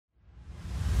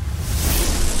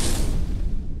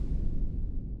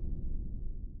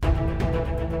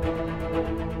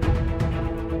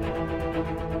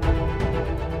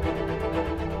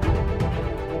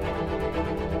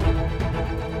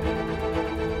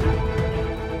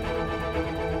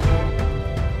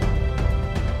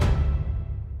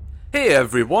Hey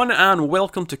everyone, and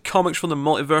welcome to Comics from the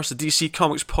Multiverse, the DC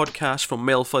Comics podcast from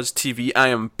MailFuzz TV. I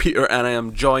am Peter, and I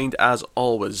am joined, as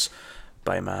always,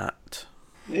 by Matt.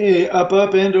 Hey, up,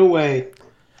 and away.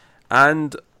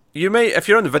 And you may, if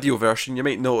you're on the video version, you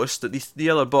might notice that the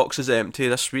other box is empty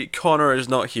this week. Connor is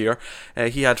not here.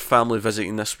 He had family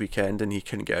visiting this weekend, and he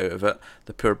couldn't get out of it,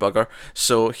 the poor bugger.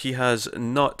 So he has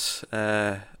not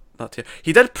here.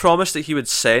 He did promise that he would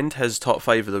send his top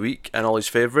 5 of the week and all his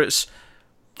favourites.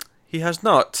 He has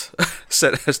not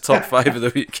sent his top 5 of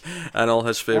the week and all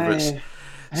his favourites.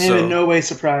 I am in no way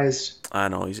surprised. I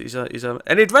know he's a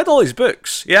and he'd read all his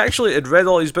books. He actually had read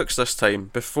all his books this time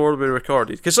before we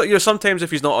recorded. Because sometimes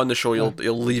if he's not on the show, you'll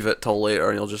leave it till later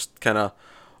and you'll just kind of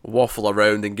waffle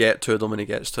around and get to them when he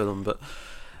gets to them. But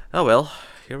oh well,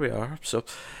 here we are. So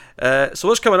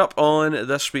what's coming up on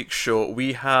this week's show?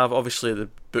 We have obviously the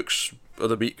books of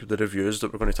the week, the reviews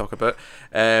that we're going to talk about.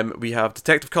 We have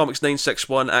Detective Comics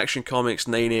 961, Action Comics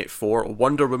 984,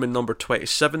 Wonder Woman number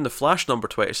 27, The Flash number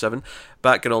 27,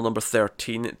 Batgirl number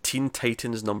 13, Teen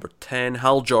Titans number 10,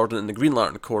 Hal Jordan and the Green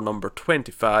Lantern Corps number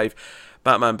 25,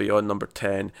 Batman Beyond number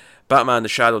 10, Batman the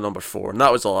Shadow number 4, and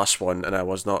that was the last one, and I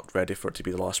was not ready for it to be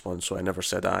the last one, so I never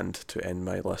said "and" to end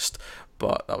my list,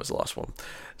 but that was the last one.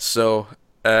 So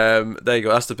there you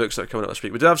go, that's the books that are coming up this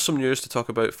week. We do have some news to talk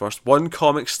about first. One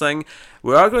comics thing.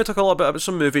 We are going to talk a little bit about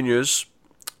some movie news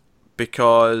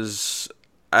because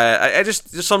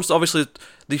obviously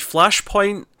the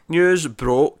Flashpoint news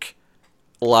broke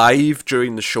live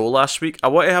during the show last week. I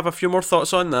want to have a few more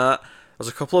thoughts on that. There's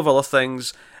a couple of other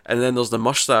things, and then there's the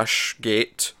mustache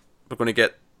gate. We're going to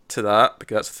get to that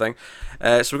because that's the thing.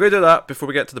 So we're going to do that before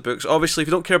we get to the books. Obviously, if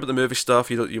you don't care about the movie stuff,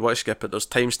 you want to skip it. There's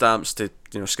timestamps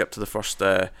to skip to the first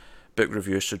book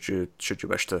review should you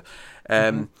wish to.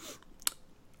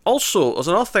 Also, there's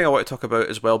another thing I want to talk about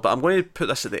as well, but I'm going to put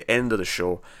this at the end of the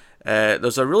show.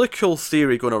 There's a really cool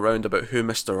theory going around about who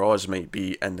Mr. Oz might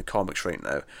be in the comics right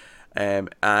now,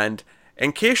 and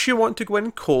in case you want to go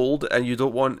in cold and you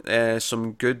don't want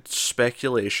some good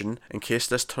speculation, in case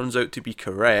this turns out to be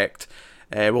correct.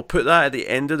 We'll put that at the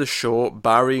end of the show,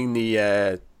 barring the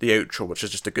outro, which is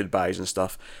just the goodbyes and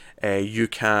stuff. You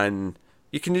can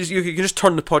just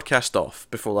turn the podcast off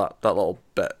before that little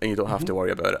bit, and you don't have to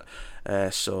worry about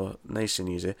it. So nice and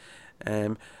easy.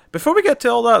 Before we get to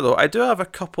all that, though, I do have a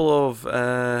couple of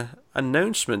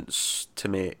announcements to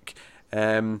make.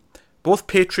 Both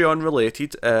Patreon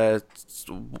related.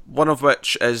 One of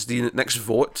which is the next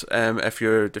vote. If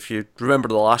you remember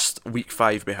the last week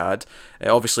 5 we had,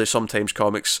 obviously sometimes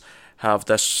comics have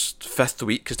this 5th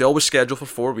week because they always schedule for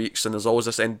 4 weeks, and there's always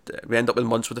this we end up in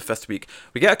months with the 5th week.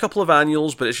 We get a couple of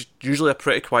annuals, but it's usually a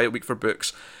pretty quiet week for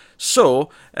books. So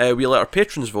we let our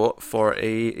patrons vote for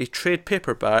a trade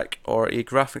paperback or a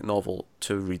graphic novel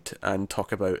to read and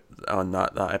talk about on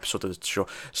that episode of the show.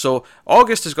 So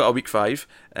August has got a week 5,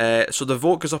 so the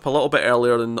vote goes up a little bit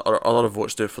earlier than our other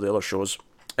votes do for the other shows.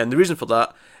 And the reason for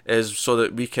that is so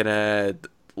that we can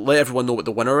let everyone know what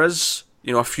the winner is,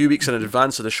 a few weeks in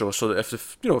advance of the show, so that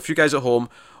if you guys at home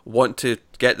want to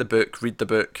get the book, read the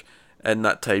book, in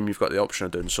that time, you've got the option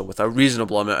of doing so with a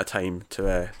reasonable amount of time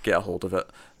to get a hold of it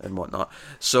and whatnot.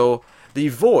 So the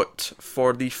vote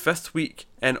for the 5th week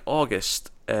in August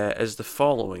is the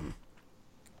following.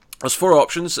 There's 4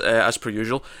 options, as per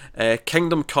usual.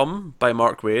 Kingdom Come by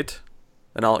Mark Waid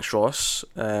and Alex Ross.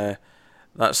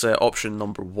 That's option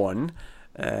number 1.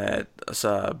 That's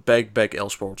a big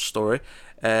Elseworlds story.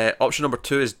 Option number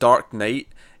 2 is Dark Knight,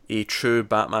 a true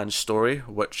Batman story,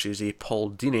 which is a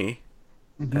Paul Dini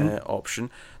option.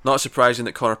 Not surprising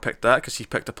that Connor picked that because he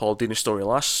picked a Paul Dini story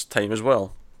last time as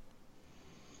well.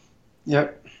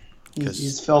 Yep,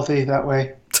 he's filthy that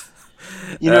way.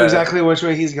 You know exactly which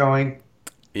way he's going.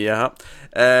 Yeah.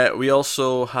 We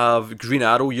also have Green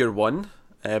Arrow Year 1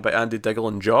 by Andy Diggle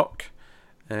and Jock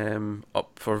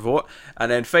up for vote.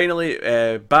 And then finally,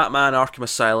 Batman Arkham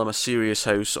Asylum, A Serious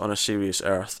House on a Serious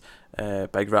Earth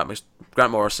by Grant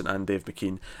Morrison and Dave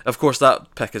McKean. Of course,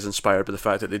 that pick is inspired by the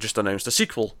fact that they just announced a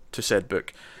sequel to said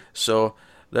book. So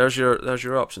there's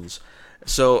your options.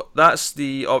 So that's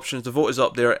the options. The vote is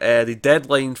up there. The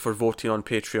deadline for voting on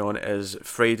Patreon is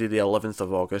Friday the 11th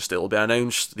of August. It will be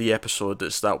announced the episode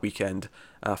that's that weekend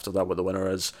after that what the winner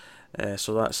is.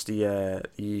 So that's the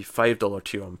 $5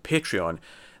 tier on Patreon.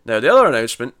 Now the other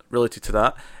announcement related to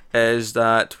that is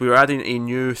that we're adding a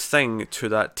new thing to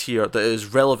that tier that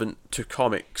is relevant to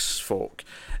comics folk.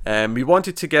 We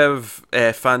wanted to give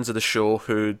fans of the show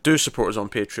who do support us on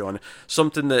Patreon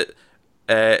something that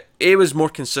A was more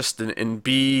consistent and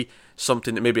B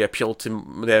something that maybe appealed to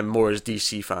them more as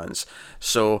DC fans.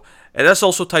 So and this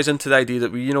also ties into the idea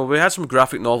that we had some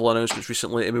graphic novel announcements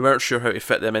recently, and we weren't sure how to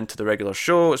fit them into the regular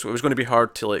show. So it was going to be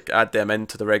hard to like add them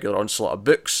into the regular onslaught of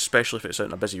books, especially if it's out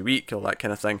in a busy week, all that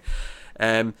kind of thing.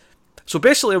 So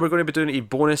basically, we're going to be doing a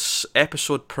bonus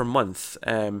episode per month,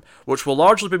 which will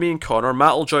largely be me and Connor.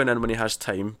 Matt will join in when he has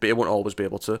time, but he won't always be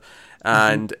able to.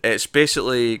 And it's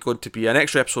basically going to be an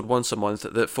extra episode once a month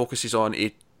that focuses on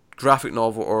a graphic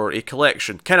novel or a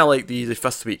collection, kind of like the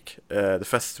fifth week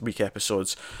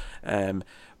episodes.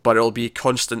 But it'll be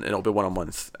constant and it'll be one a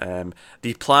month.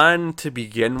 The plan to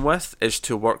begin with is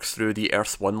to work through the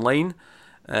Earth 1 line.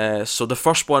 So the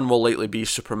first one will likely be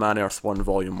Superman Earth 1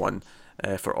 Volume 1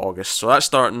 for August. So that's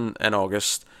starting in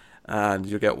August, and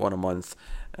you'll get one a month,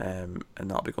 and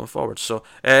that'll be going forward. So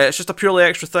it's just a purely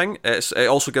extra thing. It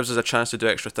also gives us a chance to do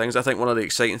extra things. I think one of the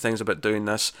exciting things about doing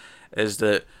this is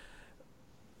that,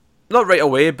 not right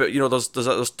away, but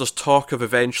there's talk of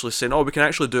eventually saying, oh, we can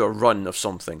actually do a run of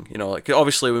something. Like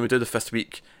obviously when we do the fifth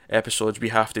week episodes, we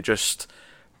have to just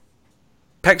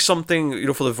pick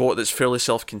something, for the vote that's fairly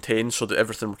self-contained, so that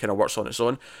everything kind of works on its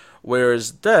own.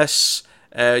 Whereas this,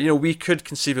 we could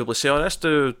conceivably say, oh,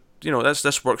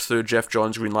 let's work through Jeff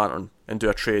Johns' Green Lantern and do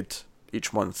a trade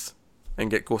each month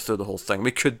and go through the whole thing.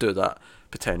 We could do that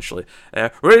potentially.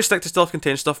 We're ready to stick to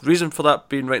self-contained stuff. Reason for that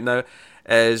being right now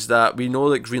is that we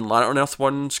know that Green Lantern Earth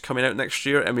 1's coming out next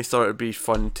year, and we thought it'd be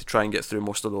fun to try and get through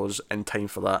most of those in time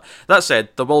for that. That said,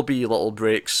 there will be little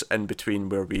breaks in between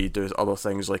where we do other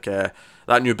things, like that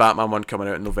new Batman one coming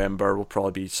out in November will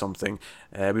probably be something.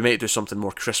 We might do something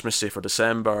more Christmassy for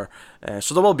December.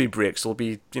 So there will be breaks. There'll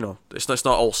be, it's not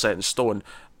all set in stone,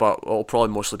 but it'll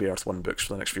probably mostly be Earth 1 books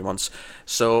for the next few months.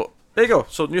 So there you go.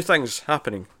 So new things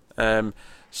happening.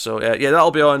 So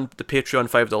that'll be on the Patreon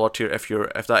 $5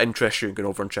 tier if that interests you, and go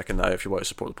over and checking that out if you want to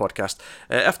support the podcast.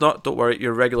 If not, don't worry,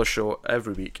 your regular show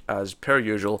every week as per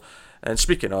usual. And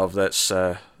speaking of, let's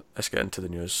get into the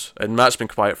news. And Matt's been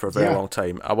quiet for a very long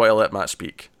time. I want to let Matt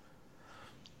speak.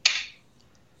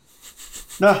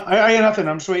 No, I got nothing.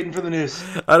 I'm just waiting for the news.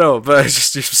 I know, but it's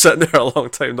just you're sitting there a long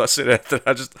time not saying anything.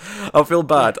 I feel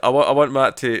bad. I want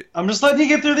Matt to. I'm just letting you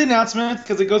get through the announcement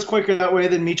because it goes quicker that way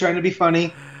than me trying to be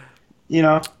funny.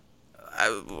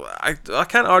 I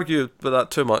can't argue with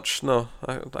that too much. No,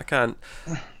 I can't.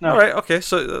 No. All right, okay.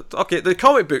 So the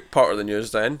comic book part of the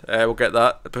news then. We'll get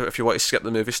that. But if you want to skip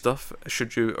the movie stuff,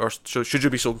 should you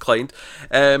be so inclined?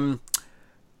 And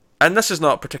this is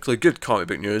not particularly good comic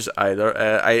book news either.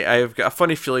 I've got a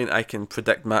funny feeling I can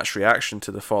predict Matt's reaction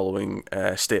to the following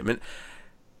statement.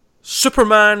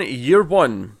 Superman Year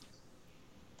 1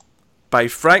 by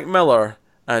Frank Miller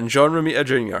and John Romita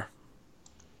Jr.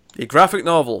 A graphic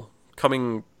novel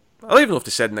coming, I don't even know if they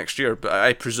said next year, but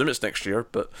I presume it's next year.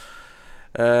 But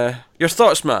your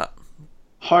thoughts, Matt?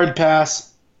 Hard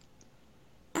pass.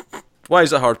 Why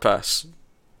is it hard pass?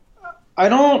 I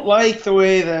don't like the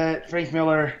way that Frank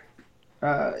Miller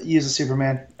uses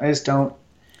Superman. I just don't.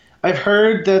 I've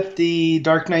heard that the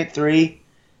Dark Knight 3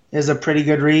 is a pretty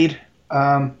good read.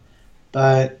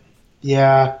 But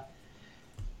yeah.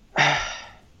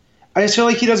 I just feel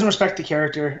like he doesn't respect the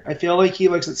character. I feel like he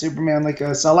looks at Superman like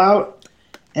a sellout,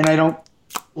 and I don't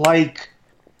like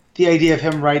the idea of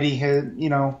him writing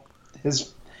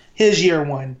his Year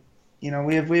 1.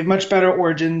 We have much better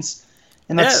origins,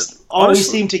 and that's all we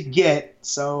seem to get.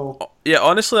 So yeah,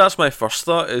 honestly, that's my first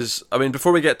thought.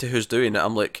 Before we get to who's doing it,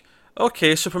 I'm like,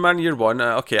 okay, Superman Year 1.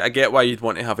 Okay, I get why you'd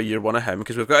want to have a Year 1 of him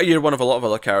because we've got a Year 1 of a lot of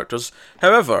other characters.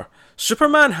 However,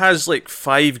 Superman has like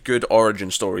 5 good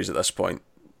origin stories at this point.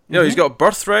 He's got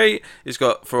Birthright, he's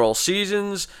got For All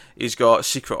Seasons, he's got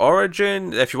Secret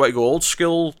Origin. If you want to go old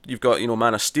school, you've got,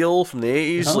 Man of Steel from the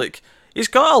 80s. Uh-huh. Like, he's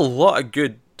got a lot of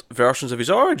good versions of his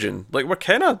origin. Like, they're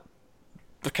kind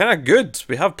of good.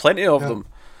 We have plenty of them.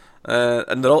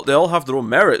 And they all have their own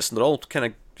merits, and they're all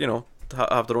kind of,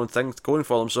 have their own things going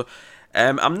for them. So,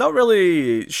 I'm not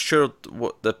really sure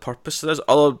what the purpose is,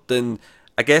 other than,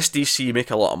 I guess DC make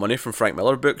a lot of money from Frank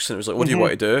Miller books, and it was like, what do you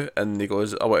want to do? And he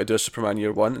goes, I want to do a Superman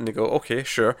Year 1, and they go, okay,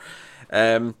 sure.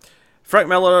 Frank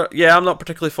Miller, yeah, I'm not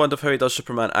particularly fond of how he does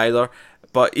Superman either,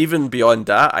 but even beyond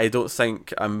that, I don't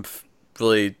think I'm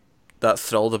really that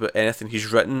thrilled about anything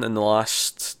he's written in the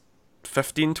last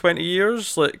 15, 20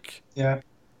 years. Like, yeah.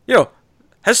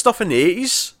 His stuff in the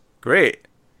 80s, great.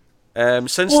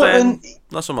 Since then,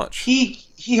 not so much. He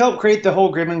helped create the whole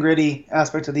grim and gritty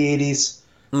aspect of the 80s.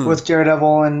 With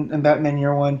Daredevil and Batman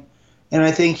Year 1. And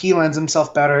I think he lends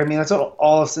himself better. I mean, that's what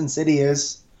all of Sin City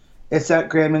is. It's that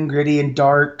grim and gritty and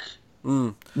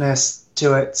darkness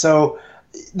to it. So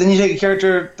then you take a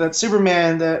character that's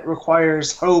Superman that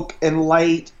requires hope and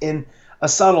light and a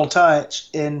subtle touch,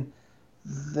 and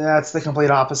that's the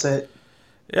complete opposite.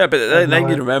 Yeah, but of then you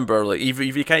Miller. remember, like, even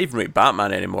you can't even rate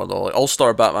Batman anymore, though. Like,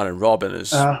 All-Star Batman and Robin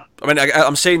is. Uh, I mean,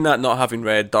 I'm saying that not having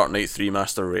read Dark Knight 3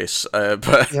 Master Race,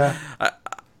 but yeah,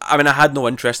 I mean, I had no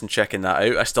interest in checking that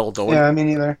out. I still don't. yeah, me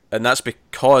neither. And that's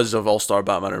because of All-Star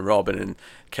Batman and Robin and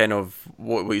kind of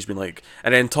what he's been like.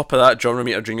 And then top of that, John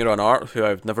Romita Jr. on art, who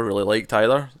I've never really liked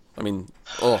either. I mean,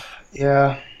 oh.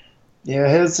 Yeah, yeah.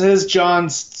 His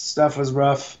John's stuff was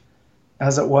rough,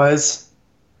 as it was.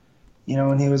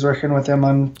 When he was working with him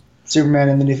on Superman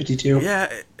and the New 52.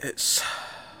 Yeah, it's...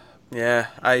 Yeah,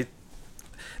 I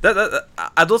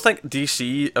don't think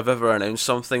DC have ever announced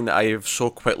something that I've so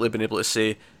quickly been able to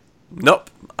say, nope,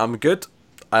 I'm good.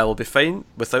 I will be fine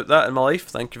without that in my life.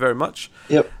 Thank you very much.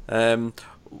 Yep.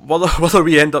 Whether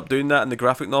we end up doing that in the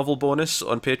graphic novel bonus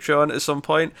on Patreon at some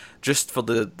point, just for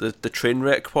the train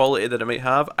wreck quality that it might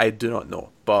have, I do not know.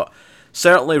 But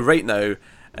certainly right now,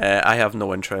 I have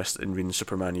no interest in reading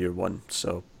Superman Year 1.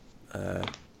 So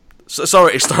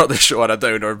sorry to start the show on a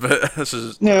downer, but this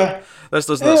does not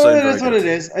sound very That's what good. it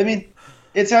is. I mean,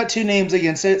 it's got two names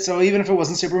against it, so even if it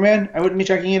wasn't Superman, I wouldn't be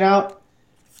checking it out.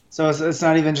 So it's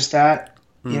not even just that.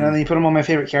 Then you put him on my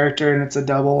favorite character, and it's a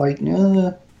double. Like,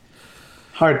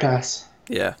 hard pass.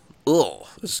 Yeah. Ugh.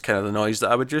 This is kind of the noise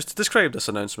that I would use to describe this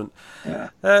announcement. Yeah.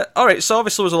 Alright, so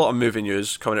obviously there was a lot of movie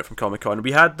news coming out from Comic-Con.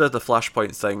 We had the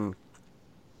Flashpoint thing.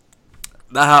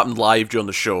 That happened live during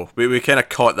the show. We kind of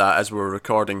caught that as we were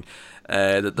recording.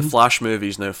 That the Flash movie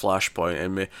is now Flashpoint,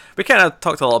 and we kind of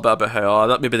talked a little bit about how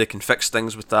that maybe they can fix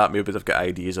things with that. Maybe they've got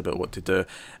ideas about what to do.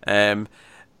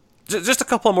 Just a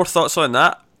couple more thoughts on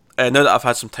that. Now that I've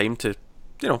had some time to,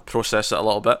 process it a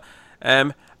little bit.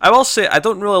 I will say I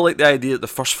don't really like the idea that the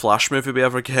first Flash movie we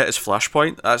ever get is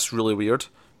Flashpoint. That's really weird.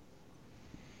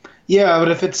 Yeah, but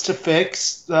if it's to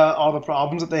fix all the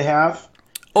problems that they have,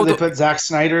 they put Zack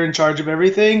Snyder in charge of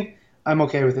everything, I'm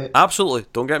okay with it. Absolutely,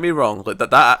 don't get me wrong. Like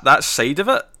that side of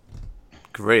it,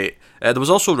 great. There was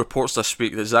also reports this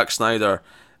week that Zack Snyder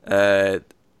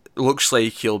looks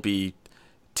like he'll be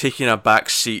taking a back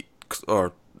seat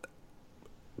or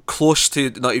close to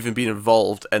not even being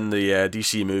involved in the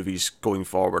DC movies going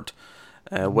forward,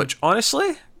 which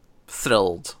honestly,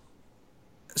 thrilled.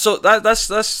 So that's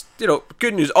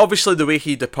good news. Obviously, the way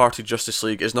he departed Justice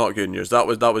League is not good news. That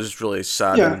was really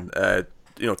sad and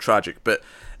tragic. But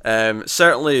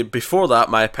certainly before that,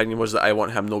 my opinion was that I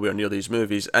want him nowhere near these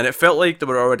movies, and it felt like they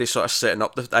were already sort of setting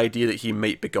up the idea that he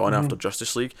might be gone after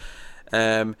Justice League.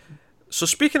 So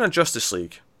speaking of Justice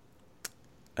League,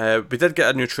 we did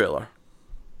get a new trailer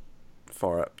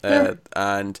for it,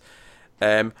 and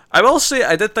I will say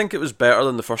I did think it was better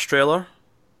than the first trailer.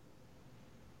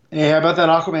 Yeah, about that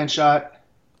Aquaman shot.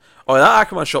 Oh, that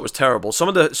Aquaman shot was terrible. Some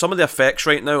of the effects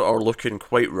right now are looking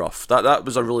quite rough. That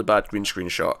was a really bad green screen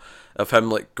shot of him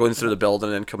like going through the building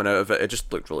and then coming out of it. It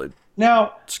just looked really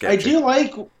sketchy. I do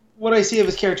like what I see of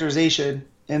his characterization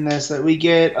in this. That we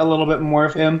get a little bit more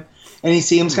of him, and he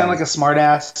seems kind of like a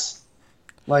smartass,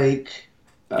 which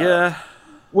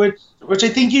I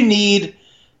think you need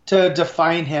to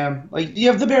define him. Like you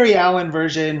have the Barry Allen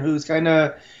version, who's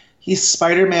he's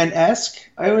Spider-Man-esque,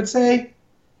 I would say.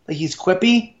 Like he's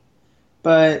quippy,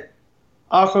 but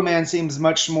Aquaman seems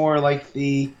much more like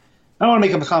I don't want to make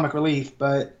him a comic relief,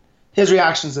 but his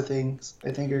reactions to things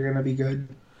I think are going to be good.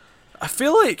 I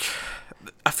feel like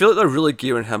they're really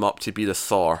gearing him up to be the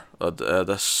Thor of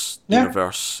this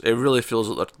universe. It really feels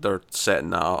like they're setting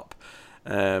that up.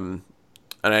 And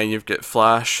then you've got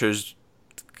Flash, who's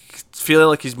feeling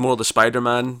like he's more the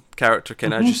Spider-Man character,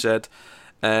 kind of as you said.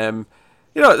 I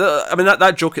mean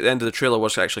that joke at the end of the trailer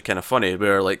was actually kind of funny,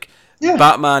 where like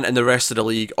Batman and the rest of the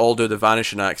League all do the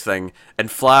vanishing act thing, and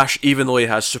Flash, even though he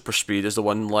has super speed, is the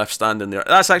one left standing there.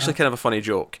 That's actually kind of a funny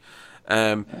joke.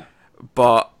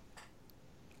 But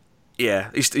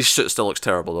yeah, his suit still looks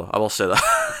terrible though. I will say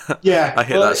that. Yeah, I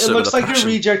hate that suit. It looks like passion.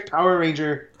 a reject Power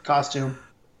Ranger costume.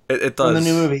 It does. In the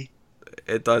new movie.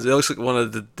 It does. It looks like one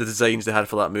of the designs they had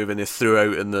for that movie, and they threw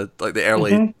out in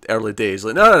the early days.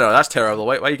 Like, no, that's terrible.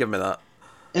 Why are you giving me that?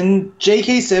 And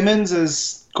J.K. Simmons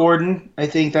as Gordon, I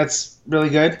think that's really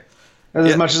good.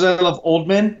 As much as I love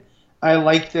Oldman, I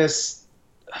like this.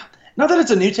 Not that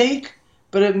it's a new take,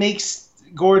 but it makes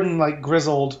Gordon like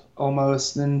grizzled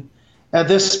almost. And at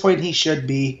this point, he should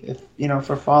be,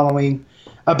 for following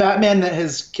a Batman that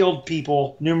has killed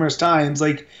people numerous times.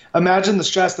 Like, imagine the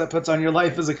stress that puts on your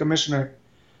life as a commissioner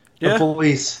of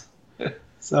police.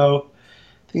 So,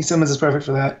 I think Simmons is perfect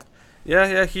for that.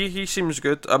 Yeah, he seems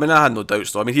good. I mean, I had no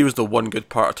doubts though. I mean, he was the one good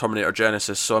part of Terminator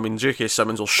Genesis, so I mean, J.K.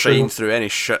 Simmons will shine through any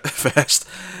shit fest.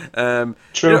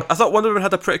 True. I thought Wonder Woman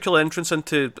had a pretty cool entrance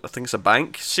into, I think it's a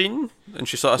bank scene, and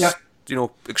she sort of,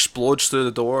 explodes through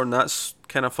the door, and that's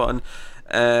kind of fun.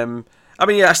 I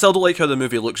mean, yeah, I still don't like how the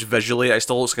movie looks visually. It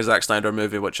still looks like a Zack Snyder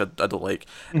movie, which I don't like.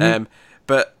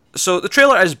 But so the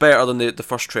trailer is better than the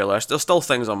first trailer. There's still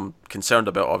things I'm concerned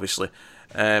about, obviously.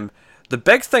 The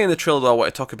big thing in the trailer that I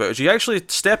want to talk about is you actually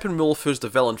Steppenwolf, who's the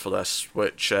villain for this,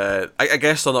 which I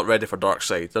guess they're not ready for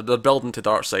Darkseid. They're building to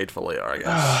Darkseid for later,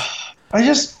 I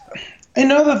guess. I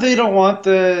know that they don't want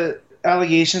the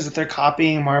allegations that they're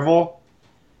copying Marvel,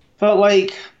 but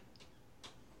like,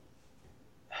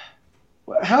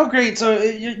 how great? So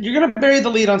you're gonna bury the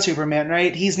lead on Superman,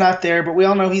 right? He's not there, but we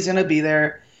all know he's gonna be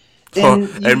there.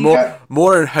 And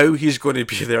more on how he's going to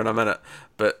be there in a minute,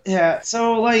 but yeah.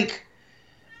 So like,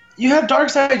 you have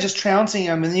Darkseid just trouncing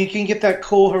him, and you can get that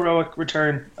cool heroic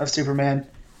return of Superman,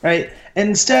 right? And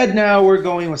instead, now we're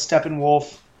going with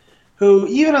Steppenwolf, who,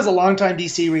 even as a longtime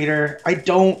DC reader, I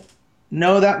don't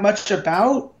know that much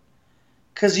about,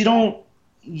 because you don't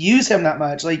use him that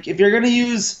much. Like, if you're going to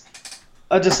use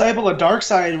a disciple of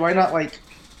Darkseid, why not, like,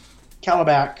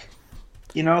 Calabac,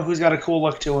 who's got a cool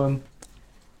look to him?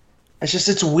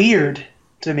 It's weird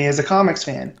to me as a comics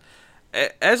fan.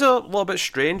 It is a little bit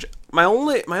strange. My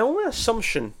only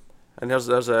assumption, and there's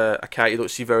a cat you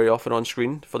don't see very often on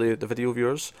screen for the video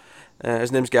viewers.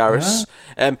 His name's Garrus.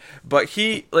 But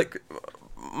he, like,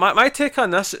 my take on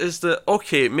this is that,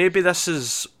 okay, maybe this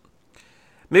is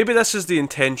the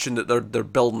intention that they're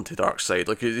building to Darkseid.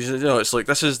 Like, it's like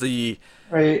this is the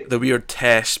weird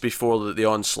test before the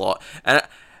onslaught, and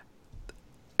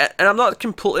I'm not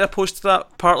completely opposed to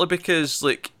that. Partly because,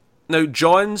 like, now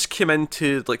Johns came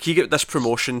into, like, he got this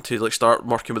promotion to, like, start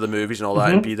working with the movies and all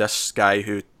that, and be this guy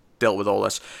who dealt with all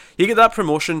this. He got that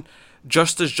promotion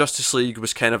just as Justice League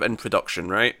was kind of in production,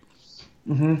 right?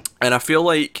 And I feel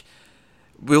like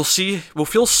we'll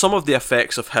feel some of the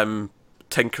effects of him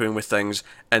tinkering with things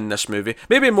in this movie.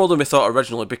 Maybe more than we thought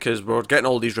originally, because we're getting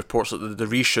all these reports that the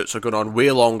reshoots are going on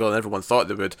way longer than everyone thought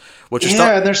they would.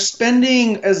 They're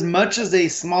spending as much as a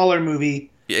smaller movie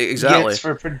gets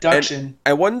for production. And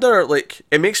I wonder, like,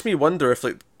 it makes me wonder if,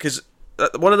 like, because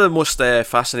one of the most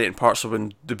fascinating parts of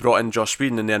when they brought in Joss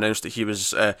Whedon and they announced that he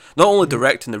was not only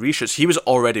directing the reshoots, he was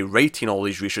already writing all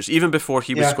these reshoots. Even before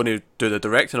he was going to do the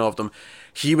directing of them,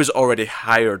 he was already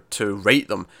hired to write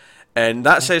them. And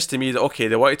that says to me that, okay,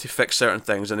 they wanted to fix certain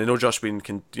things, and they know Joss Whedon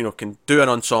can do an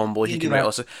ensemble, he can write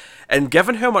all this. And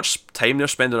given how much time they're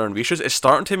spending on reshoots, it's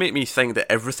starting to make me think that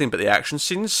everything but the action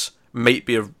scenes might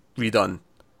be redone.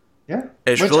 Yeah,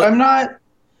 I'm not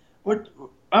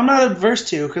adverse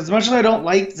to, because as much as I don't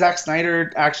like Zack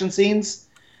Snyder action scenes,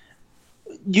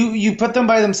 you put them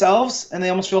by themselves and they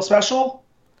almost feel special,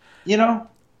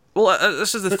 Well,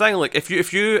 this is the thing. Like, if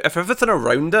everything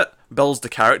around it builds the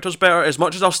characters better, as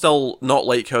much as I'll still not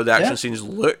like how the action scenes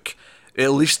look,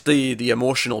 at least the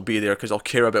emotion will be there because I'll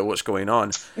care about what's going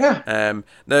on. Yeah.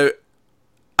 Now,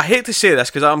 I hate to say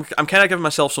this because I'm kind of giving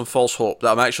myself some false hope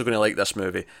that I'm actually going to like this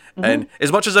movie. And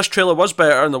as much as this trailer was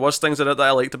better and there was things in it that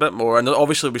I liked a bit more, and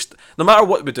obviously no matter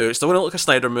what we do, it's still going to look like a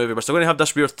Snyder movie. We're still going to have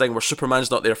this weird thing where Superman's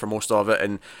not there for most of it,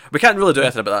 and we can't really do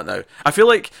anything about that now. I feel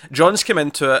like John's came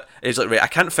into it, and he's like, right, I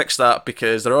can't fix that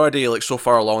because they're already, like, so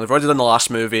far along. They've already done the last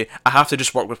movie. I have to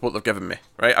just work with what they've given me,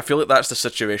 right? I feel like that's the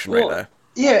situation right now.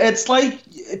 Yeah, it's like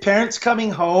parents coming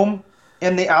home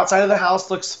and the outside of the house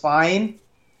looks fine,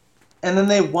 and then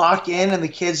they walk in and the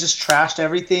kids just trashed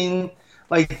everything.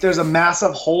 Like, there's a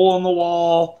massive hole in the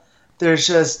wall. There's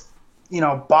just,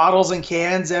 bottles and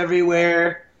cans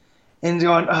everywhere. And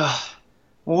going, well,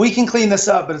 we can clean this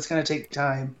up, but it's going to take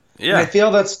time. Yeah. And I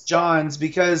feel that's John's,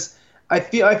 because I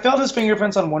felt his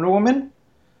fingerprints on Wonder Woman,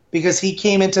 because he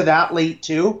came into that late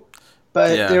too.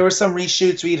 But there were some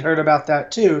reshoots we'd heard about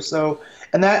that too. So,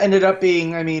 and that ended up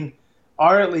being,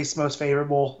 our at least most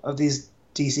favorable of these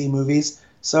DC movies.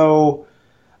 So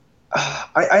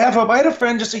I have hope. I had a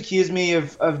friend just accuse me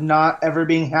of not ever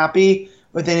being happy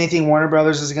with anything Warner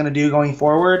Brothers is going to do going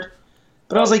forward.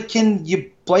 But I was like, can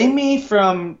you blame me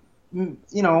from,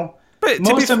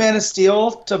 most of Man of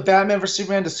Steel to Batman vs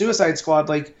Superman to Suicide Squad?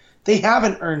 Like, they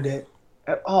haven't earned it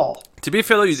at all. To be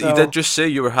fair, though, you did just say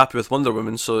you were happy with Wonder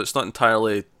Woman, so it's not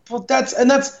entirely. Well, that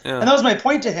was my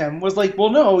point to him. Was like, well,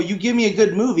 no, you give me a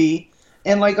good movie,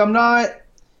 and like I'm not.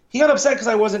 He got upset because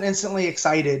I wasn't instantly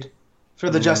excited for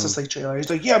the Justice League trailer. He's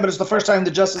like, yeah, but it's the first time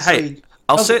the Justice League.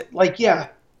 I'll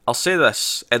say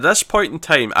this. At this point in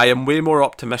time, I am way more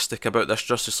optimistic about this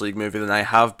Justice League movie than I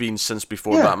have been since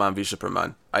before Batman v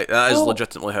Superman. That is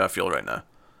legitimately how I feel right now.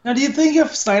 Now, do you think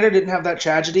if Snyder didn't have that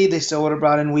tragedy, they still would have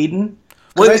brought in Whedon?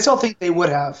 Because Well, I still think they would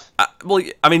have. well,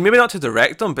 I mean, maybe not to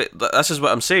direct them, but this is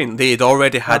what I'm saying. They had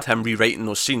already had him rewriting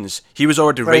those scenes. He was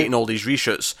already Right. writing all these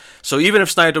reshoots. So even if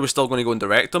Snyder was still going to go and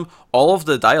direct them, all of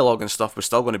the dialogue and stuff was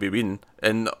still going to be Whedon.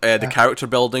 And the character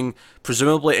building,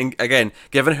 presumably, and again,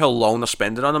 given how long they're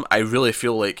spending on them, I really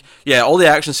feel like, yeah, all the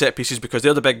action set pieces, because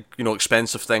they're the big,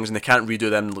 expensive things, and they can't redo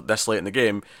them this late in the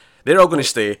game, they're all going to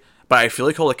stay. But I feel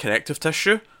like all the connective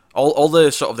tissue, all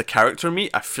the sort of the character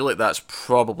meat, I feel like that's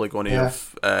probably going to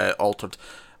have altered,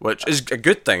 which is a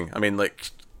good thing. I mean, like,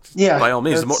 Yeah. by all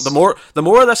means, the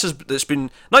more of this is that's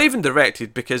been not even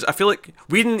directed, because I feel like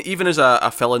Whedon, even as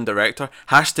a fill-in director,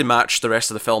 has to match the rest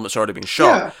of the film that's already been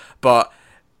shot. Yeah. But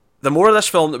the more of this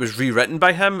film that was rewritten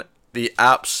by him, the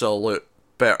absolute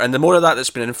better, and the more of that that's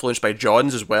been influenced by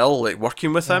Johns as well, like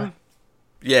working with him,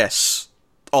 yes,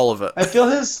 all of it. I feel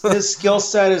his skill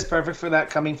set is perfect for that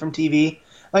coming from TV.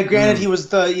 Like, granted, he was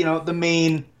the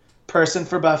main person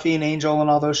for Buffy and Angel and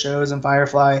all those shows and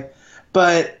Firefly,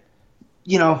 but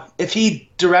if he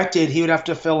directed, he would have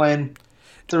to fill in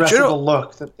the rest of the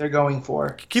look that they're going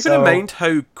for. Keeping in mind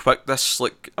how quick this,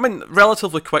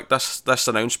 relatively quick this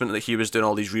announcement that he was doing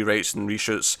all these rewrites and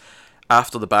reshoots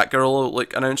after the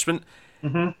Batgirl announcement,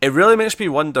 it really makes me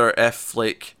wonder if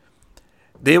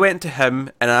they went to him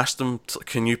and asked him,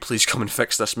 can you please come and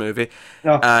fix this movie?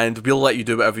 No. And we'll let you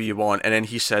do whatever you want. And then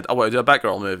he said, I want to do a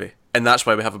Batgirl movie. And that's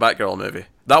why we have a Batgirl movie.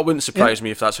 That wouldn't surprise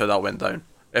me if that's how that went down.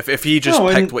 If he just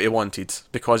picked what he wanted.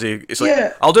 Because it's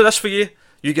like, I'll do this for you,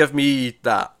 you give me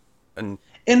that. And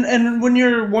when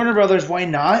you're Warner Brothers, why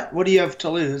not? What do you have to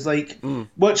lose?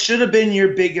 What should have been your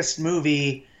biggest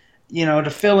movie, to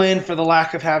fill in for the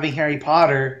lack of having Harry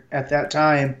Potter at that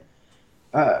time,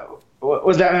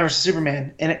 was Batman vs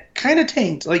Superman, and it kind of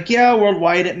tanked.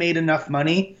 Worldwide it made enough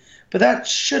money, but that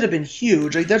should have been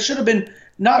huge. That should have been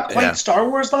not quite Star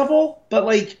Wars level,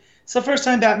 but it's the first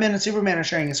time Batman and Superman are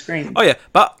sharing a screen. Oh yeah,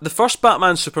 but the first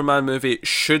Batman Superman movie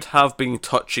should have been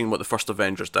touching what the first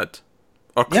Avengers did.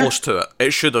 Or close to it.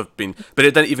 It should have been. But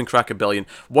it didn't even crack $1 billion.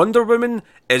 Wonder Woman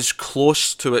is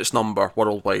close to its number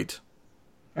worldwide.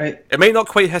 Right. It might not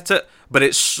quite hit it, but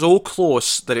it's so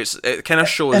close that it kind of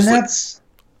shows. And that's...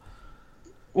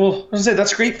 Well, I was gonna say,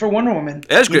 that's great for Wonder Woman.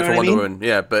 It is great for Wonder Woman,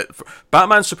 yeah, but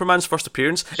Batman Superman's first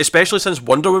appearance, especially since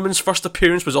Wonder Woman's first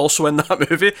appearance was also in that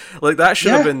movie, that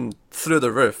should have been through the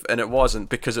roof, and it wasn't,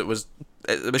 because it was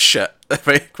shit.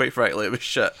 Quite frankly, it was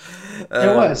shit.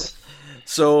 It was.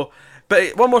 So,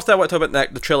 but one more thing I want to talk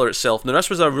about the trailer itself. Now, this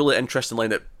was a really interesting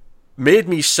line that made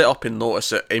me sit up and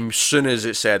notice it as soon as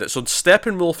it said it. So,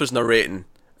 Steppenwolf is narrating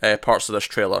parts of this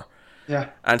trailer. Yeah.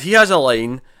 And he has a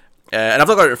line... and I've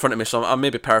not got it in front of me, so I'm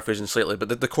maybe paraphrasing slightly,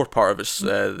 but the core part of it's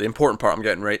the important part I'm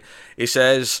getting right. He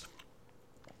says,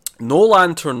 no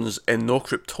lanterns and no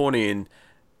Kryptonian,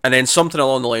 and then something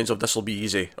along the lines of, this will be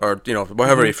easy, or,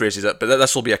 however he phrases it, but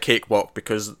this will be a cakewalk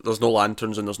because there's no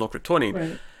lanterns and there's no Kryptonian.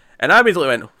 Right. And I immediately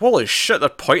went, holy shit, they're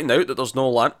pointing out that there's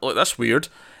no that's weird.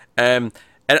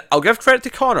 And I'll give credit to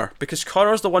Connor, because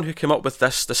Connor's the one who came up with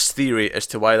this theory as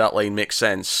to why that line makes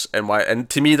sense, and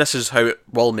to me this is how it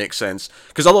will make sense,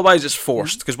 because otherwise it's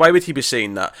forced, because why would he be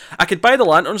saying that? I could buy the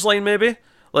lanterns line maybe,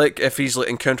 if he's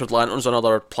encountered lanterns on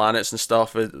other planets and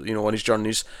stuff, on his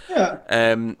journeys. Yeah.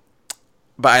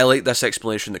 But I like this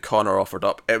explanation that Connor offered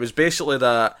up. It was basically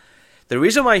that the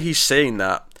reason why he's saying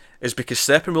that is because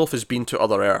Steppenwolf has been to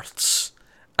other Earths,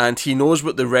 and he knows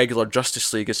what the regular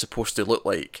Justice League is supposed to look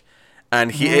like.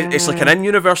 And it's like an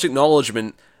in-universe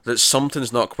acknowledgement that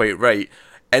something's not quite right.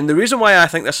 And the reason why I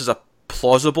think this is a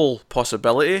plausible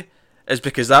possibility is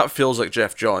because that feels like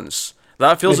Jeff Johns.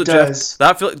 That feels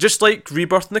just like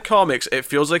Rebirth in the comics. It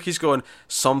feels like he's going,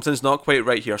 something's not quite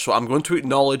right here, so I'm going to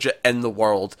acknowledge it in the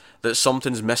world that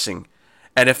something's missing.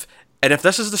 And if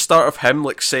this is the start of him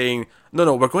saying,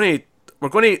 no, we're going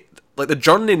to the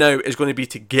journey now is going to be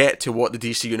to get to what the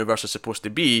DC universe is supposed to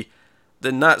be,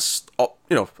 then that's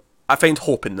I find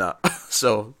hope in that.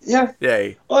 So yeah.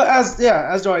 Yay. Well, as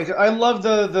do I. I love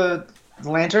the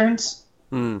lanterns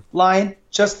line.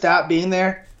 Just that being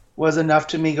there was enough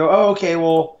to me go, oh, okay,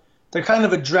 well, they're kind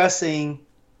of addressing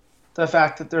the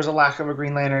fact that there's a lack of a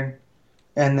Green Lantern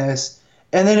in this.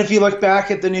 And then if you look back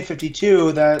at the New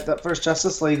 52, that first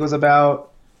Justice League was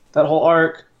about, that whole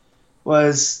arc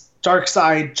was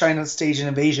Darkseid trying to stage an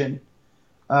invasion.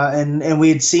 And we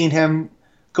had seen him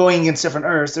going against different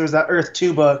Earths. There was that Earth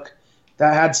 2 book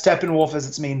that had Steppenwolf as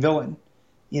its main villain,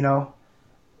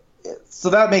 So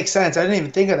that makes sense. I didn't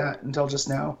even think of that until just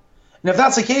now. And if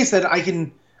that's the case, then I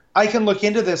can look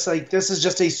into this. This is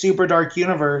just a super dark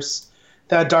universe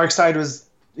that Darkseid was,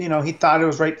 he thought it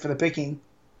was right for the picking.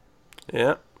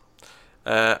 Yeah.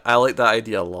 I like that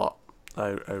idea a lot.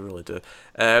 I really do.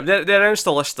 They announced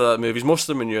a list of movies, most of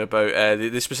them we knew about.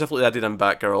 They specifically added in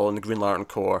Batgirl and the Green Lantern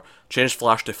Corps, changed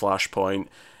Flash to Flashpoint.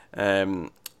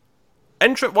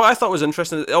 What I thought was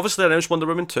interesting, obviously they announced Wonder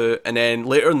Woman 2, and then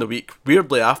later in the week,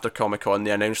 weirdly after Comic Con,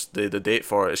 they announced the date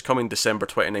for it. It's coming December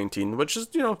 2019, which is,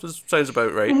 sounds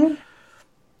about right. Mm-hmm.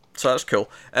 So that's cool.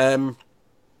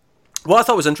 What I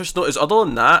thought was interesting though is, other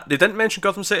than that, they didn't mention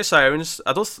Gotham City Sirens.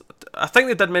 I think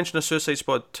they did mention a Suicide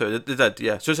Squad 2. They did,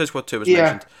 yeah. Suicide Squad 2 was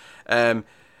mentioned.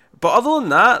 But other than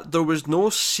that, there was no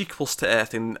sequels to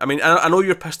anything. I mean, I know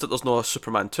you're pissed that there's no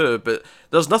Superman 2, but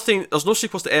there's no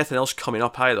sequels to anything else coming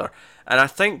up either. And I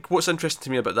think what's interesting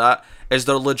to me about that is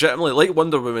they're legitimately, like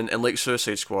Wonder Woman and like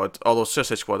Suicide Squad, although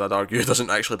Suicide Squad, I'd argue, doesn't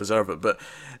actually deserve it, but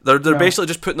they're basically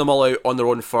just putting them all out on their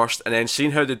own first and then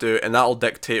seeing how they do, and that'll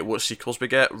dictate what sequels we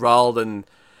get, rather than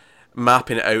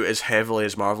mapping it out as heavily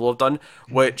as Marvel have done,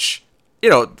 which,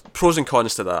 pros and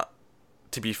cons to that,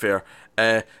 to be fair.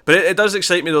 But it does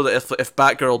excite me though that if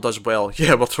Batgirl does well,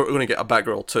 yeah, we're going to get a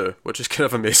Batgirl 2, which is kind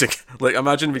of amazing. Like,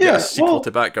 imagine we get a sequel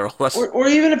to Batgirl. Or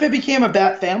even if it became a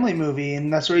Bat Family movie,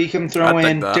 and that's where you can throw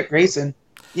in Dick Grayson,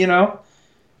 Yep.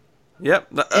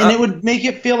 And it would make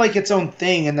it feel like its own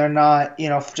thing, and they're not,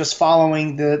 just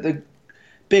following the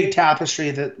big tapestry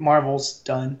that Marvel's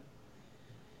done.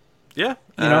 Yeah.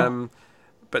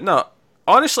 But no,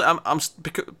 honestly, I'm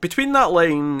between that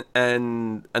line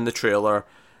and the trailer,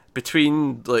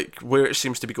 between like where it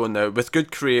seems to be going now, with good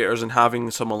creators and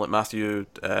having someone like Matt Reeves.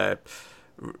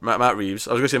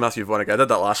 I was going to say Matthew Vaughn again. I did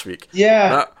that last week.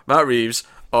 Yeah. Matt Reeves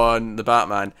on the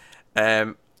Batman.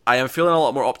 I am feeling a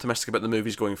lot more optimistic about the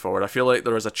movies going forward. I feel like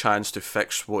there is a chance to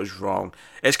fix what is wrong.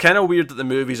 It's kind of weird that the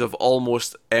movies have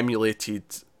almost emulated,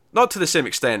 not to the same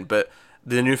extent, but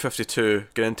the New 52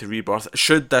 get into Rebirth.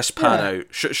 Should this pan out?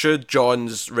 Should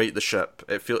Johns right the ship?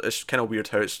 It's kind of weird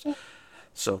how it's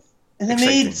so. And it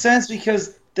made sense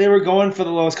because they were going for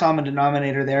the lowest common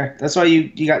denominator there. That's why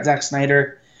you got Zack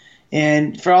Snyder.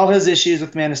 And for all his issues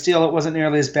with Man of Steel, it wasn't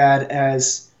nearly as bad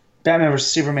as Batman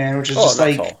vs. Superman, which is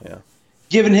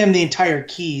giving him the entire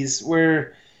keys.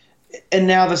 And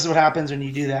now this is what happens when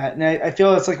you do that. And I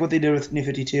feel it's like what they did with New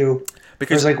 52.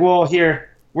 Because it's like, well,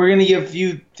 here, we're going to give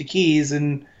you the keys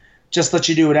and just let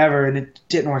you do whatever. And it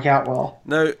didn't work out well.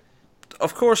 Now,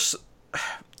 of course,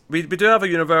 we do have a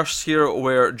universe here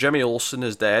where Jimmy Olsen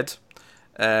is dead.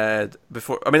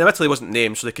 Admittedly, he wasn't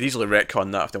named, so they could easily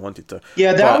retcon that if they wanted to.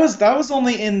 Yeah, that was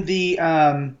only in the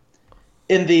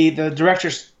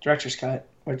director's cut,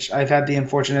 which I've had the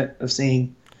unfortunate of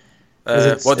seeing.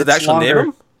 Did they actually name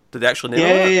him? Did they actually name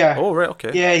him? Yeah. Oh, right,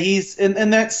 okay. Yeah, he's in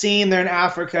that scene. They're in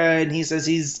Africa, and he says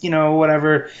he's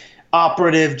whatever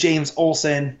operative James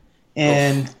Olsen,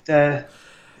 and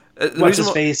what's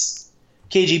his face.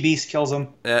 KG Beast kills him.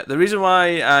 The reason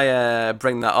why I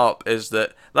bring that up is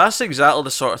that that's exactly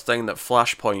the sort of thing that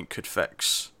Flashpoint could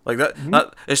fix. Like that,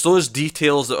 that it's those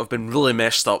details that have been really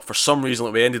messed up for some reason.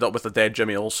 Like we ended up with a dead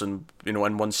Jimmy Olsen,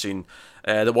 in one scene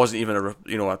that wasn't even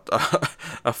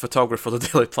a photographer for the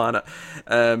Daily Planet.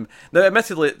 Now,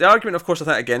 admittedly, the argument, of course, I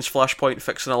think against Flashpoint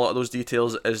fixing a lot of those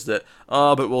details is that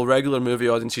but will regular movie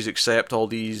audiences accept all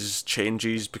these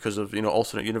changes because of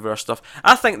alternate universe stuff?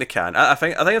 I think they can. I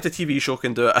think if the TV show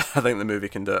can do it, I think the movie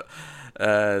can do it.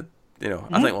 I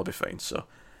think we'll be fine. So.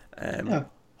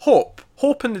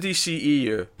 Hope in the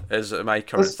DCEU is my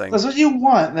current thing. That's what you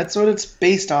want. That's what it's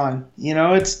based on.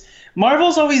 It's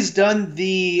Marvel's always done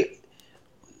the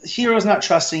heroes not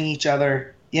trusting each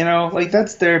other. Like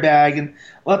that's their bag, and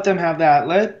let them have that.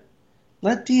 Let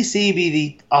DC be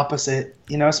the opposite.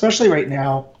 Especially right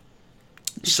now.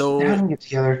 So have them get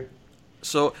together.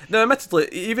 So, now admittedly,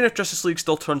 even if Justice League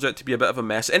still turns out to be a bit of a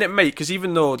mess, and it might, because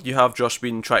even though you have Joss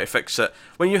Whedon try to fix it,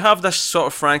 when you have this sort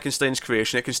of Frankenstein's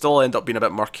creation, it can still end up being a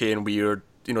bit murky and weird,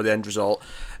 the end result.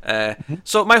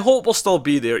 So my hope will still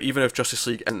be there, even if Justice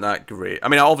League isn't that great. I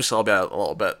mean, obviously I'll be a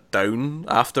little bit down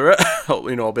after it,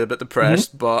 I'll be a bit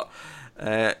depressed, but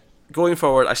going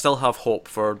forward, I still have hope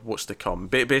for what's to come,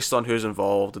 based on who's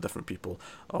involved, the different people,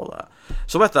 all that.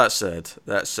 So with that said,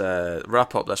 let's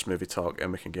wrap up this movie talk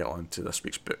and we can get on to this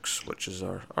week's books, which is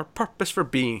our purpose for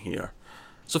being here.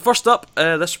 So first up,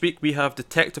 this week we have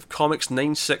Detective Comics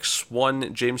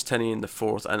 961, James Tynion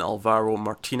IV and Alvaro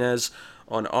Martinez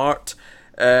on art.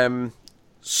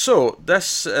 So,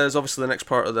 this is obviously the next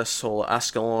part of this whole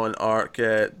Ascalon arc.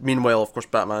 Meanwhile, of course,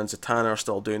 Batman and Zatanna are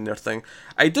still doing their thing.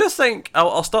 I do think,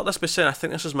 I'll start this by saying, I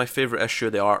think this is my favourite issue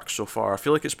of the arc so far. I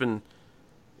feel like it's been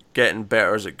getting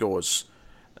better as it goes.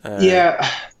 Yeah,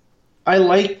 I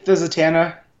like the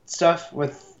Zatanna stuff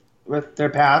with their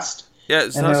past. Yeah,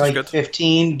 and they're like good.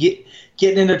 15,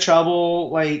 getting into trouble,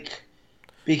 like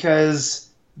because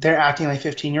they're acting like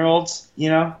 15-year-olds.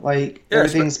 Like Yeah,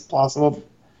 everything's possible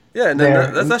yeah, and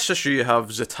then there. that's just you have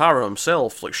Zatara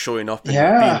himself like showing up and being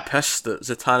Yeah, pissed that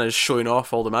Zatanna's showing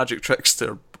off all the magic tricks to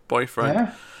her boyfriend,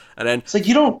 yeah. and then It's like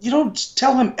you don't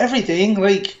tell him everything.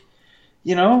 Like,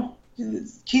 you know,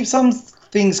 keep some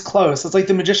things close. It's like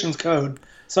the magician's code.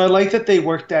 So I like that they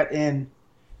worked that in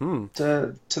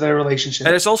to their and relationship.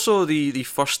 it's also the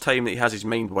first time that he has his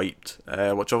mind wiped,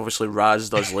 which obviously Raz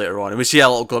does later on, and we see a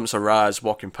little glimpse of Raz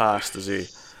walking past as he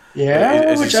Yeah,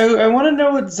 as which he's I want to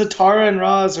know what Zatara and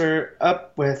Roz are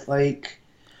up with. Like,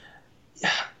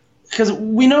 because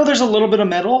we know there's a little bit of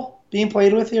metal being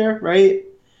played with here, right?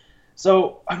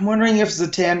 So I'm wondering if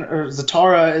Zatan or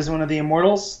Zatara is one of the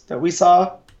immortals that we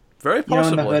saw, very in the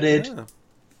possibly, hooded, yeah.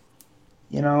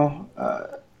 you know,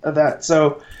 of that.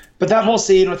 So, but that whole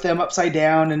scene with them upside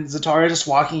down and Zatara just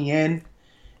walking in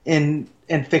and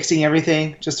fixing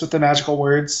everything just with the magical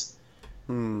words.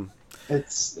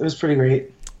 It was pretty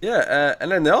great. Yeah,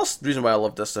 and then the other reason why I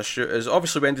love this issue is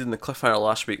obviously we ended in the cliffhanger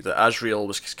last week that Azrael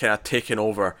was kind of taking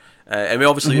over, and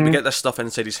we get this stuff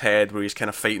inside his head where he's kind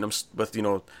of fighting him with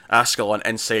Ascalon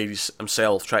inside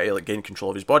himself, trying to like gain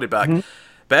control of his body back.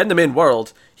 But in the main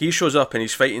world, he shows up and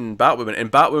he's fighting Batwoman,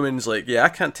 and Batwoman's like, "Yeah, I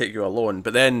can't take you alone."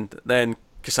 But then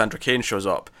Cassandra Cain shows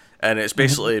up, and it's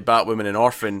basically Batwoman and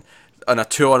Orphan on a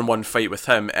 2-on-1 fight with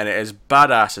him, and it is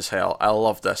badass as hell. I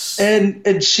love this.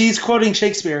 And she's quoting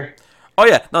Shakespeare. Oh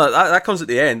yeah, no, that comes at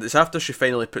the end. It's after she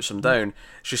finally puts him down.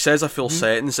 She says a full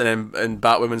sentence, and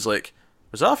Batwoman's like,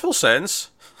 "Was that a full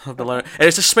sentence?" I've been learning, and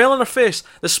it's the smile on her face.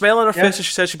 The smile on her face as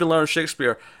she said she'd been learning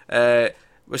Shakespeare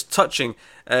was touching.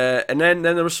 And then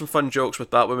there was some fun jokes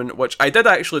with Batwoman, which I did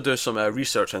actually do some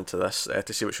research into this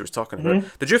to see what she was talking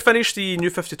about. Did you finish the New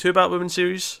 52 Batwoman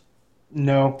series?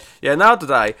 No. Yeah, now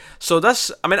did I. So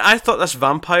I thought this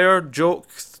vampire joke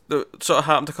that sort of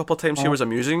happened a couple of times here was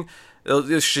amusing.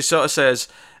 She sort of says,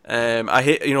 "I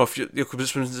hate if you when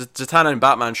Zatanna and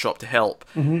Batman shop to help,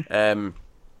 and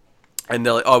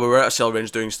they're like, oh, we were at a cell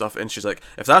range doing stuff, and she's like,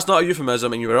 if that's not a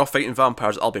euphemism and you were all fighting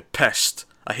vampires, I'll be pissed.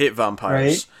 I hate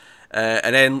vampires." Right.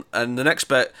 And the next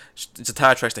bit,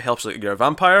 Zatanna tries to help. She's like, "You're a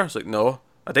vampire?" It's like, "No,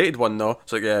 I dated one though."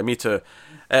 It's like, "Yeah, me too."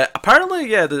 Apparently,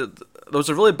 yeah, there was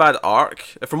a really bad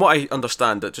arc, from what I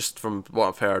understand, it just from what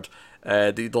I've heard.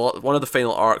 One of the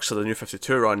final arcs of the New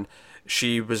 52 run,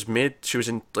 she was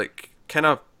in like kind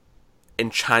of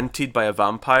enchanted by a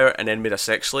vampire and then made a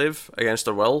sex slave against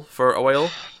her will for a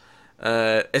while.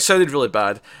 It sounded really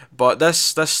bad, but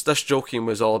this joking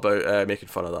was all about making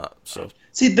fun of that. So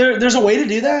see, there's a way to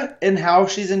do that in how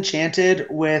she's enchanted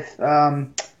with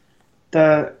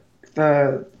the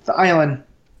island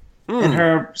in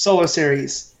her solo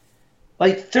series.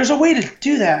 Like, there's a way to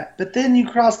do that, but then you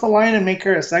cross the line and make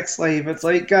her a sex slave. It's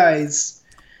like, guys,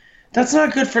 that's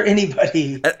not good for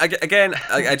anybody. Again,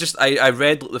 I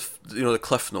read the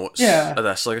cliff notes of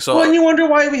this. Like, so, well, and you wonder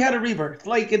why we had a rebirth.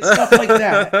 Like, it's stuff like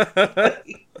that.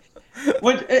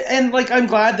 And like, I'm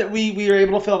glad that we were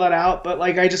able to fill that out. But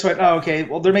like, I just went, oh, okay.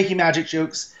 Well, they're making magic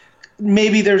jokes.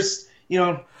 Maybe there's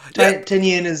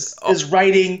Tinian is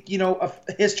writing a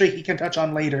history he can touch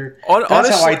on later. That's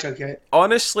how I took it.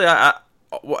 Honestly,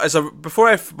 before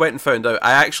I went and found out,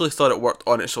 I actually thought it worked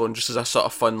on its own, just as a sort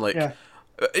of fun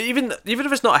even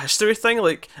if it's not a history thing,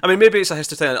 like, I mean, maybe it's a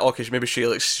history thing, and okay, maybe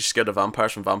she's scared of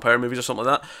vampires from vampire movies or something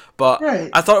like that, but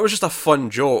I thought it was just a fun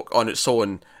joke on its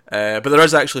own, but there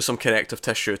is actually some connective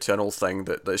tissue to an old thing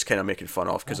that is kind of making fun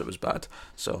of because it was bad,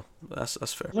 so that's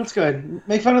fair. That's good.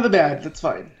 Make fun of the bad, that's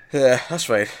fine. Yeah, that's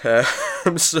fine.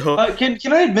 So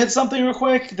can I admit something real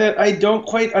quick, that I don't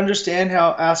quite understand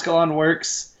how Ascalon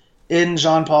works in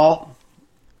Jean Paul?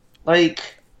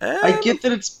 Like, I get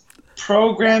that it's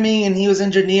programming and he was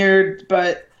engineered,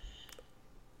 but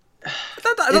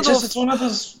it's one of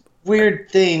those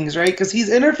weird things, right? Because he's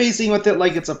interfacing with it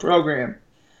like it's a program.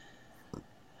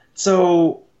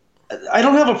 So I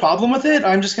don't have a problem with it.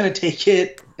 I'm just going to take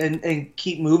it and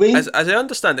keep moving. As I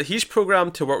understand it, he's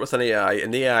programmed to work with an AI,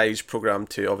 and the AI is programmed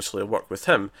to obviously work with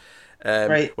him.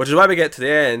 Right. Which is why we get to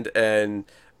the end, and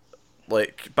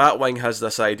like Batwing has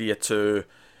this idea to,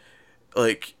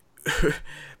 like,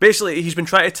 basically he's been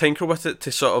trying to tinker with it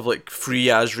to sort of like free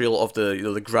Azrael of the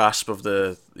the grasp of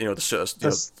the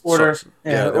Order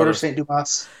of Saint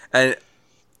Dumas, and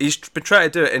he's been trying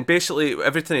to do it, and basically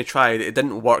everything he tried, it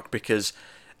didn't work because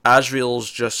Azrael's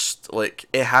just like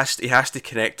he has to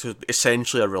connect to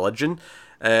essentially a religion,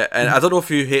 and I don't know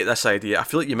if you hate this idea. I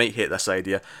feel like you might hate this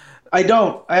idea. I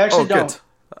don't. I actually don't. Good.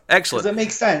 Excellent. Because it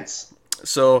makes sense.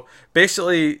 So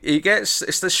basically,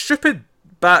 it's this stupid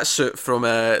bat suit from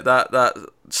that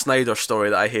Snyder story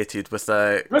that I hated with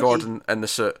Gordon in the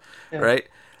suit, right?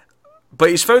 But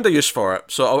he's found a use for it,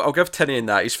 so I'll give Tinian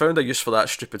that. He's found a use for that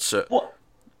stupid suit. Well,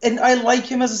 and I like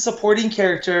him as a supporting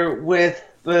character with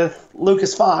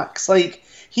Lucas Fox. Like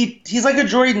he's like a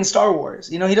droid in Star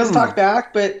Wars. You know, he doesn't talk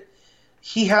back, but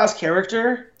he has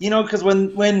character. You know, because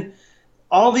when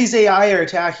all these AI are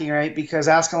attacking, right? Because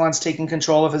Ascalon's taking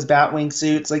control of his Batwing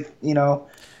suits, like, you know,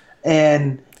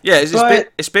 and yeah,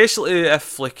 it's basically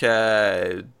if like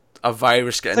a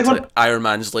virus get into like Iron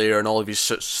Man's lair and all of his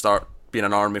suits start being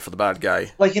an army for the bad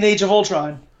guy, like in Age of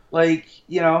Ultron. Like,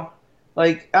 you know,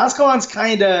 like Ascalon's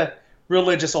kind of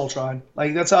religious Ultron.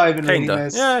 Like that's how I've been reading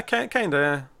this. Yeah, kind of,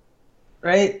 yeah.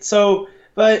 Right. So,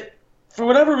 but for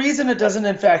whatever reason, it doesn't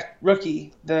infect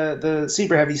Rookie, the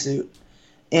super heavy suit.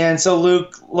 And so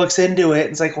Luke looks into it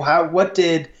and it's like, well, what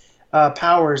did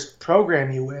Powers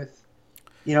program you with?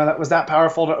 You know, that was that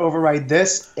powerful to override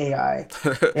this AI.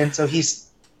 And so he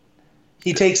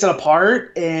takes it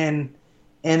apart and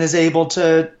is able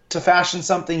to fashion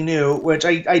something new, which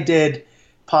I did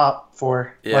pop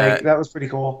for. Yeah. Like, that was pretty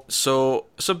cool. So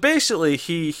basically,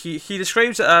 he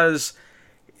describes it as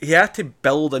he had to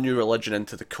build a new religion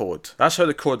into the code. That's how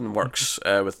the coding works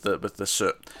with the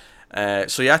suit.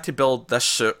 So you had to build this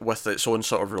suit with its own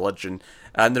sort of religion,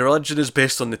 and the religion is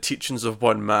based on the teachings of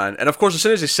one man. And of course, as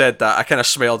soon as he said that, I kind of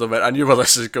smiled a bit. I knew where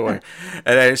this is going.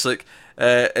 And then it's like,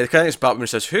 it kind of Batman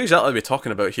says, "Who exactly are we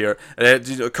talking about here?" And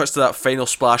it cuts to that final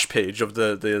splash page of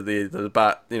the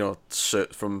bat, you know,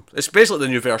 suit from. It's basically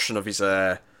the new version of his.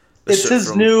 It's his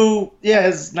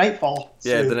his Nightfall suit.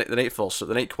 Yeah, the Nightfall suit,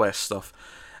 the Night Quest stuff.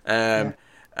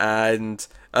 And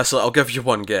so I'll give you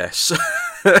one guess.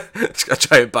 It's got a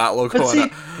giant bat logo on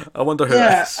it. I wonder who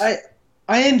it is.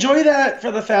 I enjoy that for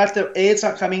the fact that it's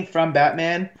not coming from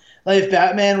Batman. Like if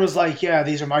Batman was like, yeah,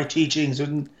 these are my teachings,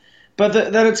 but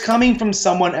that it's coming from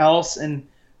someone else. And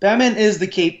Batman is the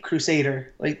Cape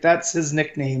Crusader. Like that's his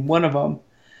nickname, one of them.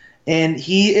 And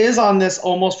he is on this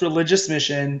almost religious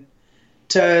mission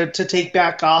to take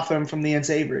back Gotham from the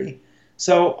unsavory.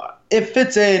 So it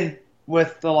fits in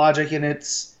with the logic, and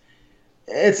it's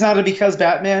not a because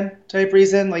Batman type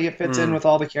reason. Like it fits in with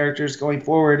all the characters going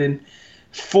forward, and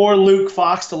for Luke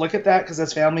Fox to look at that because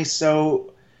his family's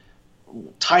so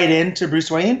tied in to Bruce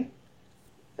Wayne,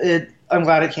 I'm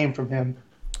glad it came from him.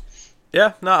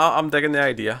 Yeah, no, I'm digging the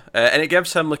idea, and it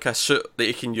gives him like a suit that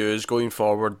he can use going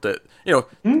forward that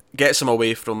gets him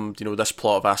away from this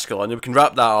plot of Ascalon. And we can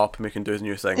wrap that up and we can do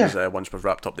new things once we've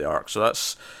wrapped up the arc. So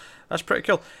that's pretty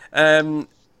cool.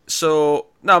 So,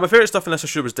 no, my favourite stuff in this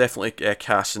issue was definitely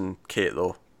Cass and Kate,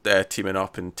 though, teaming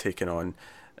up and taking on.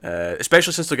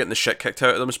 Especially since they're getting the shit kicked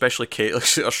out of them, especially Kate, like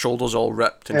her shoulders all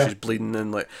ripped and she's bleeding,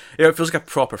 and like, it feels like a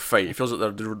proper fight. It feels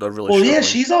like they're really. Well, yeah,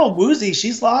 she's all woozy.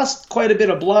 She's lost quite a bit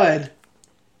of blood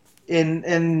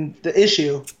in the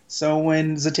issue. So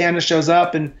when Zatanna shows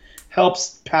up and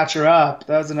helps patch her up,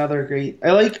 that was another great. I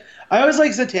always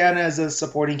like Zatanna as a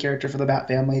supporting character for the Bat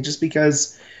family, just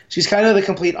because she's kind of the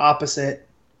complete opposite.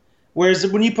 Whereas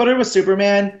when you put her with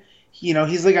Superman,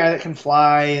 he's the guy that can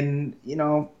fly and,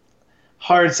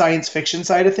 hard science fiction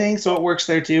side of things, so it works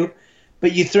there too.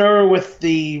 But you throw her with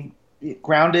the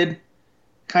grounded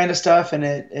kind of stuff, and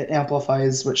it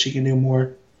amplifies what she can do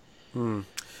more.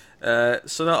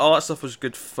 So all that stuff was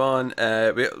good fun.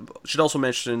 We should also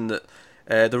mention that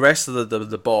the rest of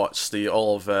the bots,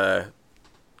 all of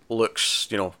Luke's,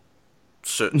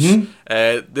 suits,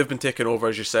 they've been taken over,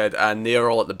 as you said, and they are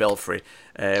all at the Belfry,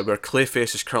 where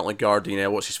Clayface is currently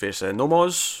guarding what's his face, Nomaz,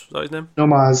 is that his name?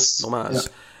 Nomaz.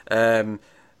 Yeah.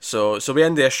 So we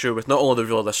end the issue with not only the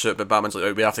reveal of the suit, but Batman's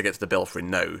like, we have to get to the Belfry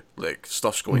now. Like,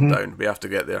 stuff's going down. We have to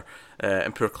get there.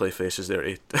 And poor Clayface is there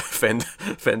to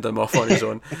fend him off on his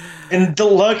own. And the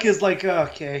look is like,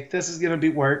 okay, this is going to be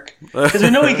work. Because we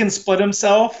know he can split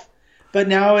himself, but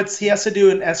now he has to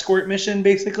do an escort mission,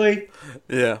 basically.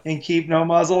 Yeah. And keep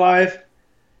Nomaz alive.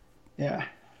 Yeah.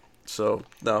 So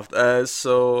I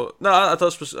thought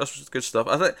this was good stuff.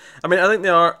 I think the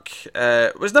arc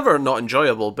was never not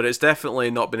enjoyable, but it's definitely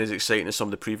not been as exciting as some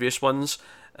of the previous ones.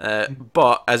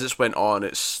 But as it's went on,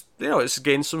 it's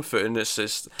gained some footing.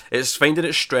 It's finding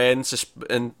its strengths,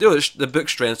 and the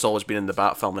book's strength's always been in the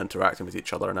Bat film interacting with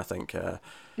each other. And I think the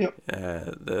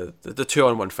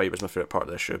 2-on-1 fight was my favorite part of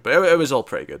the issue, but it was all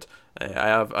pretty good. I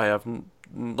have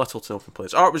little to no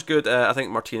complaints. Art was good. I think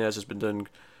Martinez has been doing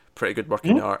pretty good work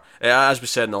in the art. As we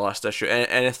said in the last issue,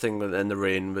 anything in the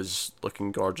rain was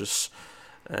looking gorgeous,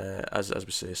 as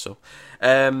we say. So,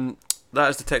 that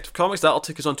is Detective Comics. That'll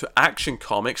take us on to Action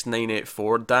Comics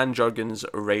 984. Dan Jurgens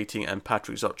writing and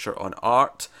Patrick Zurcher on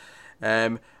art.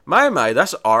 My,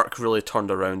 this arc really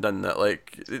turned around, didn't it?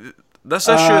 Like, this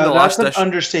issue and the last issue. That's an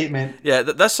understatement. Yeah,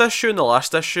 this issue and the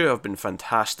last issue have been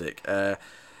fantastic.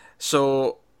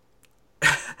 So,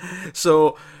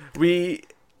 so we.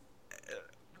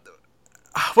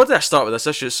 What did I start with this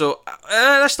issue? So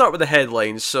let's start with the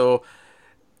headlines. So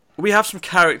we have some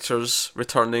characters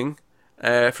returning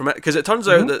from it, because it turns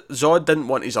out that Zod didn't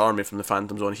want his army from the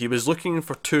Phantom Zone. He was looking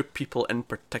for two people in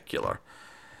particular.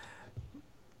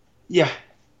 Yeah.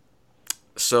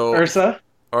 So Ursa,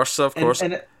 of course,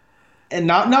 and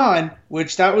not Non,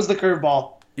 which that was the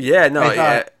curveball. yeah, no,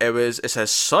 yeah, it's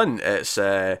his son. It's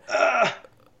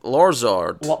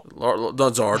Lorzord. Not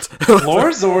Zord.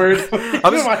 Lorzord. I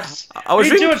was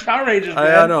reading reading too much Power Rangers,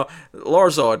 man. I know.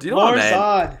 Lorzord. You know what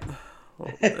I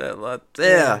mean? Lorzod.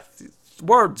 Yeah.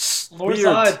 Words.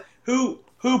 Lorzod,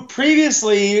 who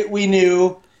previously we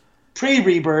knew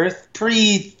pre-Rebirth,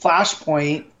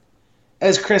 pre-Flashpoint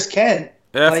as Chris Kent.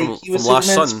 Yeah, like he was from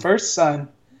Superman's Last Son. first son.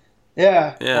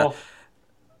 Yeah. Yeah. Well,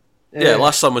 Yeah,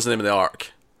 Last Son was the name of the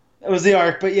arc. It was the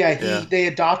arc, but yeah, they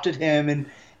adopted him, and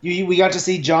we got to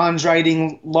see John's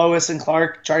writing Lois and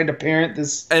Clark trying to parent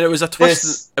this. And it was a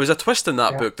twist. It was a twist in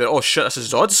that book that, oh shit, this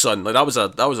is Zod's son. Like that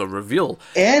was a reveal.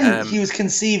 And he was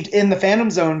conceived in the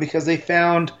Phantom Zone because they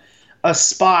found a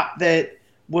spot that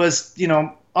was,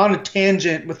 on a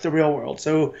tangent with the real world.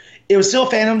 So it was still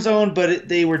Phantom Zone, but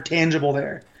they were tangible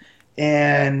there.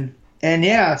 And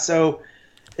yeah, so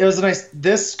it was a nice.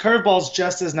 This curveball's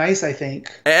just as nice, I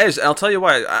think. It is. I'll tell you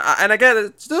why. And I get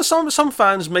it. There's some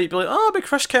fans might be like, oh, but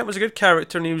Chris Kent was a good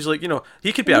character, and he was like,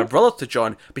 he could be a brother to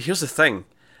John. But here's the thing: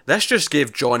 this just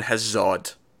gave John his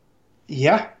Zod.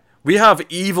 Yeah. We have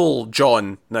evil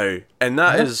John now, and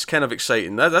that is kind of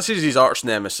exciting. This is his arch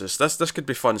nemesis. This could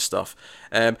be fun stuff.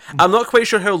 I'm not quite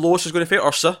sure how Lois is going to fight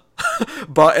Ursa,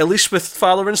 but at least with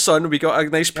father and son, we got a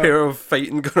nice pair of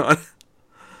fighting going on.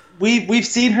 We've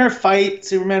seen her fight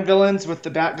Superman villains with the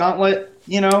Bat Gauntlet,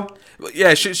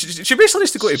 Yeah, she basically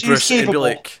needs to go to Bruce and be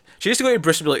like. She needs to go to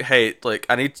Bruce and be like, hey, like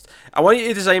I want you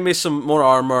to design me some more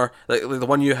armor, like the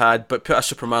one you had, but put a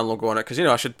Superman logo on it, because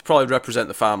I should probably represent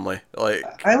the family.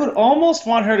 Like, I would almost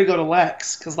want her to go to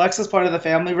Lex, because Lex is part of the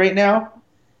family right now,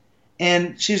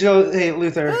 and she's go, hey,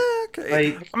 Luthor.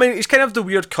 Okay. I mean, he's kind of the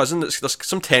weird cousin. There's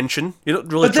some tension. You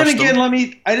don't really. But then again,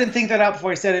 I didn't think that out before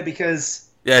I said it, because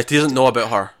yeah, he doesn't know about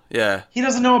her. Yeah, he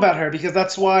doesn't know about her, because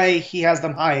that's why he has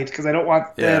them hide, because I don't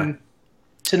want them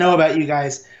to know about you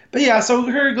guys. But yeah, so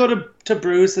her go to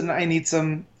Bruce, and I need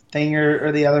some thing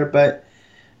or the other.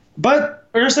 But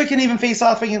Ursa can even face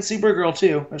off against Supergirl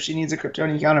too if she needs a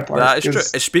Kryptonian counterpart. That is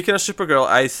true. Speaking of Supergirl,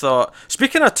 I thought,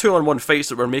 speaking of 2-on-1 fights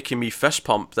that were making me fist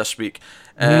pump this week,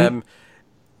 John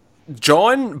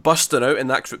busting out in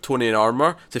that Kryptonian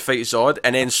armor to fight Zod,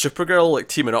 and then Supergirl like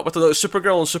teaming up with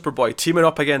Supergirl and Superboy teaming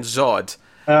up against Zod.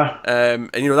 And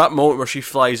that moment where she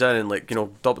flies in and like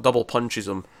double punches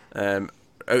him.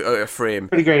 Out of frame.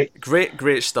 Pretty great.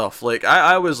 Great stuff. Like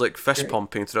I was like fist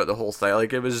pumping throughout the whole thing.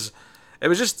 Like it was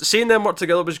just seeing them work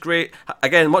together was great.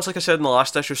 Again, much like I said in the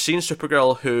last issue, seeing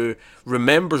Supergirl, who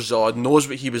remembers Zod, knows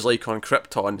what he was like on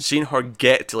Krypton, seeing her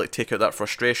get to like take out that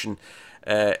frustration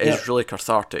is really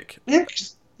cathartic. Yeah,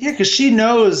 because she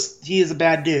knows he is a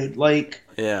bad dude. Like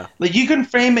you can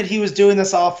frame it, he was doing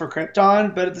this all for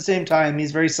Krypton, but at the same time,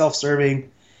 he's very self-serving.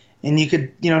 And you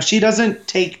could, she doesn't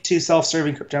take two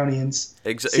self-serving Kryptonians.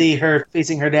 See her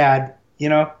facing her dad,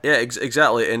 Yeah,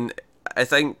 exactly. And I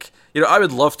think, I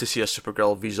would love to see a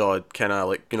Supergirl v Zod kind of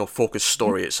like, focused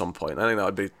story at some point. I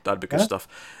think that'd be good stuff.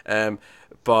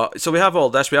 But so we have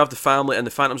all this. We have the family and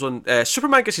the Phantom Zone.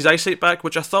 Superman gets his eyesight back,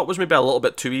 which I thought was maybe a little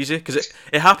bit too easy, because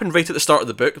it happened right at the start of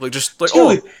the book. Like just like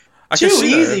too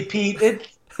easy, Pete. It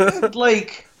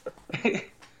like.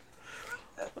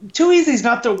 Too easy is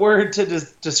not the word to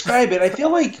describe it. I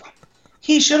feel like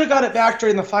he should have got it back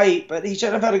during the fight, but he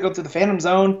shouldn't have had to go through the Phantom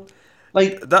Zone.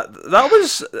 Like that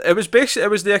was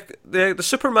basically the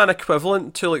Superman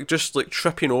equivalent to like just like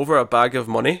tripping over a bag of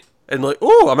money and like,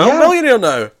 oh, I'm a millionaire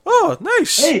now. Oh,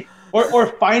 nice. Hey, or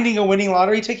finding a winning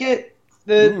lottery ticket.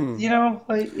 It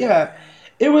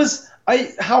was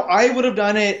how I would have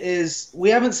done it is,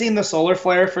 we haven't seen the solar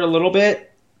flare for a little bit.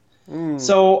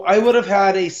 So I would have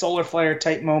had a solar flare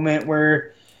type moment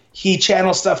where he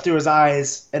channels stuff through his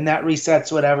eyes, and that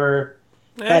resets whatever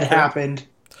had happened.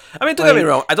 I mean, don't get me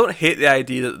wrong. I don't hate the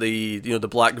idea that the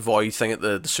Black Void thing at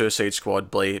the Suicide Squad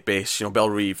base, Belle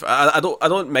Reve. I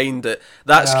don't mind that.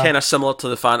 That's kind of similar to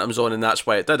the Phantom Zone, and that's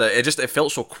why it did it. It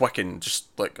felt so quick and just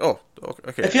like, oh,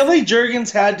 okay. I feel like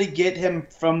Jurgens had to get him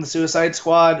from the Suicide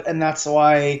Squad, and that's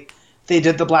why they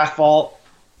did the Black Vault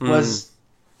was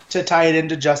to tie it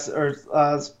into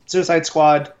Suicide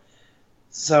Squad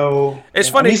So It's I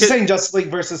mean, funny he's 'cause- saying Justice League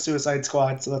versus Suicide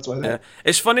Squad, so that's why. Yeah.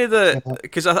 It's funny that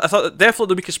because I thought that definitely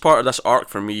the weakest part of this arc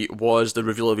for me was the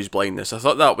reveal of his blindness. I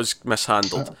thought that was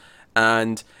mishandled,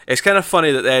 and it's kind of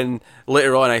funny that then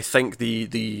later on I think the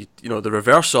the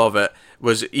reverse of it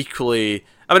was equally.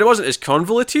 I mean, it wasn't as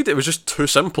convoluted. It was just too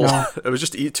simple. No. It was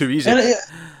just too easy. And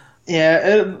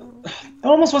it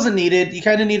almost wasn't needed. You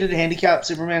kind of needed to handicap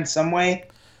Superman some way.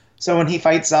 So when he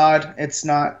fights Zod, it's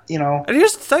not, And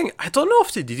here's the thing: I don't know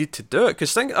if they needed to do it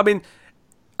because I mean,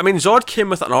 Zod came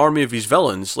with an army of his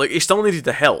villains. Like he still needed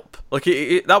the help. Like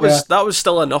that was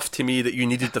still enough to me that you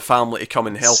needed the family to come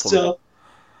and help him.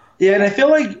 Yeah, and I feel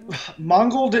like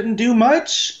Mongol didn't do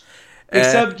much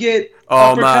except get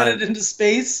uppercutted into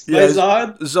space by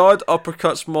Zod. Zod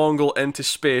uppercuts Mongol into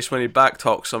space when he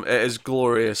backtalks him. It is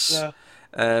glorious. Yeah.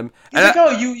 He's like,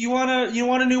 "Oh, you want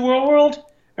a new world?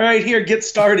 All right, here, get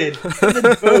started." And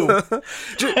then boom.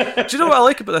 do you know what I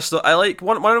like about this though? I like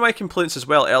one of my complaints as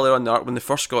well earlier on in the arc when they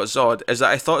first got Zod is that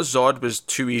I thought Zod was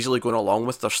too easily going along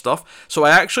with their stuff. So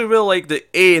I actually really like that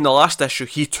in the last issue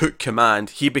he took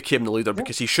command, he became the leader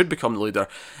because he should become the leader,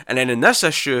 and then in this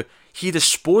issue he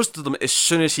disposed of them as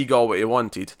soon as he got what he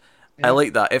wanted. Yeah. I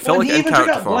like that. It felt like he even took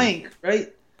out Blank,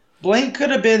 right? Blank could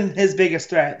have been his biggest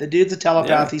threat. The dude's a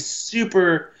telepath. Yeah. He's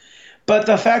super. But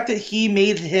the fact that he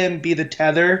made him be the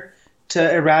tether to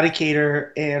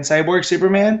Eradicator and Cyborg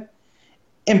Superman,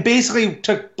 and basically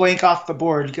took Blank off the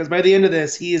board, because by the end of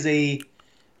this, he is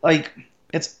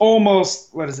it's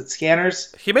almost, what is it,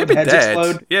 scanners? He may be dead.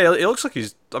 Explode. Yeah, he looks like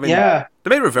he's, they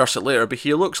may reverse it later, but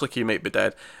he looks like he might be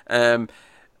dead.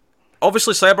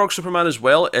 Obviously, Cyborg Superman as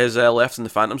well is left in the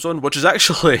Phantom Zone, which is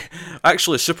actually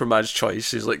Superman's choice.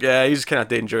 He's like, yeah, he's kind of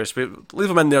dangerous, but leave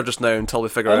him in there just now until we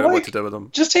figure out what to do with him.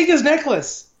 Just take his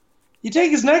necklace. You take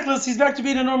his necklace, he's back to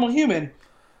being a normal human.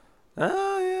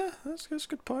 Yeah, that's a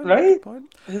good point. Right? Good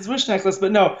point. His wish necklace,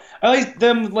 but no. I like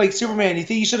them like Superman. You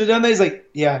think you should have done that? He's like,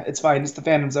 yeah, it's fine. It's the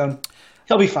Phantom Zone.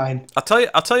 He'll be fine. I'll tell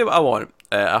you what I want.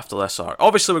 After this arc,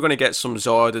 obviously we're going to get some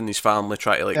Zod and his family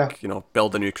try to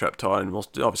build a new Krypton.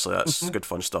 Obviously that's good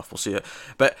fun stuff. We'll see it.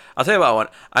 But I'll tell you what I want.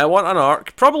 I want an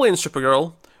arc, probably in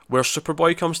Supergirl, where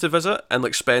Superboy comes to visit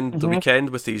and spend the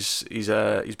weekend with his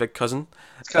big cousin.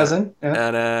 His cousin, yeah.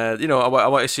 And I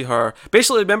want to see her.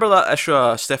 Basically, remember that issue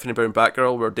of Stephanie Brown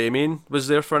Batgirl where Damian was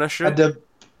there for an issue?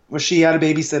 Where she had to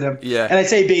babysit him. Yeah. And I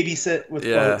say babysit with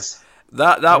quotes.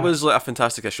 That was like a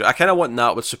fantastic issue. I kind of want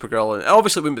that with Supergirl, and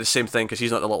obviously it wouldn't be the same thing because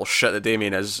he's not the little shit that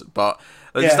Damian is. But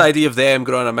just the idea of them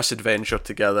going on a misadventure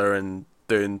together and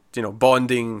doing,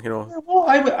 bonding. Well,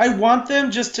 I want them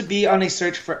just to be on a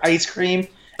search for ice cream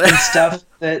and stuff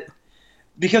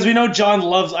because we know John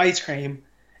loves ice cream,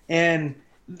 and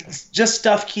just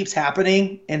stuff keeps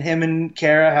happening, and him and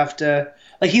Kara have to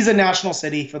he's in National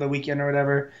City for the weekend or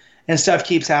whatever, and stuff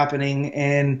keeps happening,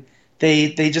 and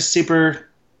they just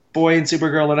Superboy and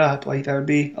Supergirl it up. That would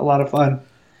be a lot of fun.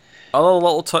 Other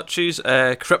little touches.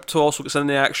 Krypto also gets in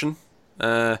the action.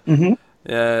 Yeah,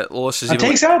 Lois is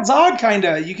takes out Zod,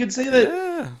 kinda. You could say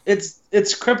that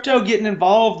it's Krypto getting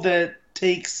involved that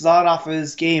takes Zod off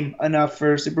his game enough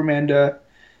for Superman to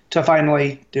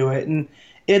finally do it, and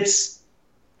it's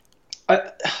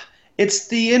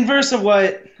the inverse of what,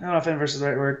 I don't know if inverse is the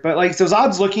right word, but so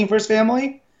Zod's looking for his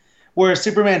family, where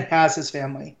Superman has his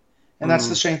family, and that's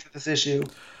the strength of this issue.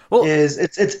 Well,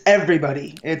 it's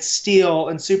everybody. It's Steel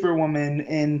and Superwoman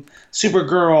and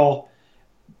Supergirl,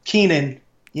 Kenan,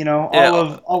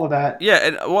 all of that. Yeah,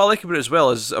 and what I like about it as well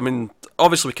is,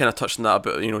 obviously we kind of touched on that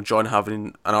about John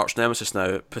having an arch nemesis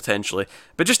now potentially,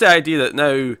 but just the idea that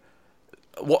now,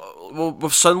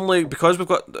 we've suddenly, because we've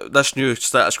got this new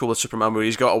status quo with Superman where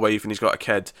he's got a wife and he's got a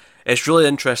kid, it's really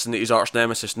interesting that his arch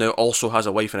nemesis now also has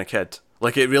a wife and a kid.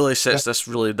 It really sets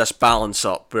this balance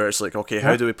up where it's okay,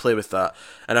 how do we play with that?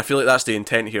 And I feel like that's the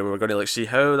intent here. We're going to see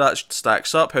how that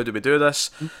stacks up. How do we do this?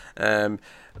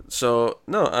 So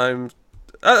no,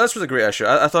 this was a great issue.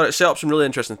 I thought it set up some really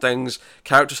interesting things.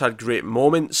 Characters had great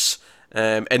moments,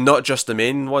 and not just the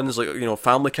main ones.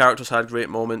 Family characters had great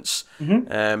moments.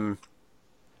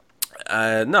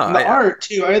 Art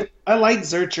too. I like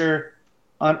Zurcher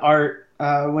on art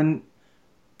when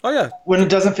it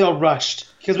doesn't feel rushed,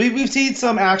 because we've seen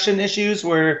some action issues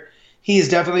where he's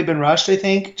definitely been rushed, I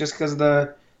think, just because of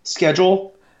the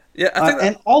schedule. Yeah, I think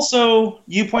and also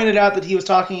you pointed out that he was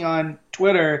talking on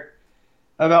Twitter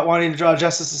about wanting to draw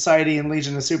Justice Society and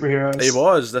Legion of Superheroes. He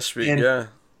was this week,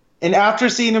 And after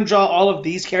seeing him draw all of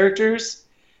these characters,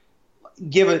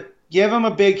 give him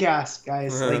a big cast,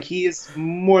 guys. He is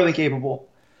more than capable.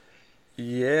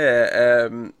 Yeah,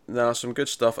 no, some good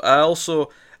stuff. I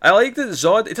like that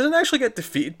Zod, he doesn't actually get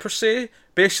defeated per se,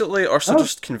 basically. Ursa Oh,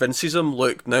 just convinces him,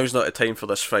 look, now's not the time for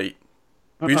this fight.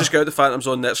 We uh-uh. just go out the Phantom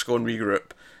Zone, let's go and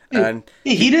regroup. And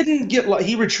He he, didn't get.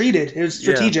 He retreated. It was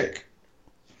yeah. strategic.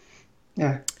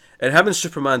 Yeah. And him and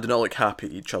Superman do not look happy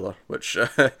at each other, which,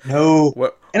 No.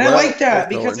 And I well, like that worth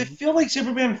because I knowing. feel like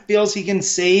Superman feels he can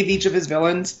save each of his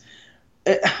villains.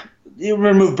 Uh, You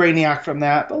remove Brainiac from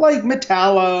that, but like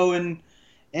Metallo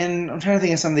and I'm trying to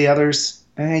think of some of the others.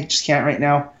 I just can't right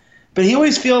now. But he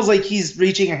always feels like he's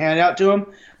reaching a hand out to him.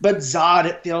 But Zod,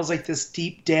 it feels like this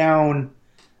deep down,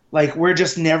 like we're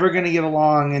just never gonna get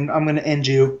along, and I'm gonna end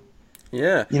you.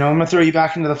 Yeah. I'm gonna throw you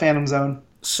back into the Phantom Zone.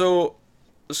 So,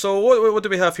 what do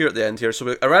we have here at the end here?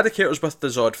 So Eradicator's with the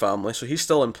Zod family, so he's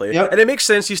still in play, Yep. and it makes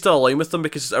sense he's still aligned with them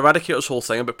because Eradicator's whole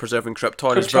thing about preserving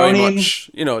Krypton is very Kryptonian,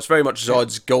 much, it's very much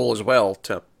Zod's goal as well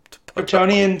to put that point.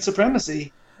 Kryptonian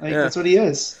supremacy. Like Yeah. that's what he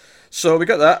is. So we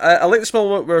got that. I like the small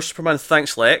moment where Superman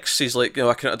thanks Lex. He's like,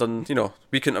 I couldn't have done,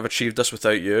 we couldn't have achieved this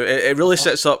without you. It really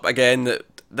sets up again that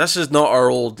this is not our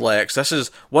old Lex. This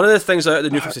is one of the things out of the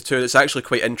New 52 that's actually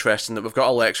quite interesting, that we've got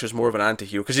a Lex who's more of an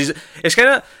anti-hero. Because it's kind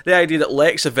of the idea that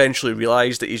Lex eventually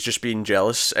realised that he's just being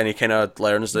jealous, and he kind of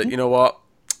learns that, you know what,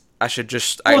 I should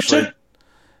just Well, actually,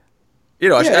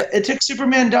 it took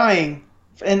Superman dying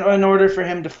in order for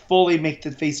him to fully make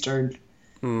the face turn.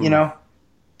 You know,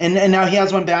 and now he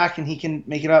has one back and he can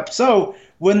make it up. So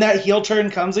when that heel turn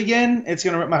comes again, it's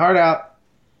gonna rip my heart out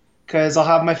because I'll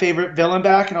have my favorite villain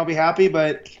back and I'll be happy.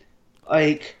 But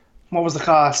like, what was the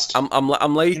cost? I'm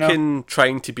liking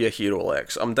trying to be a hero,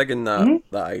 Lex. I'm digging that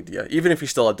idea, even if he's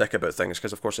still a dick about things,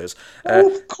 because of course he is. Oh,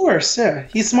 of course, yeah.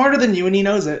 He's smarter than you and he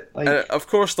knows it. Like, Of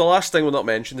course, the last thing we'll not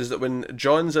mention is that when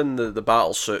John's in the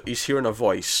battle suit, he's hearing a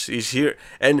voice. He's here,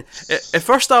 and at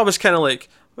first I was kind of like,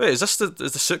 "Wait, is the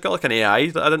suit got like an AI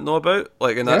that I didn't know about?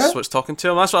 Like, and that's yeah. what's talking to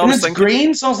him." That's what I And was it's thinking.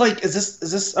 green, so I was like, is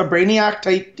this a Brainiac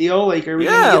type deal? Like, are we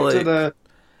Yeah, gonna get to like the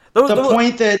there, there,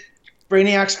 point that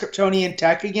Brainiac's Kryptonian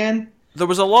tech again? there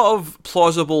was a lot of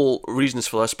plausible reasons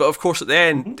for this, but of course at the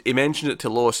end he mentioned it to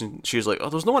Lois, and she was like, "Oh,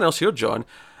 there's no one else here, John."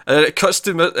 And then it cuts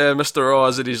to Mr.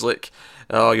 Oz, and he's like,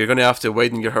 "Oh, you're going to have to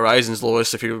widen your horizons,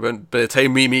 Lois, if you by the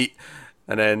time we meet."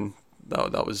 And then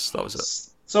that was it.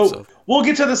 So we'll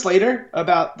get to this later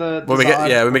about the When we get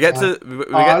Zod, when we get to we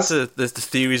get Oz. to the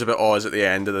theories about Oz at the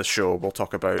end of the show, we'll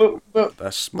talk about But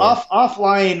this more.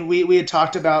 offline, we had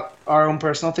talked about our own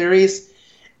personal theories,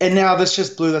 and now this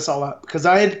just blew this all up because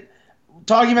I had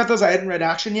talking about those. I hadn't read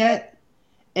Action yet,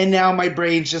 and now my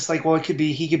brain's just like, well,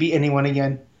 he could be anyone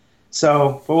again.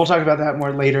 So, but we'll talk about that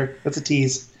more later. That's a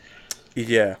tease.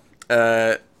 Yeah.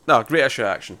 No, great issue of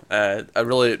Action. I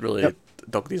really Yep.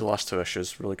 dug these last two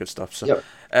issues. Really good stuff. So, Yep.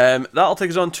 that'll take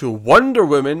us on to Wonder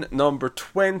Woman number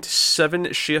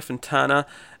 27. Shea Fontana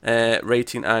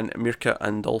writing and Mirka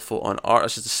Andolfo on art.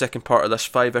 This is the second part of this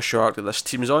 5-issue arc that this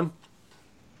team's on.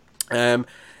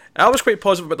 I was quite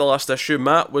positive about the last issue.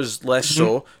 Matt was less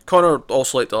so. Connor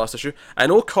also liked the last issue. I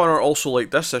know Connor also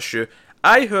liked this issue.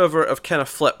 I, however, have kind of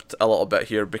flipped a little bit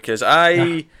here because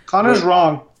Connor's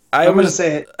wrong. I'm going to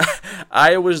say it.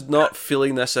 I was not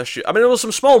feeling this issue. I mean, there was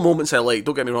some small moments I liked.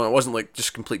 Don't get me wrong. It wasn't like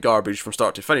just complete garbage from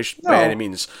start to finish by No. any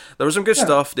means. There was some good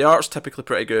stuff. The art's typically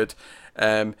pretty good.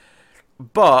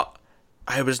 But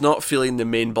I was not feeling the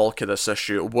main bulk of this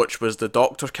issue, which was the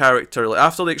Doctor character. Like,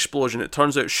 after the explosion, it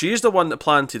turns out she's the one that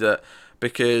planted it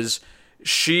because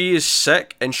she is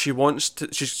sick and she wants to.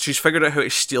 She's figured out how to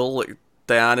steal like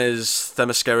Diana's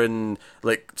Themysciran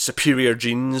like superior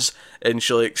genes, and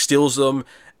she like steals them,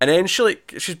 and then she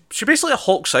basically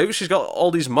hulks out. She's got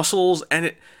all these muscles, and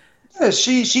it. Yeah,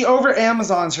 she over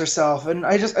Amazons herself, and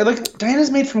I like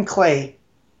Diana's made from clay.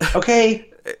 Okay,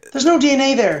 there's no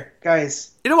DNA there,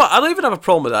 guys. You know what? I don't even have a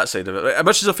problem with that side of it, right?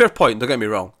 Which is a fair point. Don't get me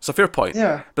wrong; it's a fair point.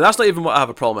 Yeah. But that's not even what I have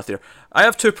a problem with here. I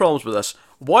have two problems with this.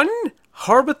 One,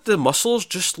 her with the muscles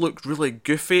just looked really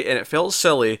goofy, and it felt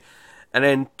silly. And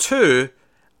then two,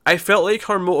 I felt like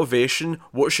her motivation,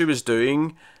 what she was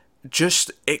doing,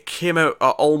 it came out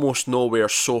of almost nowhere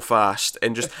so fast,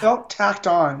 and just It felt tacked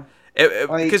on.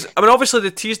 because I mean, obviously they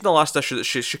teased in the last issue that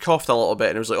she coughed a little bit,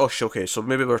 and it was like, oh, okay, so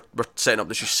maybe we're setting up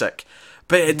that she's sick,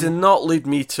 but it did not lead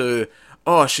me to,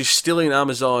 oh, she's stealing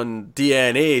Amazon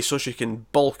DNA so she can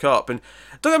bulk up. And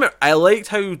don't get me wrong, I liked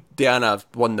how Diana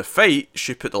won the fight.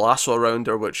 She put the lasso around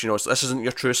her, which this isn't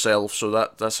your true self, so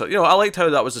that's I liked how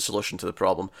that was the solution to the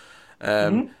problem.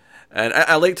 And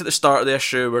I liked at the start of the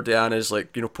issue where Diana's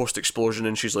like, post explosion,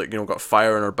 and she's like, got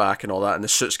fire on her back and all that, and the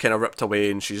suit's kind of ripped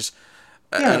away, and she's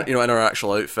in her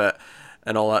actual outfit.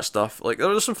 and all that stuff. Like there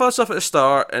was some fun stuff at the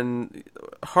start, and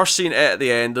her seeing it at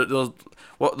the end. The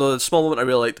small moment I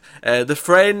really liked. The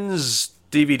Friends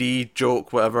DVD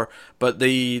joke, whatever. But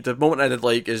the moment I did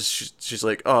like is she's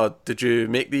like, "Oh, did you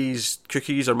make these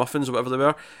cookies or muffins or whatever they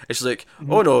were?" And she's like,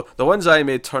 "Oh no, the ones I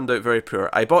made turned out very poor.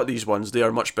 I bought these ones; they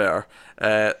are much better."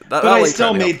 But I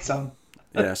still made some.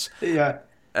 Yes. Yeah.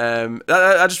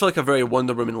 I just feel like a very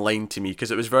Wonder Woman line to me,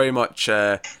 because it was very much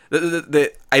I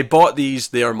bought these;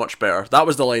 they are much better. That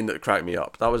was the line that cracked me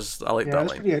up. I liked that line.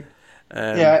 Pretty good.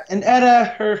 Yeah, and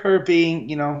Etta, her being,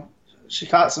 she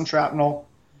caught some shrapnel,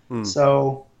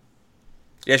 so.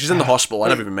 Yeah, she's in the hospital. I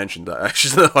never even mentioned that.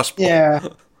 She's in the hospital. Yeah,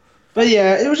 but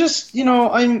yeah, it was just,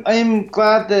 I'm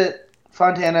glad that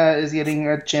Fontana is getting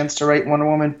a chance to write Wonder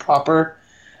Woman proper.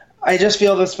 I just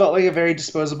feel this felt like a very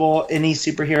disposable any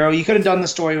superhero. You could have done the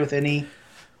story with any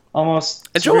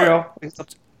almost superhero.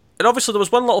 And obviously there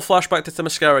was one little flashback to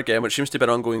Themyscira again, which seems to be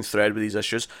an ongoing thread with these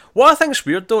issues. What I think's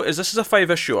weird though is this is a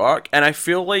 5-issue arc, and I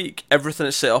feel like everything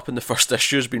that's set up in the first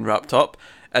issue has been wrapped up,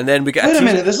 and then we get Wait a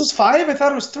minute, this was 5? I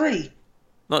thought it was 3.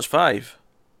 No, it's 5.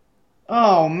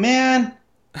 Oh man,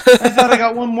 I thought I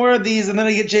got one more of these, and then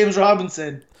I get James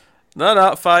Robinson.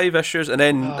 No, 5 issues, and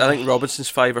then I think Robinson's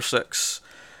 5 or 6.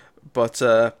 But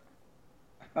oh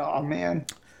man.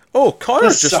 Oh,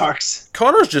 Connor's just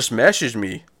messaged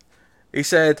me. He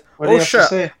said, "Oh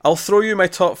shit, I'll throw you my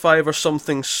top 5 or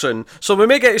something soon." So we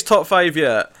may get his top 5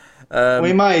 yet.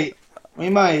 We might.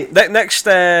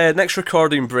 Next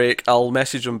recording break, I'll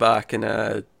message him back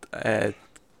and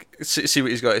see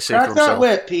what he's got to say for himself. Crack that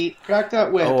whip, Pete. Crack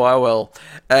that whip. Oh, I will.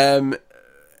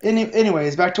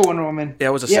 Anyways, back to Wonder Woman. Yeah,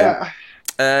 what was I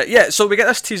saying? So we get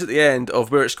this tease at the end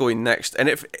of where it's going next, and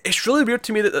it's really weird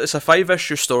to me that it's a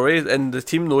 5-issue story, and the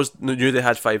team knew they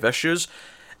had 5 issues,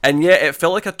 and yet it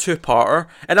felt like a 2-parter.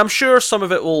 And I'm sure some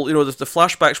of it will, the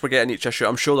flashbacks we're getting each issue,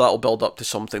 I'm sure that'll build up to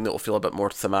something that will feel a bit more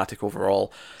thematic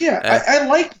overall. Yeah, I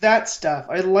like that stuff.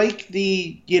 I like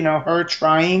the, her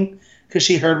trying, because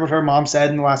she heard what her mom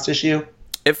said in the last issue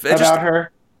about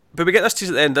her. But we get this tease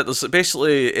at the end that there's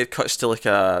basically, it cuts to like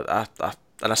an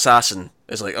assassin.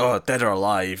 It's like, oh, dead or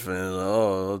alive,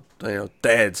 and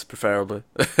dead preferably.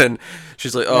 And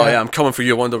she's like, oh yeah, I'm coming for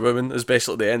you, Wonder Woman. Is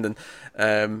basically the ending.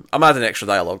 I'm adding extra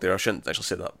dialogue there. I shouldn't actually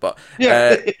say that, but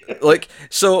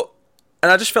so.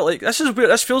 And I just felt like this is weird.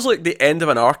 This feels like the end of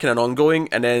an arc and an ongoing,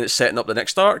 and then it's setting up the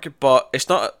next arc. But it's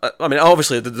not. I mean,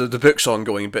 obviously the book's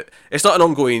ongoing, but it's not an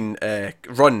ongoing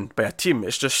run by a team.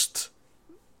 It's just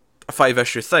a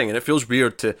 5-issue thing, and it feels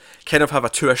weird to kind of have a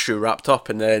 2-issue wrapped up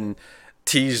and then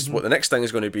tease what the next thing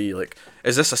is going to be. Like,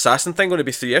 is this assassin thing going to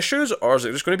be 3 issues, or is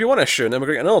it just going to be 1 issue, and then we're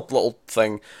going to get another little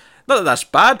thing? Not that that's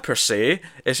bad per se.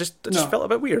 It just felt a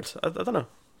bit weird. I don't know.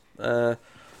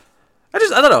 I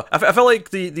don't know. I felt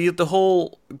like the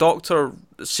whole Doctor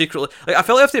secretly, like, I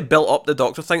felt like if they built up the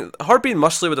Doctor thing, her being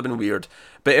muscly would have been weird.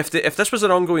 But if this was an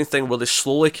ongoing thing where they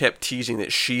slowly kept teasing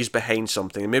that she's behind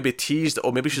something, and maybe teased,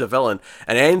 oh, maybe she's a villain,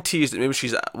 and then teased that maybe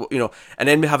she's, and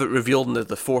then we have it revealed in the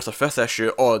 4th or 5th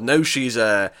issue, oh, now she's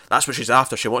that's what she's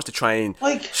after. She wants to try and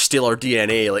steal her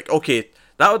DNA. Like, okay,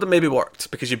 that would have maybe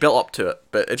worked because you built up to it,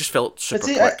 but it just felt super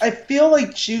quick. I feel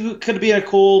like she could be a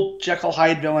cool Jekyll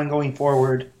Hyde villain going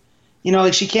forward.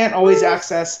 Like she can't always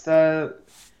access the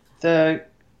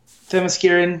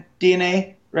Themysciran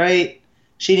DNA, right?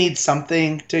 She needs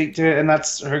something to, and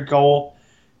that's her goal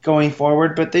going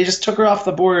forward. But they just took her off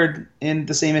the board in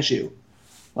the same issue,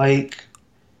 and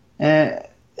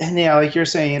yeah, like you're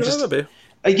saying,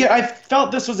 I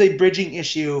felt this was a bridging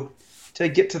issue to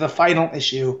get to the final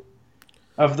issue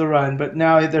of the run. But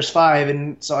now there's 5,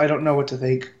 and so I don't know what to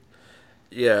think.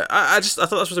 Yeah, I thought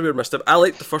this was a weird misstep. I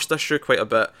liked the first issue quite a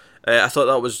bit. I thought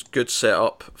that was good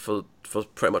setup for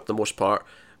pretty much the most part.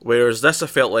 Whereas this, I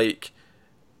felt like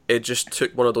it just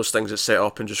took one of those things that's set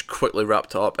up and just quickly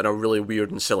wrapped it up in a really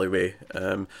weird and silly way.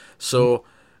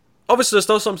 Obviously there's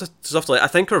still some stuff to like. I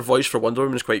think her voice for Wonder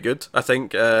Woman is quite good. I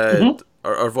think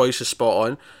her voice is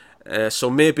spot on. So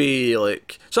maybe I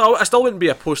still wouldn't be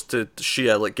opposed to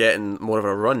Shia getting more of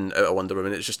a run out of Wonder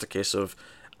Woman. It's just a case of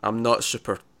I'm not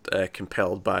super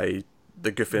compelled by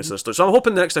the goofiness of the story. So I'm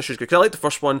hoping the next issue is good, because I like the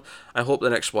first one. I hope the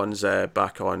next one's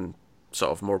back on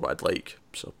sort of more what I'd like.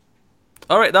 So,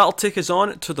 alright, that'll take us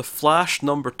on to The Flash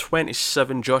number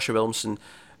 27, Joshua Williamson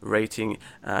writing,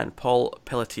 and Paul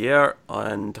Pelletier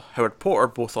and Howard Porter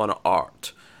both on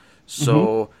art.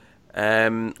 So,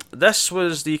 this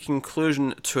was the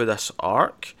conclusion to this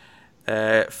arc.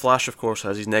 Flash, of course,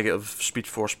 has his negative Speed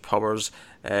Force powers,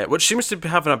 which seems to be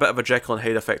having a bit of a Jekyll and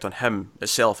Hyde effect on him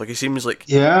itself. Like, he seems like...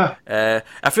 Yeah.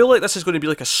 I feel like this is going to be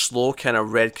like a slow kind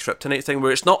of red kryptonite thing,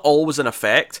 where it's not always in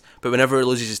effect, but whenever he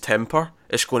loses his temper,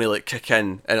 it's going to like kick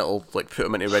in, and it'll like put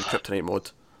him into red kryptonite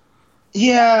mode.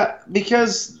 Yeah,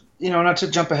 because, not to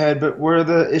jump ahead, but where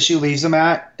the issue leaves him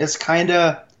at, it's kind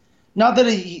of, not that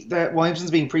that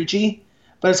Williamson's being preachy,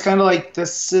 but it's kind of like,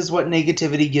 this is what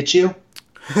negativity gets you,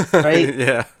 right?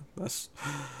 Yeah.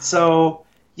 So,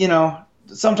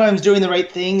 sometimes doing the right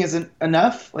thing isn't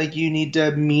enough. Like, you need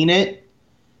to mean it,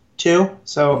 too.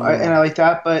 So, I like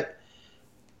that, but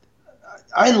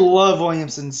I love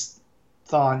Williamson's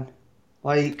Thawne.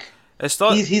 Like...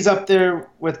 He's up there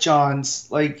with John's,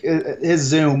 like his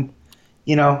Zoom,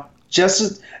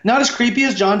 just not as creepy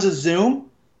as John's Zoom,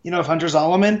 of Hunter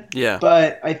Zolomon. Yeah.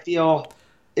 But I feel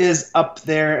is up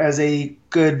there as a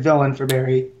good villain for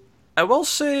Barry. I will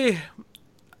say,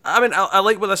 I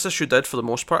like what this issue did for the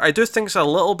most part. I do think it's a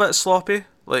little bit sloppy.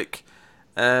 Like,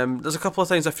 there's a couple of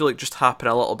things I feel like just happen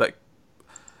a little bit.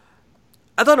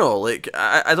 I don't know, like,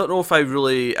 I don't know if I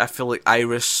feel like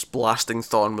Iris blasting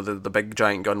Thawne with the big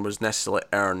giant gun was necessarily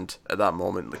earned at that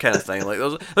moment, the kind of thing. Like,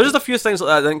 there's just a few things like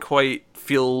that didn't quite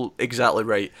feel exactly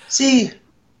right. See,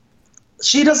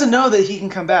 she doesn't know that he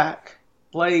can come back.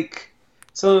 Like,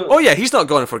 so... Oh yeah, he's not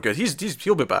gone for good.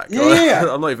 He'll be back. Yeah.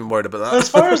 I'm not even worried about that. As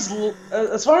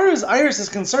far as Iris is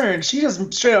concerned, she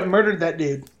just straight up murdered that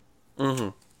dude. Mm-hmm.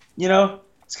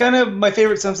 It's kind of my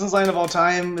favorite Simpsons line of all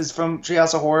time is from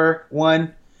Treehouse of Horror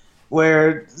 1,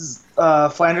 where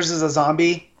Flanders is a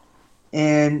zombie,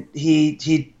 and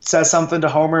he says something to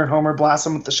Homer, and Homer blasts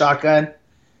him with the shotgun.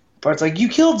 Bart's like, "You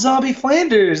killed Zombie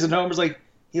Flanders," and Homer's like,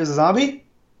 "He was a zombie?"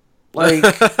 Like,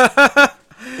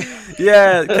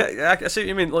 yeah, I see what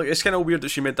you mean. Like, it's kind of weird that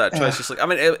she made that choice. It's like,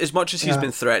 as much as he's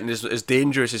been threatened, as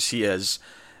dangerous as he is,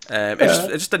 it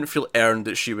just didn't feel earned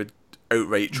that she would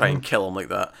outright try and kill him like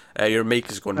that. Your make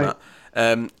is going that.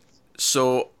 But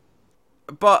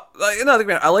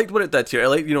I liked what it did here. I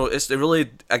like, it really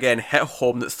again hit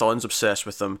home that Thawne's obsessed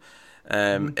with him.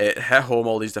 It hit home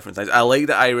all these different things. I like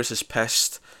that Iris is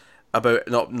pissed about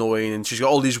not knowing, and she's got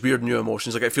all these weird new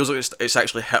emotions. Like, it feels like it's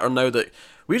actually hit her now that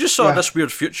we just saw this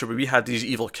weird future where we had these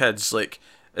evil kids. Like,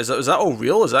 is that all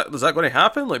real? Is that going to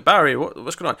happen? Like, Barry,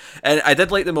 what's going on? And I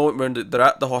did like the moment when they're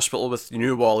at the hospital with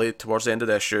new Wally towards the end of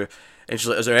the issue, and she's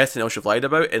like, "Is there anything else you've lied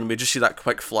about?" And we just see that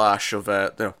quick flash of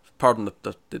pardon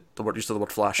the word, use of the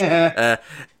word flash,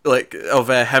 like of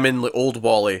him and like old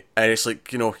Wally, and it's like,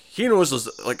 he knows there's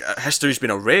like history's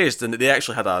been erased, and they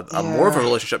actually had a more of a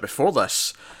relationship before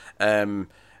this, but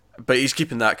he's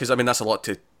keeping that because that's a lot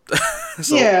to.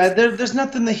 So, there's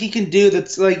nothing that he can do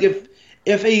that's like if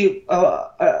a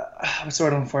what's the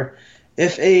word I'm looking for?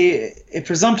 If a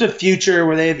presumptive future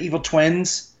where they have evil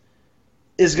twins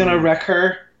is gonna wreck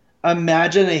her,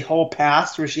 imagine a whole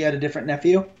past where she had a different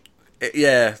nephew.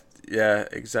 Yeah,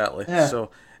 exactly. Yeah.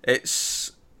 So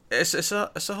it's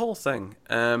a whole thing.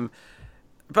 But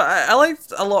I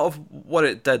liked a lot of what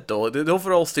it did though. The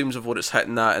overall themes of what it's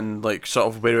hitting at and like sort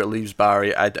of where it leaves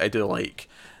Barry, I do like.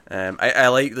 I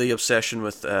like the obsession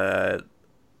with Thawne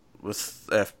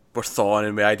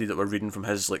and the idea that we're reading from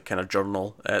his like kind of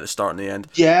journal at the start and the end.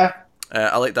 Yeah.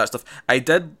 I like that stuff. I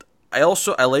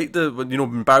like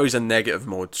when Barry's in negative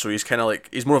mode, so he's kind of like,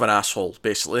 he's more of an asshole,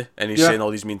 basically, and he's saying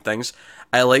all these mean things.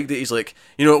 I like that he's like,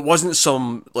 it wasn't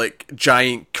some, like,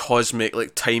 giant cosmic,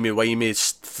 like,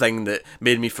 timey-wimey thing that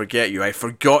made me forget you. I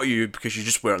forgot you because you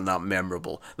just weren't that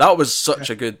memorable. That was such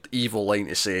a good evil line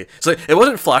to say. It's like, it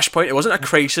wasn't Flashpoint, it wasn't a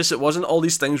crisis, it wasn't all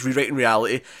these things rewriting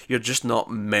reality. You're just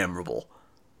not memorable.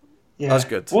 Yeah. That's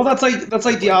good. Well, that's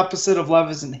like the opposite of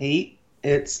love isn't hate.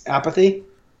 It's apathy.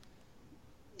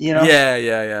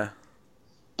 Yeah.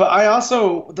 But I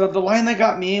also the line that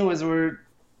got me was where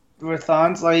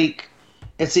Thawne's like,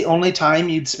 "It's the only time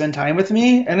you'd spend time with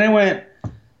me," and I went,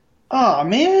 "Oh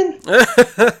man!"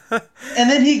 And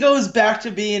then he goes back to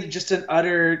being just an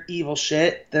utter evil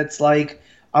shit. That's like,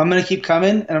 "I'm gonna keep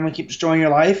coming, and I'm gonna keep destroying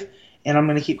your life, and I'm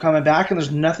gonna keep coming back, and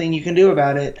there's nothing you can do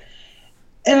about it."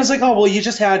 And I was like, "Oh well, you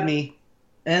just had me,"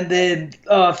 and then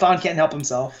Thawne can't help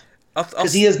himself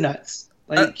because he is nuts.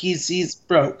 Like, he's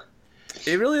broke.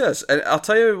 He really is. And I'll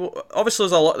tell you, obviously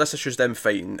there's a lot of this issue's them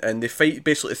fighting, and they fight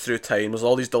basically through time. There's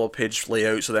all these double page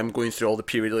layouts of them going through all the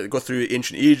period. Like, they go through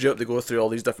ancient Egypt, they go through all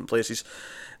these different places.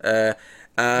 And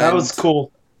that was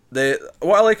cool. What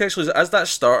I like actually is as that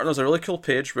starting, there's a really cool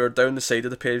page where down the side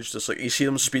of the page, just like you see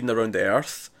them speeding around the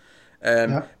Earth.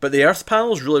 But the Earth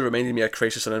panels really reminded me of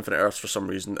Crisis on Infinite Earths for some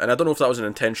reason, and I don't know if that was an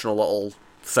intentional little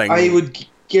thing. I would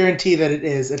guarantee that it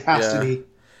is. It has to be.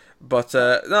 But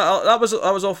no, that was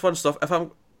all fun stuff. If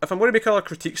I'm going to make other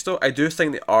critiques though, I do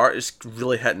think the art is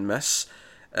really hit and miss.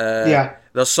 Yeah.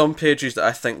 There's some pages that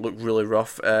I think look really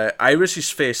rough. Iris's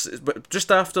face, but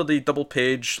just after the double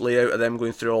page layout of them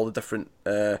going through all the different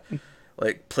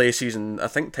like places and I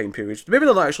think time periods. Maybe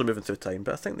they're not actually moving through time,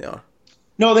 but I think they are.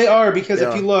 No, they are, because They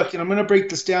if are. you look, and I'm going to break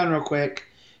this down real quick,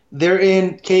 they're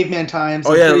in caveman times.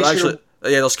 Oh I'm yeah, pretty actually,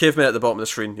 sure, yeah. There's cavemen at the bottom of the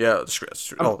screen. Yeah, the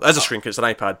screen. Oh, there's a screen because it's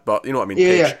an iPad, but you know what I mean. yeah,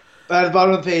 Page. yeah, at the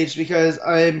bottom of the page, because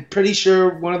I'm pretty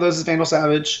sure one of those is Vandal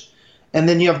Savage, and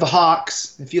then you have the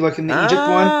Hawks. If you look in the Egypt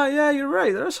one, Ah, yeah, you're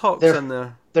right. There's Hawks they're in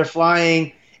there. they're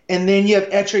flying, and then you have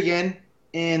Etrigan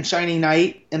in Shining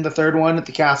Knight in the third one at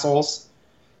the castles.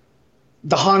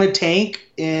 The haunted tank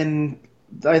in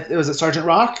was it Sergeant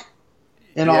Rock,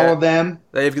 in Yeah. all of them.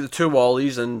 Then you've got the two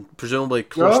Wallies and presumably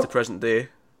close Yep. to present day.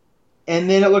 And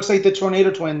then it looks like the Tornado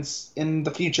Twins in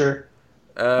the future.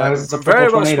 It's a Very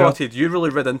purple well tornado. spotted. You really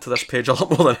read into this page a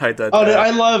lot more than I did. Oh, I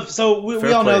love. So we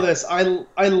fair all know play. this.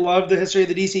 I love the history of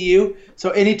the DCU. So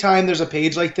anytime there's a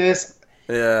page like this,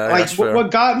 Yeah, like that's fair.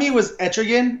 what got me was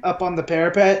Etrigan up on the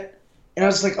parapet, and I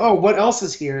was like, oh, what else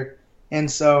is here?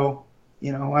 And so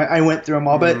I went through them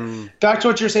all. But back to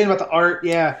what you were saying about the art,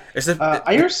 yeah. It's the,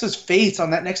 Iris's face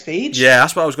on that next page. Yeah,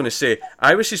 that's what I was going to say.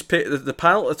 Iris's the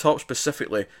panel at the top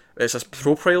specifically. It's a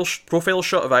profile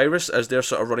shot of Iris as they're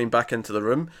sort of running back into the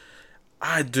room.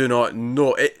 I do not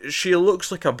know. She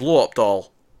looks like a blow-up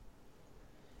doll.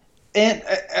 And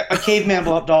a caveman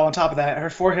blow up doll on top of that.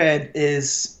 Her forehead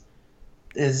is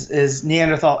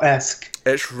Neanderthal-esque.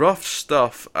 It's rough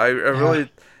stuff. I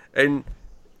really, and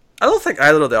I don't think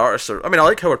either of the artists are. I mean, I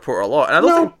like Howard Porter a lot, and I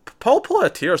don't think Paul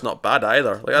Pelletier is not bad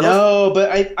either. Like,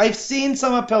 But I've seen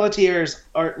some of Pelletier's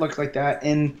art look like that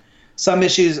in some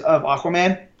issues of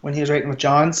Aquaman when he was writing with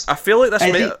Johns. I feel like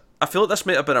this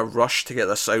might have been a rush to get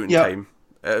this out in Yep. time.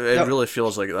 It really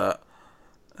feels like that.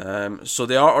 So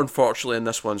the art, unfortunately, in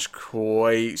this one's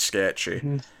quite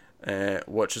sketchy,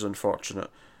 which is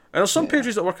unfortunate. And there's some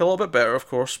pages that work a little bit better, of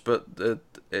course, but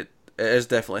it is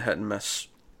definitely hit and miss,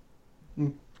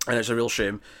 and it's a real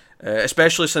shame.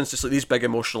 Especially since it's like these big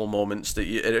emotional moments that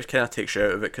it kind of takes you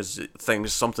out of it because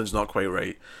something's not quite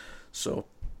right. So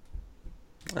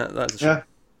that's a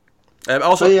shame.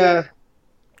 Also, yeah.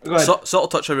 Go ahead. subtle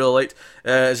touch I really liked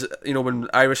is when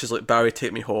Iris is like, Barry,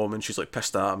 take me home, and she's like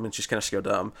pissed at him and she's kind of scared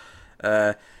at him,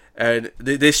 and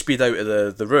they speed out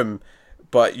of the room,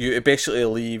 but it basically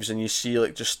leaves and you see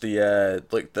like just the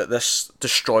this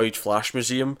destroyed Flash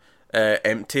museum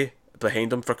empty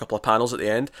behind him for a couple of panels at the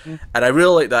end, and I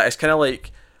really like that. It's kind of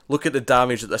like, look at the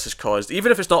damage that this has caused,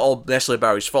 even if it's not all necessarily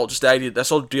Barry's fault. Just the idea that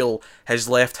this ordeal has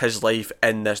left his life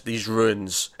in these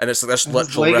ruins, and it's this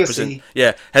literal legacy.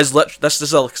 this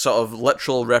is a sort of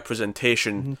literal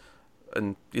representation,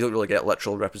 and you don't really get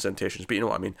literal representations, but you know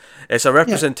what I mean. It's a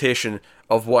representation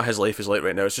of what his life is like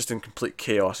right now. It's just in complete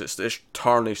chaos. It's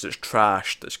tarnished. It's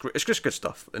trashed. It's just good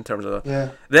stuff in terms of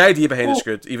the idea behind it's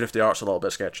good, even if the art's a little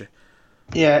bit sketchy.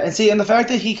 Yeah, and and the fact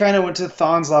that he kind of went to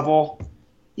Thawne's level,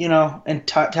 and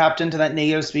tapped into that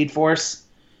negative speed force,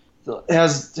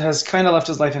 has kind of left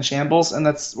his life in shambles, and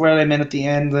that's where I meant at the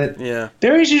end that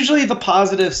Barry's usually the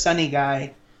positive, sunny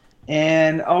guy,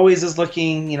 and always is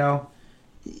looking,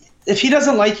 if he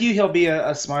doesn't like you, he'll be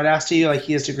a smartass to you like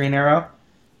he is to Green Arrow,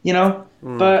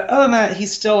 But other than that,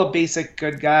 he's still a basic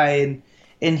good guy,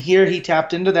 and here he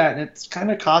tapped into that, and it's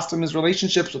kind of cost him his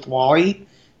relationships with Wally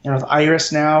and with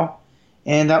Iris now.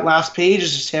 And that last page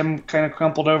is just him kind of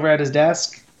crumpled over at his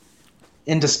desk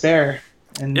in despair.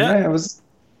 And it was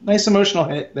a nice emotional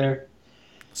hit there.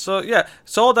 So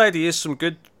solid ideas, some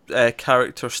good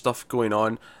character stuff going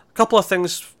on. A couple of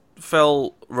things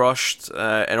felt rushed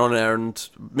and unearned,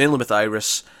 mainly with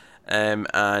Iris, and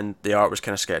the art was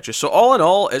kind of sketchy. So all in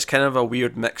all, it's kind of a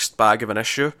weird mixed bag of an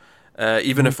issue,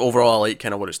 even if overall I like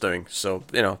kind of what it's doing. So,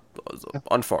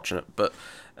 unfortunate, but...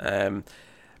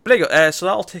 But there you go. So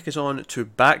that'll take us on to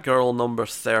Batgirl number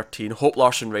 13, Hope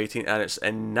Larson writing, and it's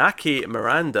Inaki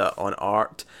Miranda on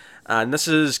art. And this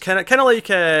is kind of like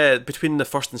between the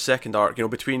first and second arc,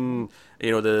 between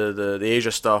the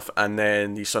Asia stuff and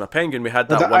then the Son of Penguin. We had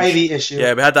that Ivy issue.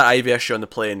 Yeah, we had that Ivy issue on the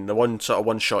plane, the one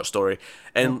shot story.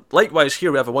 And likewise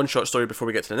here we have a one shot story before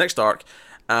we get to the next arc.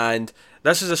 And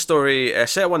this is a story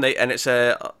set one night, and it's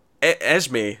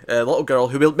Esme, a little girl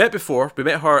who we met before. We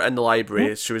met her in the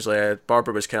library. She was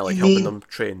Barbara was kind of like helping them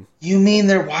train. You mean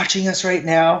they're watching us right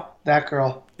now? That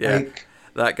girl. Yeah.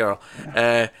 That girl.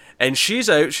 And she's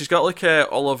out. She's got like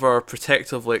all of her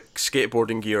protective like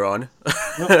skateboarding gear on.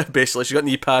 Yep. Basically, she's got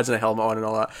knee pads and a helmet on and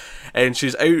all that. And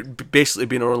she's out basically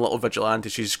being her own little vigilante.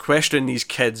 She's questioning these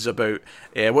kids about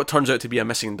what turns out to be a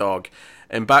missing dog.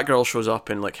 And Batgirl shows up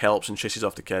and like helps and chases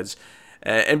off the kids.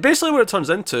 And basically what it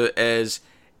turns into is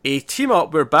a team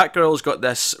up where Batgirl's got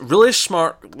this really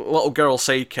smart little girl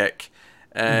sidekick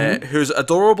who's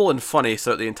adorable and funny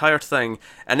throughout the entire thing,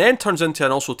 and then turns into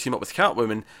an also team up with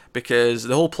Catwoman, because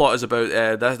the whole plot is about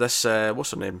this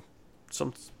what's her name?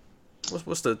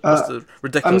 What's the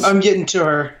ridiculous? I'm getting to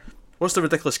her. What's the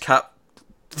ridiculous cat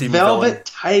team Velvet villain?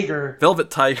 Tiger.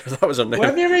 Velvet Tiger, that was her name. Who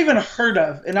I've never even heard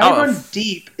of, and I run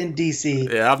deep in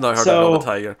DC. Yeah, I've not heard of Velvet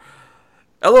Tiger.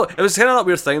 Although it was kind of that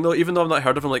weird thing though, even though I've not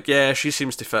heard of him, like, yeah, she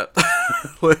seems to fit.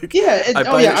 Like, yeah,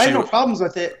 I have no problems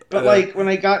with it. But like when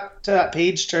I got to that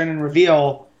page turn and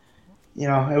reveal,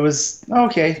 it was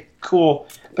okay, cool.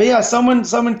 But yeah,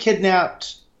 someone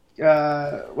kidnapped.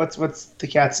 What's the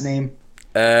cat's name?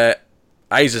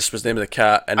 Isis was the name of the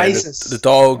cat, and then the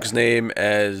dog's name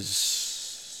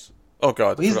is. Oh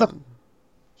God,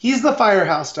 he's the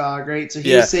firehouse dog, right? So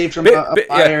he was saved from a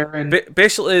fire, and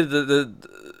basically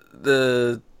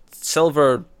the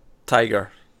silver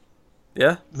tiger,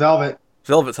 yeah, Velvet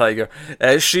Tiger.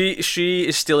 She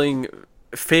is stealing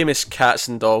famous cats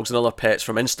and dogs and other pets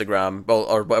from Instagram,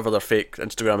 or whatever their fake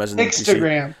Instagram is in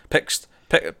Pixtagram.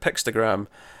 Pixtagram.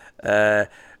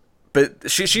 But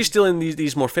she's stealing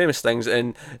these more famous things,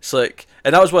 and it's like,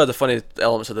 and that was one of the funny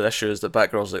elements of the issue, is that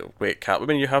Batgirl's like, wait,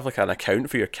 Catwoman, you have like an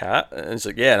account for your cat? And it's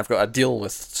like, yeah, and I've got a deal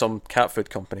with some cat food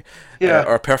company,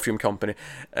 or a perfume company.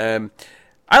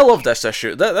 I love this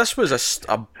issue. This was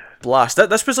a blast.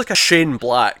 This was like a Shane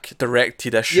Black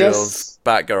directed issue of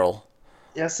Batgirl.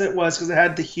 Yes, it was, because it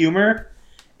had the humor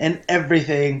and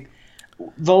everything.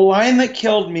 The line that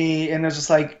killed me, and it was just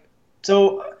like,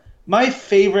 so my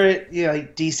favorite,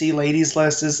 like DC ladies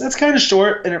list it's kind of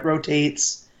short and it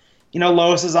rotates.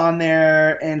 Lois is on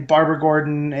there, and Barbara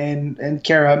Gordon and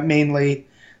Kara mainly.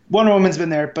 Wonder Woman's been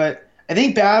there, but I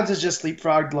think Babs has just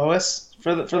leapfrogged Lois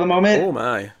for the moment. Oh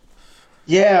my.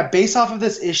 Yeah, based off of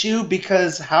this issue,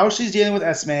 because how she's dealing with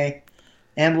Esme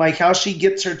and like how she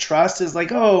gets her trust is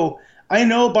like, oh, I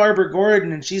know Barbara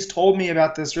Gordon, and she's told me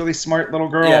about this really smart little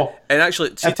girl and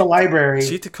actually, at the library.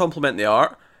 See, to compliment the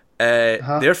art,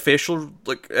 their facial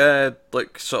like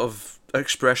sort of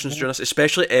expressions during this,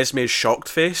 especially Esme's shocked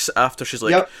face after she's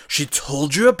like, she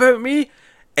told you about me.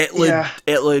 It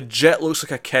legit looks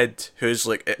like a kid who's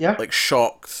like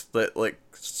shocked that like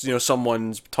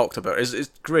someone's talked about it.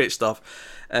 It's great stuff.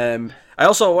 I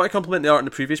also want to compliment the art on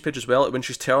the previous page as well, when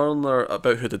she's telling her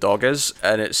about who the dog is,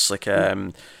 and it's like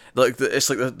it's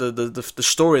like the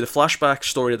story, the flashback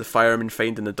story of the fireman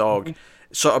finding the dog,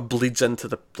 sort of bleeds into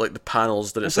the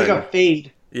panels that it's like a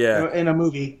fade in a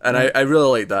movie, and I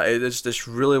really like that. It's just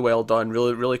really well done,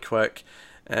 really really quick.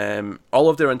 All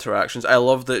of their interactions, I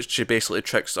love that she basically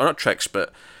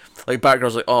but like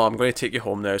Batgirl's like, oh, I'm going to take you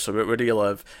home now, so where do you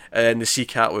live? And they see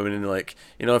Catwoman, and they're like,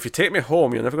 if you take me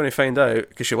home, you're never going to find out,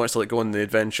 because she wants to like go on the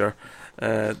adventure.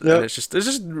 And it's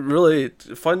just really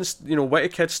fun, witty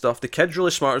kid stuff. The kid's really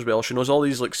smart as well. She knows all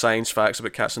these like science facts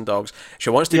about cats and dogs.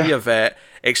 She wants to be a vet,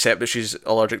 except that she's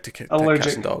allergic to cats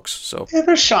and dogs. So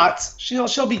there's shots.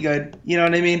 She'll be good. You know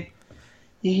what I mean?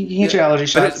 You can get your allergy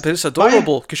shots. But it's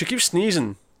adorable because she keeps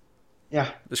sneezing. Yeah,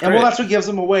 and that's what gives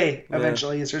them away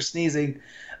eventually, is her sneezing.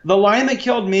 The line that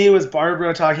killed me was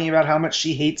Barbara talking about how much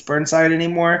she hates Burnside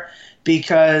anymore,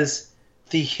 because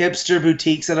the hipster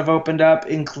boutiques that have opened up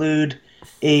include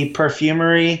a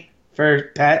perfumery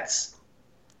for pets.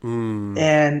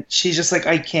 And she's just like,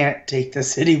 I can't take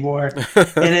this anymore.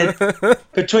 And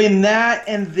between that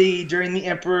and during the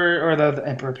Emperor, or the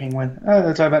Emperor Penguin,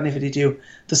 they're talking about New 52,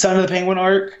 the Son of the Penguin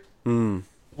arc,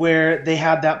 where they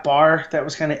had that bar that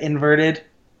was kind of inverted,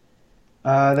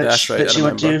 that she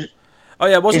went to. Oh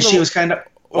yeah, she was kind of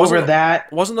over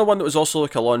that. Wasn't the one that was also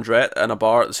like a laundrette and a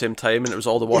bar at the same time, and it was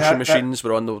all the washing machines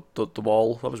were on the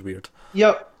wall? That was weird.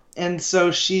 Yep. And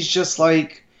so she's just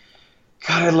like,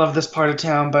 God, I love this part of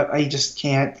town, but I just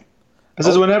can't.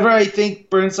 Because whenever I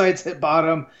think Burnside's hit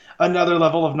bottom, another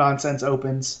level of nonsense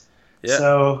opens. Yeah.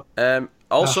 So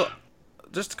also,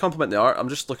 just to compliment the art, I'm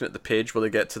just looking at the page where they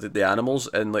get to the animals,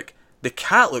 and like the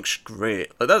cat looks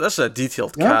great. Like that's a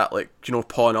detailed cat, like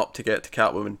pawing up to get to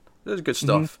Catwoman. This is good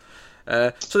stuff.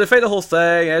 So they fight the whole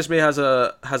thing. Esme has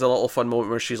a little fun moment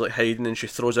where she's like hiding, and she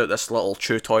throws out this little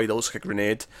chew toy that looks like a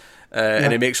grenade,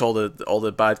 and it makes all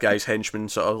the bad guys' henchmen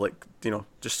sort of like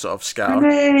just sort of scatter.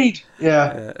 Grenade.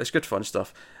 Yeah, it's good fun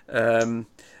stuff.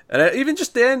 And even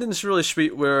just the ending's really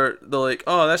sweet, where they're like,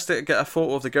 "Oh, let's get a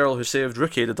photo of the girl who saved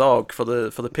Rookie the dog for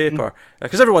the paper,"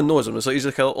 because everyone knows him. It's like he's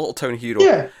like a little town hero.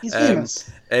 Yeah, he's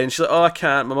famous. And she's like, "Oh, I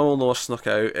can't. My mum will know I snuck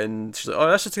out." And she's like, "Oh,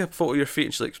 let's just take a photo of your feet."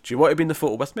 And she's like, "Do you want to be in the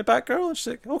photo with me, Batgirl?" And she's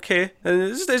like, "Okay." And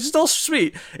it's just all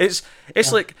sweet. It's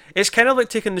like it's kind of like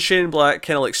taking the Shane Black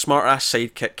kind of like smart ass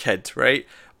sidekick kid, right?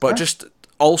 But just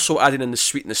also adding in the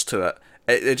sweetness to it.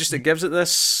 It gives it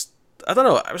this. I don't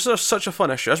know. It was such a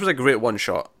fun issue. This was a great one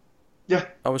shot. Yeah,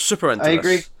 I was super into I this.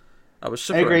 agree. I was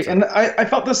super I agree, into and I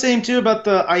felt the same too about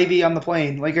the Ivy on the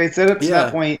plane. Like I said up to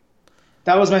that point,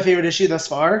 that was my favorite issue thus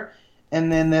far.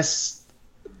 And then this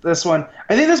one,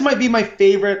 I think this might be my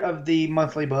favorite of the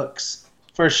monthly books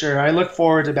for sure. I look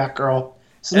forward to Batgirl.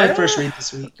 This is my first read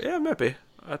this week. Yeah, maybe.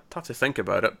 I'd have to think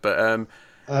about it, but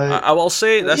I will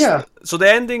say this. Yeah. So the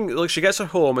ending, like she gets her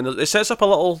home, and it sets up a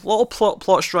little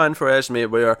plot strand for Esme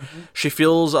where she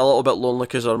feels a little bit lonely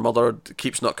because her mother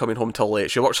keeps not coming home till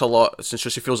late. She works a lot since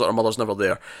she feels that her mother's never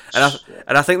there,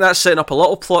 and I think that's setting up a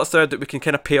little plot thread that we can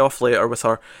kind of pay off later with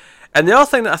her. And the other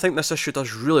thing that I think this issue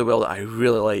does really well that I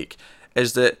really like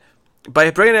is that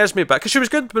by bringing Esme back, because she was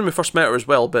good when we first met her as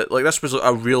well, but like this was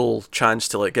a real chance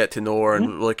to like get to know her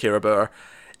and really care about her.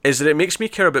 Is that it makes me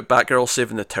care about Batgirl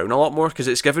saving the town a lot more, because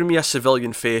it's given me a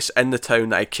civilian face in the town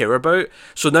that I care about.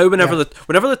 So now whenever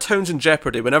the town's in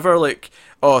jeopardy, whenever like,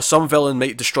 oh, some villain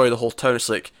might destroy the whole town, it's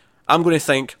like, I'm going to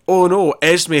think, oh no,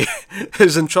 Esme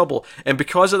is in trouble. And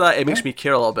because of that, it makes me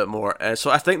care a little bit more.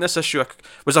 So I think this issue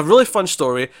was a really fun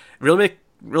story, really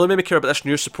made me care about this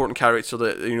new supporting character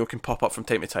that, you know, can pop up from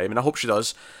time to time, and I hope she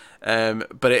does.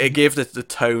 But it gave the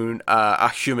town a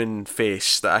human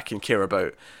face that I can care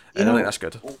about. And I think that's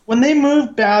good. When they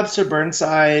moved Babs to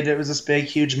Burnside, it was this big,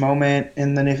 huge moment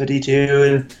in the New 52,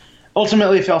 and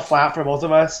ultimately fell flat for both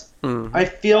of us. I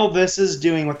feel this is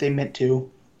doing what they meant to.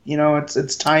 You know,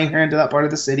 it's tying her into that part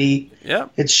of the city. Yeah.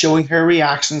 It's showing her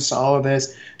reactions to all of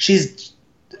this.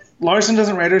 Larson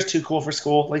doesn't write her as too cool for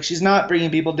school. Like, she's not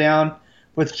bringing people down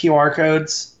with QR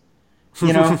codes,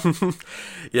 you know?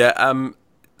 Yeah,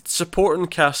 supporting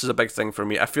cast is a big thing for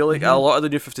me. I feel like a lot of the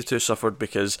New 52 suffered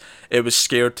because it was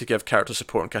scared to give character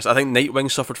support and cast. I think Nightwing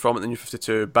suffered from it in the New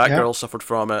 52, Batgirl suffered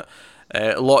from it,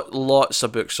 lots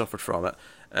of books suffered from it.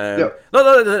 Not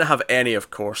that it didn't have any,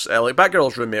 of course. Like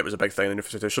Batgirl's roommate was a big thing in the New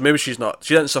 52, so maybe she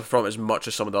didn't suffer from it as much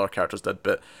as some of the other characters did,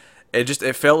 but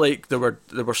it felt like they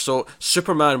were so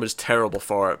Superman was terrible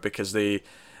for it because they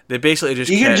basically just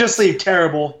can just leave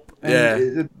terrible. Yeah,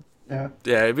 you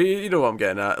know what I'm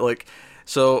getting at. Like,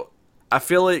 so I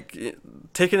feel like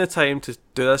taking the time to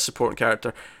do this supporting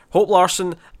character, Hope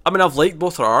Larson. I mean, I've liked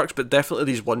both her arcs, but definitely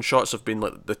these one shots have been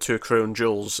like the two crown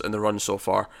jewels in the run so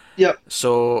far. Yep.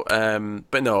 So,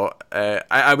 but no,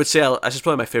 I would say this is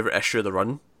probably my favorite issue of the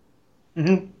run.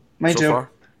 Mine so too.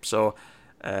 far. So,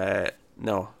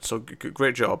 no, so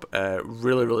great job.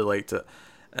 Really liked it.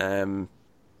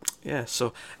 Yeah,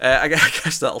 so I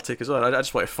guess that'll take us on. I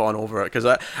just want to fawn over it because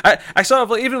I sort of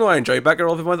like, even though I enjoyed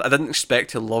Batgirl every month, I didn't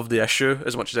expect to love the issue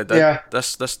as much as I did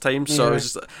this time. So it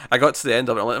was just, I got to the end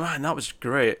of it, I'm like, man, that was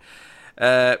great.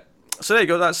 So there you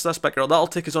go. That's Batgirl. That'll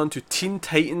take us on to Teen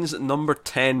Titans number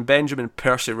 10. Benjamin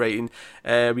Percy writing.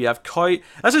 We have Coy.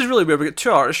 This is really weird. We got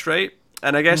two artists, right?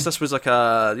 And I guess this was like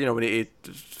a, you know, we need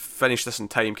to finish this in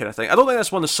time kind of thing. I don't think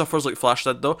that's one that suffers like Flash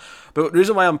did though. But the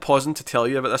reason why I'm pausing to tell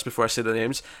you about this before I say the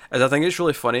names is I think it's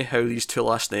really funny how these two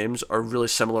last names are really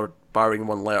similar, barring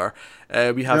one letter.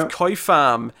 We have Koi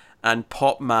Pham and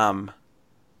Pop Mam,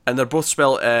 and they're both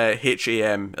spelled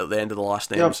Ham at the end of the last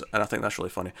names, and I think that's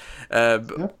really funny.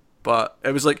 But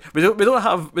it was like we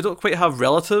don't quite have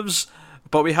relatives,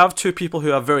 but we have two people who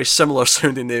have very similar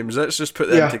sounding names. Let's just put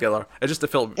them together. It just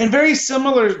felt and very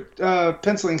similar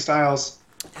penciling styles.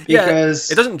 Because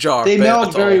it doesn't jar. They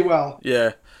meld very well.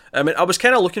 Yeah. I mean, I was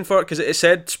kind of looking for it because it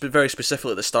said very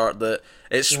specifically at the start that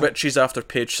it switches after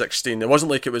page 16. It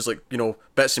wasn't like it was like, you know,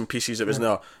 bits and pieces. It was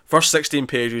no. First 16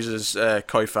 pages is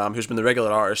Koi Pham, who's been the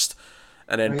regular artist,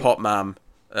 and then Pop Mam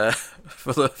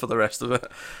for the rest of it.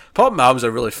 Pop Mam's a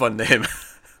really fun name.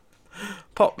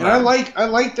 Pop Mam. And I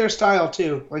like their style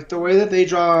too, like the way that they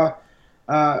draw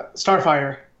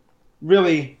Starfire.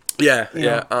 Really.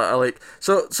 Yeah, I like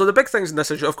so the big things in this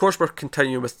issue. Of course, we're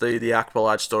continuing with the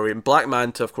Aqualad story, and Black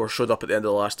Manta, of course, showed up at the end of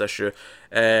the last issue.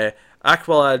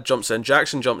 Aqualad jumps in,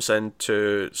 Jackson jumps in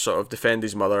to sort of defend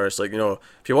his mother. It's like, you know,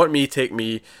 if you want me, take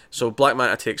me. So Black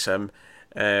Manta takes him,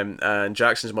 and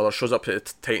Jackson's mother shows up at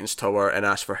the Titans Tower and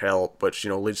asks for help, which,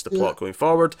 you know, leads the plot going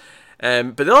forward.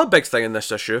 But the other big thing in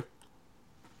this issue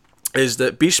is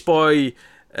that Beast Boy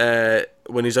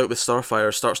when he's out with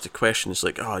Starfire, starts to question. It's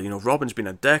like, oh, Robin's been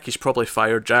a dick. He's probably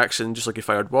fired Jackson just like he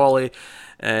fired Wally.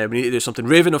 We need to do something.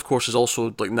 Raven, of course, is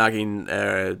also like nagging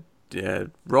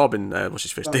Robin. What's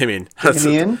his face? Damien.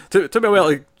 Took me a while.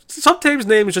 Like, sometimes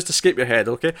names just escape your head.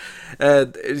 Okay,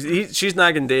 she's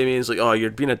nagging Damien. It's like, oh,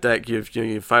 you're being a dick.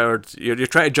 You've fired. You're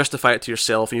trying to justify it to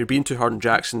yourself, and you're being too hard on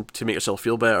Jackson to make yourself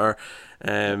feel better.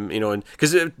 And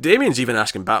because Damien's even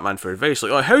asking Batman for advice,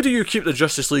 like, oh, how do you keep the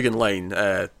Justice League in line,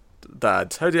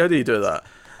 Dad? How do you do that?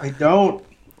 I don't.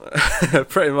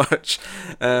 Pretty much.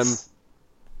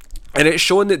 And it's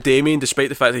shown that Damien, despite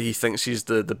the fact that he thinks he's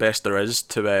the best there is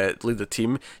to lead the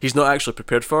team, he's not actually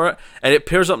prepared for it. And it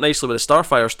pairs up nicely with the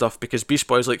Starfire stuff, because Beast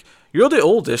Boy's like, you're the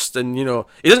oldest, and he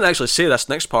doesn't actually say this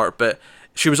next part, but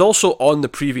she was also on the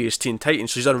previous Teen Titans.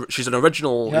 She's an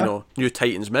original, New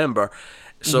Titans member.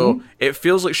 So it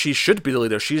feels like she should be the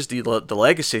leader. She's the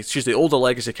legacy. She's the older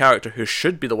legacy character who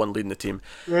should be the one leading the team.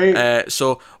 Right.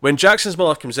 So when Jackson's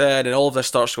mother comes in and all of this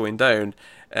starts going down,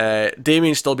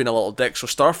 Damien's still being a little dick. So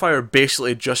Starfire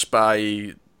basically just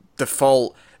by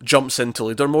default jumps into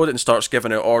leader mode and starts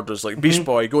giving out orders like, Beast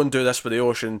Boy, go and do this with the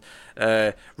Ocean.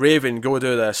 Raven, go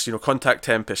do this. Contact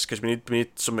Tempest, because we need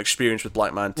some experience with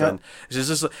Black Manta. And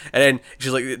then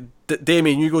she's like,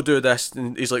 Damien, you go do this.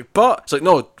 And he's like, but it's like,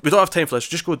 no, we don't have time for this.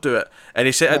 Just go do it. And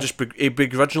he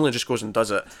begrudgingly just goes and does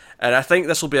it. And I think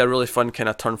this will be a really fun kind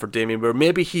of turn for Damien, where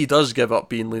maybe he does give up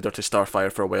being leader to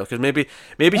Starfire for a while, because maybe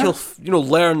he'll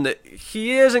learn that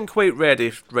he isn't quite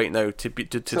ready right now to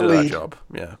do that job.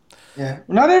 Yeah. Yeah,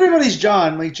 not everybody's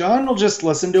John. Like, John will just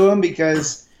listen to him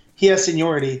because he has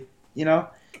seniority. He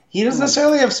doesn't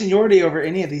necessarily have seniority over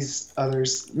any of these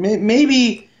others.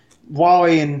 Maybe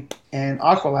Wally and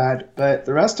Aqualad, but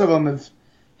the rest of them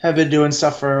have been doing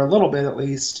stuff for a little bit at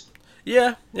least.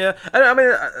 Yeah. I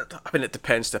mean, it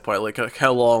depends to the point. Like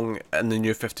how long in the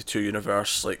New 52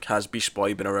 universe, like, has Beast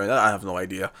Boy been around? I have no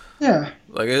idea. Yeah.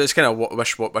 Like, it's kind of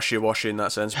wishy-washy in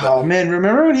that sense. But... Oh man,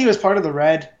 remember when he was part of the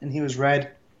Red and he was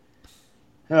Red?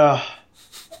 I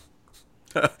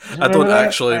don't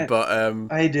actually, but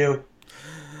I do,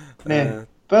 man.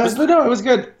 But no, it was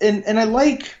good, and I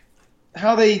like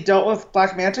how they dealt with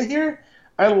Black Manta here.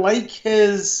 I like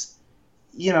his,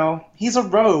 he's a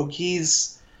rogue.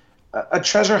 He's a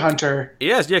treasure hunter.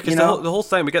 He is, yeah. Because the whole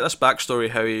thing, we get this backstory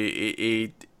how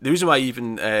he the reason why he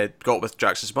even got with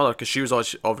Jackson's mother, because she was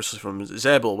obviously from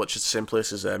Zebel, which is the same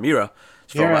place as Mira.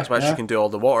 So that's why she can do all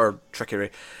the water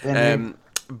trickery.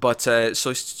 But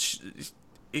so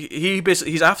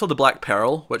he's after the Black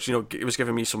Pearl, which it was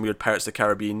giving me some weird Pirates of the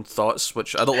Caribbean thoughts,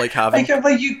 which I don't like having.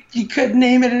 You couldn't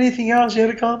name it anything else. You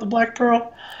had to call it the Black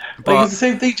Pearl. It's the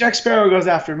same thing Jack Sparrow goes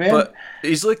after, man. But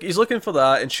he's looking for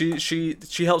that, and she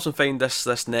helps him find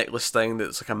this necklace thing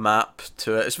that's like a map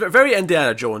to it. It's very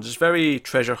Indiana Jones. It's very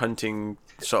treasure hunting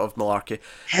sort of malarkey.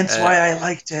 Hence why I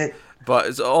liked it. But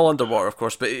it's all underwater, of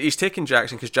course. But he's taking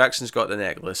Jackson, because Jackson's got the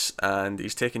necklace, and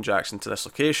he's taking Jackson to this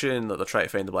location that they're trying to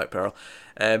find the Black Pearl.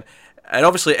 And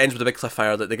obviously it ends with a big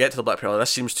cliffhanger that they get to the Black Pearl.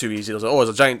 This seems too easy. There's it's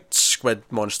a giant squid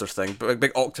monster thing, but a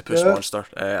big octopus monster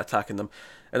attacking them.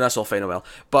 And that's all fine and well.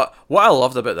 But what I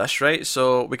loved about this, right?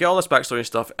 So we get all this backstory and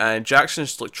stuff, and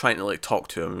Jackson's like trying to talk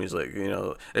to him. He's like,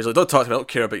 don't talk to me. I don't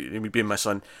care about you being my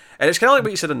son. And it's kind of like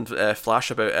what you said in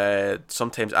Flash about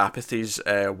sometimes apathy's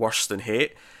worse than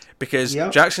hate. Because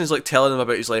Jackson's like telling him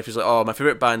about his life. He's like, oh, my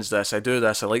favourite band's this, I do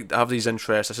this, I have these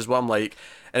interests, this is what I'm like.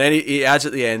 And then he adds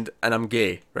at the end, and I'm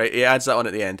gay, right? He adds that on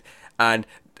at the end. And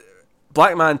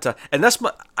Black Manta, and this,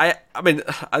 I mean,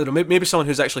 I don't know, maybe someone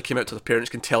who's actually came out to the parents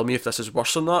can tell me if this is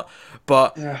worse or not,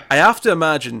 but I have to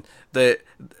imagine that,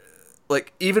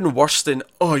 like, even worse than,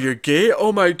 oh, you're gay?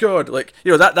 Oh my god. Like,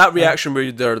 that reaction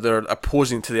where they're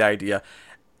opposing to the idea,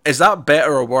 is that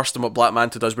better or worse than what Black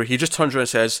Manta does, where he just turns around and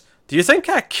says, do you think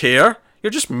I care?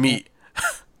 You're just meat.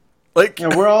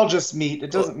 We're all just meat.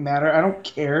 It doesn't matter. I don't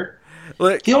care.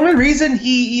 Like, the only reason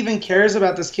he even cares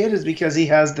about this kid is because he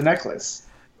has the necklace.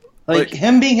 Like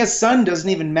him being his son doesn't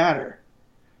even matter.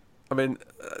 I mean,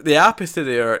 the apathy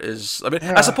there is...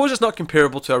 I suppose it's not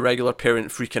comparable to a regular parent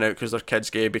freaking out because their kid's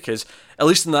gay, because at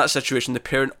least in that situation, the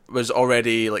parent was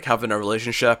already like having a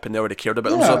relationship and they already cared about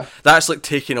them. So that's like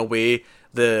taking away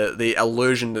the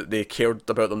illusion that they cared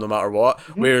about them no matter what.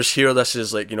 Whereas here, this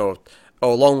is like,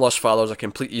 long lost father's a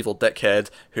complete evil dickhead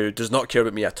who does not care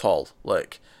about me at all.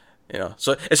 Like,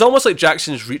 so it's almost like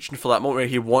Jackson's reaching for that moment where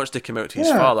he wants to come out to his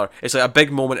father. It's like a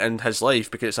big moment in his life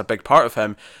because it's a big part of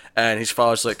him, and his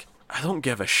father's like, I don't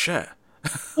give a shit.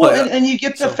 Well, and you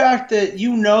get the fact that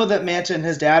that Manta and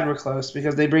his dad were close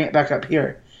because they bring it back up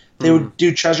here. They would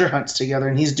do treasure hunts together,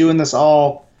 and he's doing this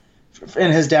all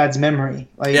in his dad's memory.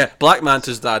 Like, yeah, Black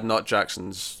Manta's dad, not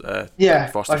Jackson's. Foster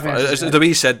Black Manta's father. The way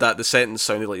he said that, the sentence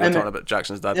sounded like you were talking about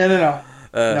Jackson's dad. No.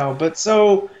 No, but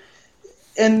so,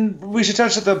 and we should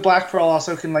touch that the Black Pearl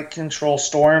also can like control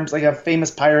storms. Like a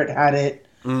famous pirate had it.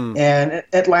 And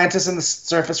Atlantis and the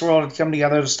surface world had come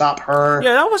together to stop her.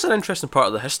 Yeah, that was an interesting part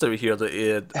of the history here, that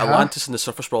Atlantis and the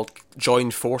surface world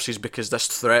joined forces because this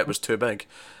threat was too big.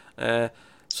 So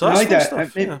I like that.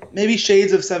 Stuff, maybe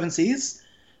shades of Seven Seas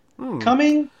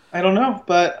coming. I don't know,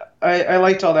 but I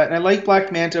liked all that. And I like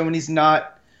Black Manta when he's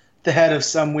not the head of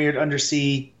some weird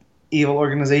undersea evil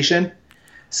organization.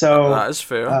 So that is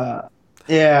fair.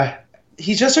 Yeah.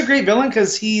 He's just a great villain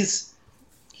because he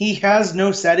has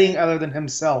no setting other than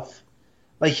himself.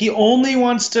 Like, he only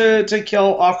wants to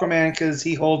kill Aquaman because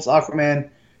he holds Aquaman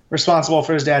responsible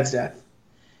for his dad's death.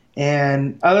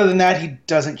 And other than that, he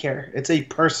doesn't care. It's a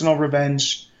personal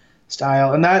revenge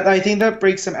style. And that, I think that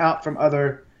breaks him out from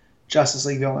other Justice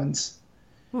League villains.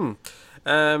 No,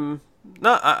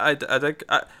 I think...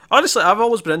 honestly, I've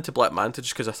always been into Black Manta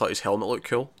just because I thought his helmet looked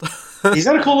cool. He's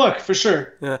got a cool look, for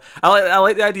sure. Yeah, I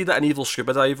like the idea that an evil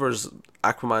scuba diver is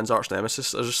Aquaman's arch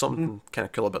nemesis. There's just something kind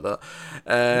of cool about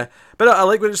that. But I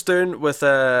like what it's doing with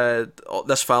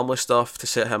this family stuff to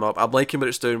set him up. I'm liking what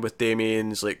it's doing with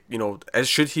Damien's, like,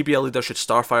 should he be a leader? Should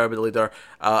Starfire be the leader?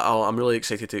 I'm really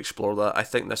excited to explore that. I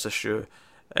think this issue,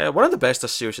 one of the best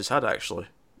this series has had, actually.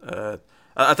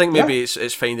 I think maybe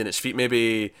it's finding its feet.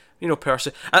 Maybe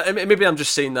Percy. Maybe I'm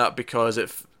just saying that because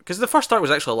the first arc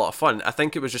was actually a lot of fun. I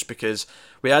think it was just because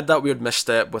we had that weird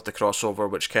misstep with the crossover,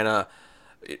 which kind of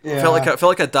felt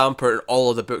like a damper in all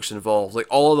of the books involved. Like,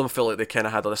 all of them felt like they kind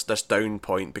of had this down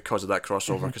point because of that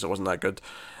crossover, because it wasn't that good.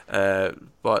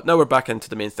 But now we're back into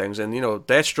the main things, and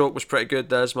Deathstroke was pretty good.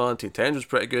 Desmond, Teen Titans was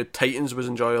pretty good. Titans was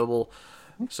enjoyable.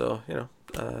 So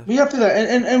we got through that,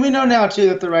 and we know now too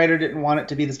that the writer didn't want it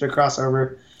to be this big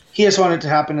crossover. He just wanted it to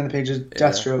happen in the page of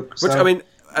Deathstroke. So. Which, I mean,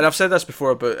 and I've said this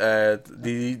before about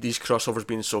these crossovers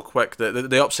being so quick.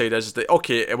 The upside is that,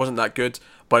 okay, it wasn't that good,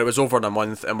 but it was over in a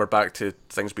month, and we're back to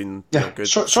things being good.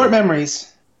 Short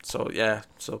memories. So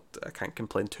I can't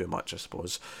complain too much, I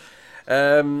suppose.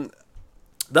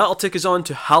 That'll take us on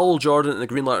to Hal Jordan and the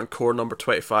Green Lantern Corps number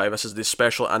 25. This is the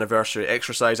special anniversary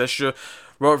exercise issue.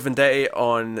 Robert Venditti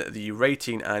on the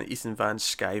writing and Ethan Van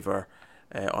Sciver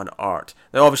on art.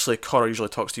 Now, obviously, Connor usually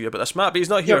talks to you about this, Matt, but he's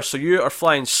not here, so you are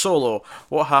flying solo.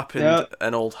 What happened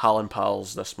in old Hal and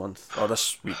Pals this month, or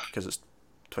this week, because it's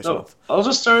twice a month? I'll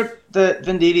just start that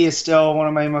Venditti is still one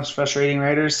of my most frustrating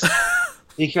writers,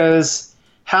 because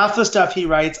half the stuff he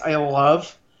writes I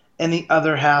love, and the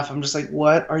other half I'm just like,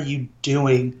 what are you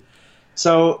doing?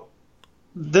 So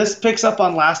this picks up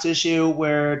on last issue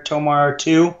where Tomar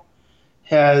 2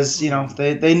 has,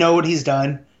 they know what he's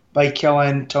done by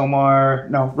killing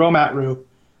Romatru,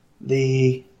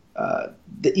 the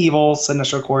evil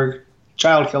Sinestro Corps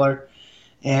child killer.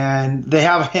 And they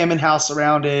have him and Hal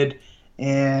surrounded,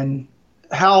 and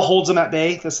Hal holds them at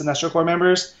bay, the Sinestro Corps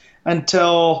members,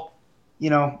 until,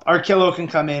 Arkillo can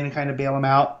come in and kind of bail him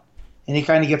out. And he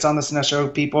kind of gets on the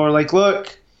Sinestro people, are like,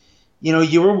 look,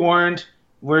 you were warned.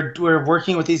 We're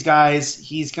working with these guys.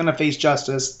 He's going to face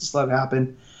justice. Just let it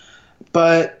happen.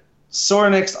 But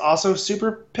Soranik's also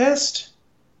super pissed,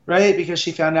 right? Because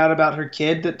she found out about her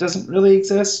kid that doesn't really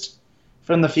exist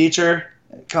from the future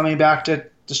coming back to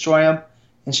destroy him,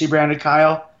 and she branded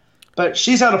Kyle. But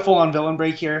she's had a full-on villain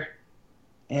break here,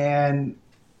 and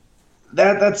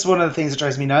that's one of the things that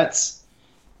drives me nuts.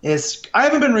 Is I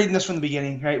haven't been reading this from the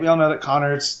beginning, right? We all know that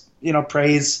Connor's,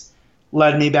 praise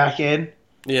led me back in.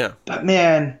 Yeah. But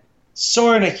man,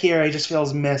 Soranik here, I just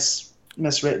feels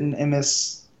miswritten and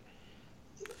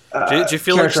do you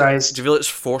feel characterized. Do you feel it's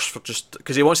forced for just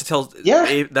because he wants to tell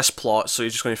this plot, so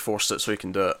he's just going to force it so he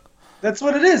can do it? That's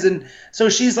what it is. And so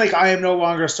she's like, I am no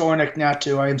longer Soranik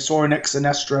Natu. I am Soranik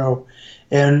Sinestro.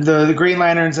 And the Green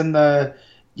Lanterns and the,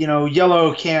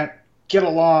 Yellow can't get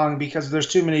along because there's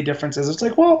too many differences. It's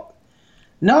like, well,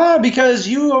 no, because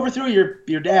you overthrew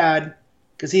your dad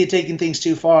because he had taken things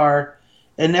too far.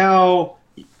 And now,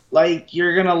 like,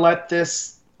 you're going to let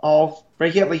this all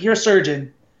break up. Like, you're a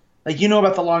surgeon. Like, you know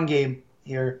about the long game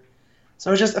here.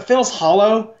 So it feels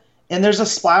hollow. And there's a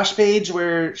splash page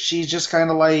where she's just kind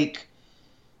of like,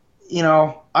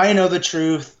 I know the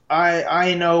truth.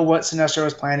 I know what Sinestro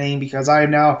is planning because I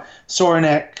am now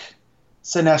Soranik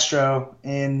Sinestro.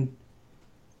 And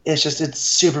it's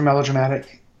super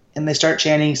melodramatic. And they start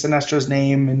chanting Sinestro's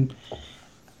name. And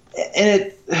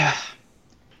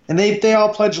they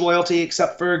all pledge loyalty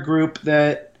except for a group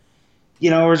that,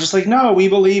 are just like, no, we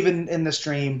believe in this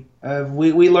dream.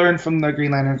 We learned from the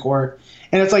Green Lantern Corps.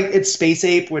 And it's like, it's Space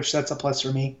Ape, which that's a plus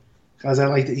for me. because I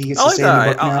like that he gets I to like stay in the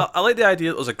that. book now. I like the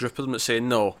idea that there's a group of them that say,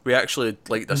 no, we actually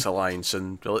like this alliance,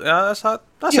 and they're like, yeah,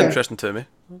 that's Yeah. interesting to me.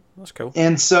 That's cool.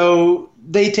 And so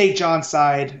they take John's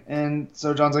side, and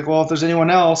so John's like, well, if there's anyone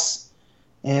else,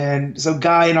 and so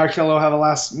Guy and Arkillo have a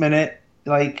last minute,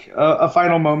 like a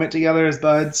final moment together as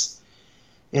buds,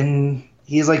 and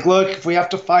he's like, look, if we have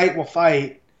to fight, we'll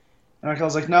fight. And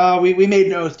Arkillo's like, no, we made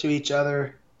an oath to each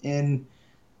other, and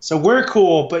so we're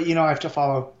cool, but I have to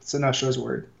follow Sinestro's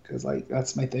word because like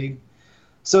that's my thing.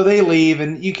 So they leave,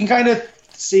 and you can kind of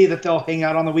see that they'll hang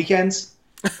out on the weekends.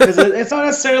 Because it's not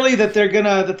necessarily that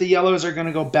that the Yellows are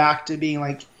gonna go back to being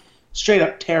like straight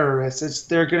up terrorists.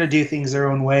 They're gonna do things their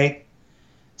own way.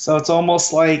 So it's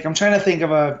almost like I'm trying to think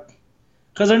of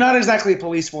because they're not exactly a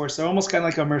police force. They're almost kind of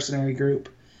like a mercenary group.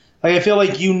 Like I feel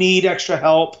like you need extra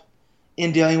help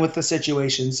in dealing with the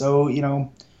situation. So not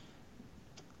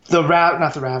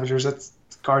the Ravagers, that's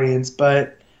Guardians,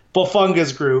 but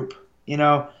Bulfunga's group.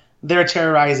 They're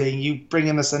terrorizing. You bring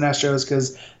in the Sinestros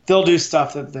because they'll do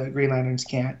stuff that the Green Lanterns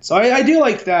can't. So I do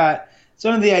like that. It's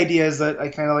one of the ideas that I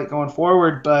kind of like going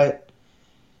forward. But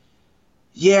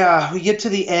yeah, we get to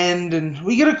the end and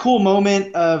we get a cool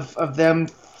moment of them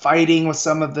fighting with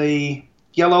some of the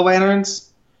Yellow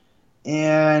Lanterns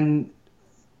and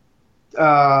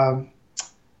trying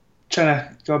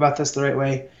to go about this the right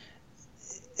way.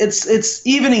 It's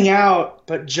evening out,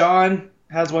 but John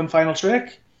has one final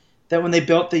trick. That when they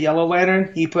built the Yellow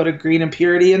Lantern, he put a green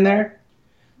impurity in there.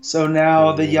 So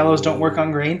now the yellows don't work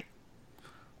on green.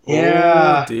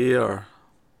 Yeah. Oh, dear.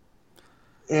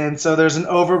 And so there's an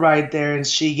override there, and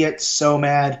she gets so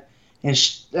mad. And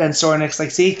Soranik's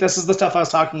like, see, this is the stuff I was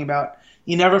talking about.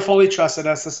 You never fully trusted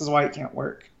us. This is why it can't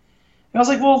work. And I was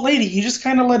like, well, lady, you just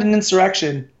kind of led an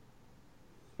insurrection.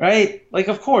 Right? Like,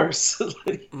 of course.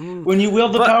 When you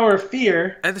wield the power of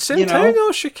fear. At the same time,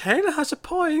 though, she kind of has a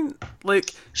point.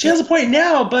 Like she has a point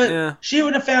now, but she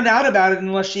wouldn't have found out about it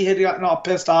unless she had gotten all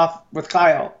pissed off with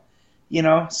Kyle.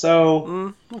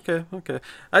 So. Okay.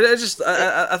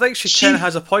 I think she kind of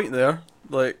has a point there.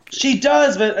 Like she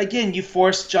does, but again, you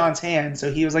forced John's hand,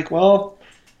 so he was like, "Well,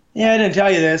 yeah, I didn't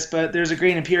tell you this, but there's a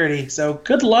green impurity, so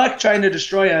good luck trying to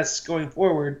destroy us going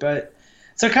forward." But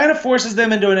so it kind of forces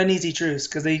them into an uneasy truce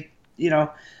because they,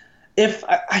 if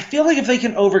I feel like if they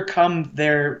can overcome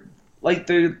like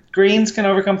the greens can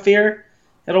overcome fear,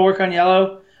 it'll work on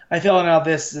yellow. I feel now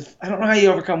I don't know how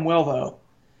you overcome will though.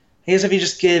 I guess if you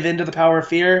just give into the power of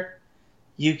fear,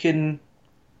 you can.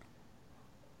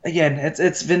 Again,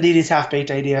 it's Venditti's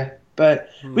half-baked idea, but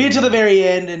we get to the very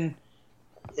end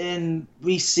and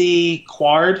we see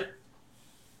Quard,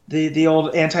 the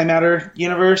old antimatter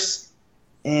universe,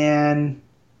 and.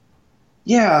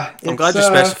 Yeah, I'm glad you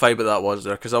specified what that was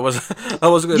there because I wasn't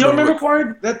going to. You don't remember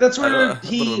Quard? That's where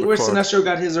where Sinestro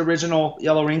got his original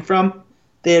yellow ring from.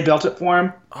 They had built it for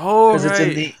him. Oh, right. It's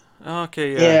in the,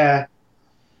 okay, yeah. Yeah.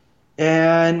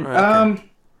 And okay.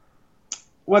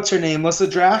 What's her name? Lyssa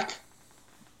Drac,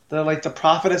 the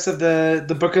prophetess of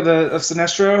the book of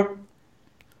Sinestro,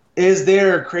 is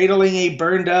there cradling a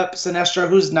burned up Sinestro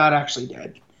who's not actually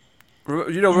dead.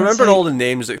 Remember all the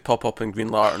names that pop up in Green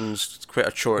Lanterns quite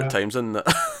a short times, isn't it?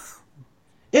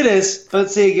 It is,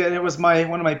 but see again, it was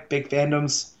one of my big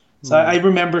fandoms, so I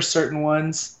remember certain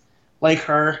ones, like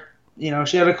her. She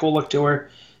had a cool look to her.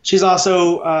 She's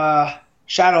also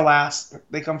Shadowlass.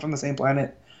 They come from the same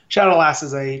planet. Shadowlass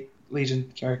is a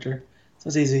Legion character, so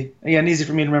it's easy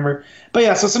for me to remember. But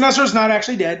yeah, so Sinestro's not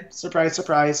actually dead. Surprise,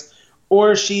 surprise.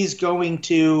 Or she's going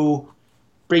to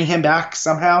bring him back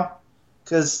somehow,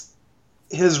 because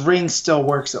his ring still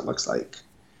works, it looks like.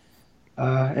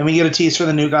 And we get a tease for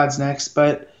the New Gods next.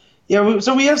 But yeah,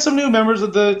 so we have some new members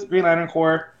of the Green Lantern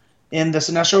Corps in the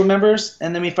Sinestro members,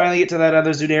 and then we finally get to that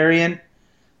other Zudarian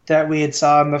that we had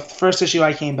saw in the first issue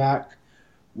I came back,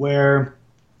 where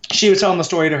she was telling the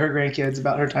story to her grandkids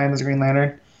about her time as a Green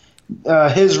Lantern.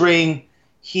 His ring,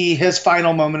 his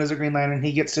final moment as a Green Lantern,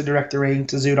 he gets to direct the ring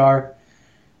to Zudar.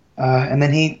 And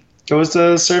then he goes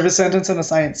to serve his sentence in a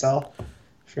science cell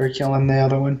for killing the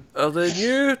other one. Are the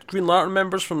new Green Lantern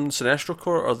members from Sinestro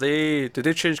Corps, did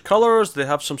they change colours? Do they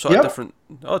have some sort of different...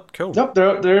 Oh, cool. Yep,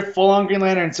 they're full-on Green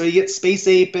Lantern. So you get Space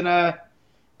Ape in a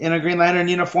Green Lantern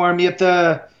uniform. You get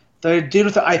the dude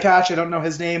with the eye patch, I don't know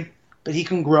his name, but he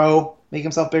can grow, make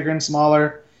himself bigger and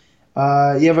smaller.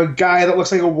 You have a guy that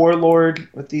looks like a warlord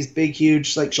with these big, huge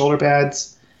shoulder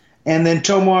pads. And then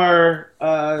Tomar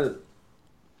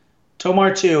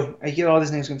 2, I get all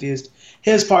these names confused.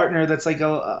 His partner, that's like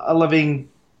a living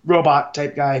robot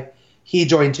type guy, he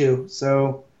joined too.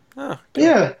 So,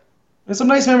 yeah, there's some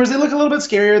nice members. They look a little bit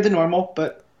scarier than normal,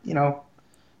 but they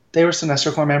were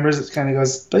Sinestro Corps members. It kind of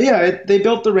goes. But yeah, they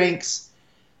built the ranks.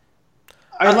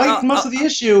 I liked most of the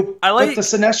issue, I but like the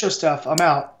Sinestro stuff, I'm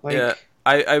out. yeah.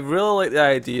 Like, I really like the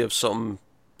idea of some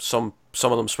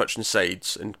of them switching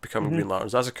sides and becoming Green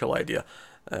Lanterns. That's a cool idea.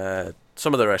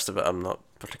 Some of the rest of it, I'm not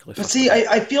particularly but fussed see, about.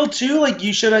 I feel too like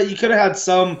you could have had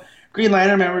some Green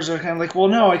Lantern members that are kind of like, well,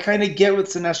 no, I kind of get what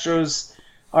Sinestros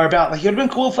are about. Like, it would have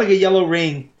been cool if like a Yellow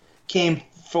Ring came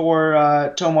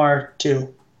for Tomar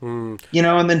too. You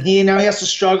know, and then he has to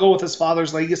struggle with his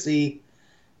father's legacy.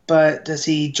 But does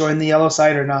he join the yellow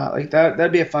side or not? Like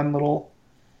that'd be a fun little,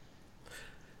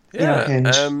 Yeah, hinge.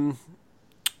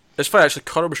 it's funny actually.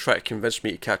 Connor was trying to convince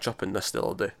me to catch up in this the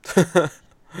other day,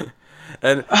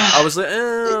 and I was like, I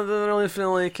don't really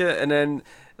feel like it. And then,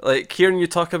 like hearing you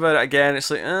talk about it again,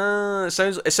 it's like, it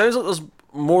sounds like there's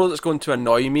more that's going to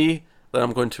annoy me than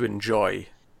I'm going to enjoy.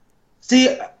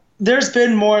 See, there's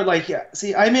been more like, yeah.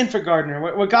 See, I'm in for Gardner.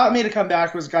 What got me to come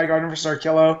back was Guy Gardner for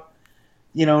Starkillo,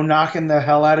 knocking the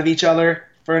hell out of each other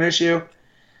for an issue,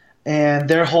 and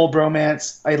their whole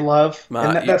bromance I love,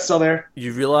 and Matt, that's still there.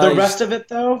 you The rest realize of it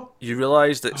though, you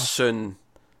realize that soon,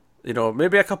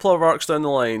 maybe a couple of arcs down the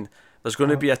line, there's going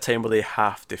to be a time where they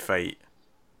have to fight.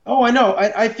 oh, I know.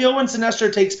 I feel when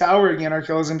Sinestro takes power again,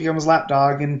 Arkill's gonna become his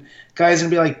lapdog, and Guy's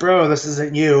gonna be like, "Bro, this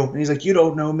isn't you," and he's like, "You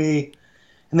don't know me,"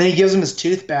 and then he gives him his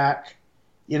tooth back,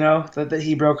 that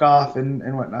he broke off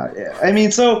and whatnot. Yeah. I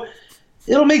mean, so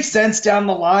it'll make sense down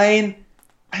the line.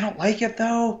 I don't like it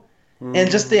though, and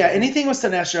just anything with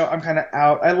Sinestro, I'm kind of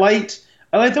out. I liked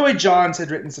the way Johns had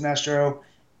written Sinestro.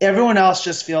 Everyone else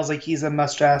just feels like he's a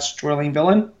mustache twirling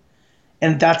villain,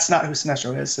 and that's not who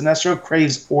Sinestro is. Sinestro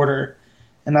craves order,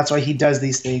 and that's why he does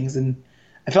these things. And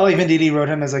I felt like Venditti wrote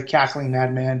him as a cackling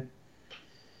madman.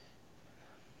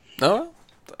 Oh,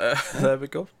 there we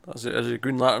go. As a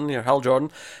Green Lantern, your Hal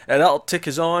Jordan. And that'll take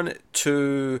us on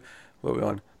to, what are we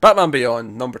on? Batman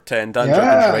Beyond, number 10. Dan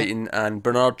Jurgens writing and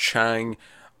Bernard Chang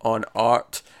on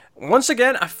art. Once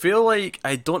again, I feel like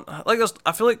I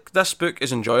feel like this book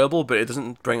is enjoyable, but it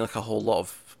doesn't bring like a whole lot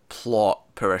of plot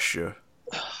per issue.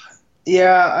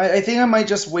 Yeah, I think I might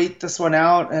just wait this one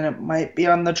out, and it might be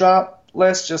on the drop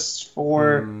list just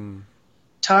for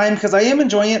time, because I am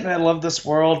enjoying it and I love this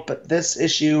world, but this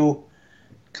issue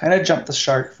kind of jumped the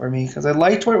shark for me because I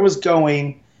liked where it was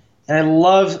going, and I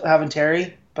love having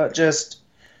Terry, but just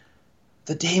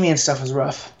the Damian stuff was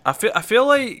rough. I feel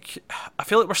like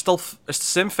we're still. It's the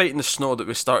same fight in the snow that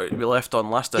we left on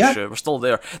last issue. We're still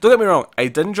there. Don't get me wrong. I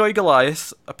did enjoy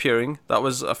Goliath appearing. That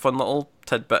was a fun little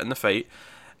tidbit in the fight.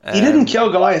 He didn't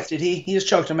kill Goliath, did he? He just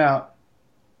choked him out.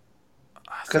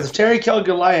 Because if Terry killed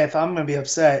Goliath, I'm gonna be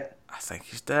upset. I think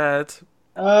he's dead.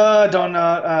 Don't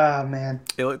know. Man.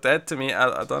 He looked dead to me. I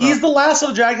don't know. He's the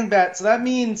lasso dragon bat, so that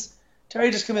means Terry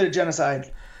just committed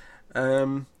genocide.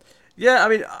 Yeah, I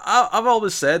mean, I've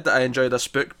always said that I enjoy this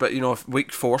book, but if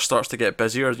week 4 starts to get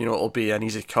busier, it'll be an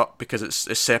easy cut because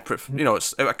it's separate.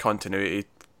 It's out of continuity,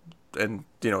 and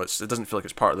it doesn't feel like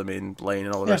it's part of the main line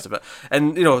and all the rest of it.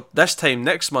 And this time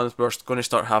next month we're going to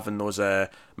start having those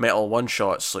metal one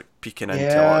shots like peeking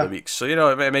into a lot of the weeks. So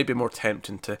it may be more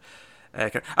tempting to.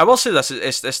 I will say this: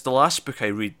 it's the last book I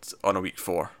read on a week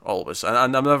 4 always, and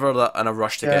I'm never in a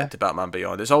rush to get to Batman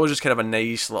Beyond. It's always just kind of a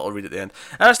nice little read at the end,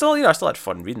 and I still had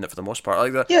fun reading it for the most part.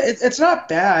 Like that. Yeah, it's not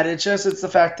bad. It's the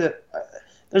fact that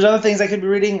there's other things I could be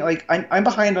reading. Like I'm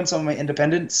behind on some of my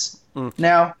independents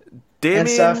now.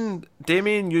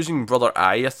 Damian using Brother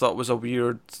Eye, I thought was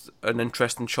an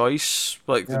interesting choice.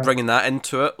 Like bringing that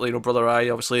into it. Brother Eye.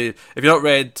 Obviously, if you've not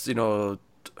read,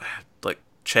 like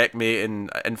Checkmate and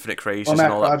Infinite Crisis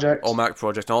and all that, OMAC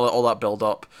Project and all that build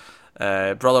up.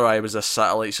 Brother Eye was a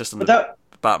satellite system that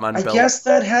Batman built. I guess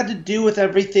that had to do with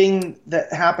everything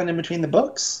that happened in between the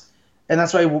books, and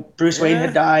that's why Bruce Wayne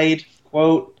had died.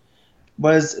 Quote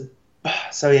was.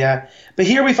 So yeah, but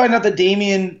here we find out that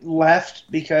Damian left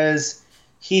because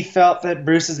he felt that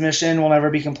Bruce's mission will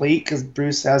never be complete because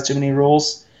Bruce has too many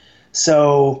rules.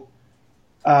 So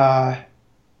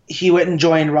he went and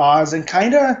joined Roz and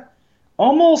kind of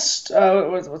almost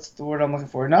what's the word I'm looking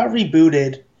for? Not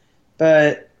rebooted,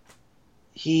 but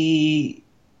he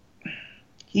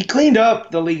cleaned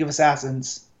up the League of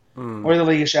Assassins or the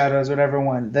League of Shadows, whatever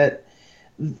one that.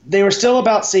 They were still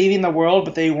about saving the world,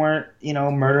 but they weren't,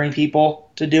 murdering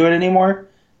people to do it anymore.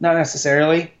 Not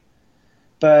necessarily.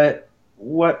 But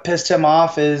what pissed him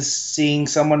off is seeing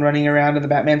someone running around in the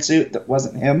Batman suit that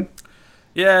wasn't him.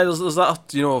 Yeah, there's that,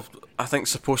 I think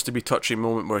supposed to be touching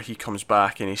moment where he comes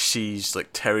back and he sees, like,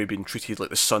 Terry being treated like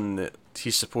the son that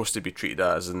he's supposed to be treated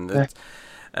as. And it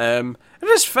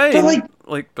is fine.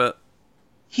 But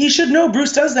he should know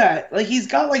Bruce does that. Like, he's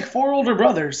got, 4 older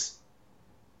brothers.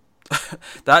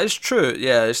 That is true.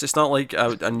 Yeah, it's not like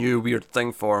a new weird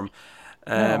thing for him.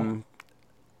 No.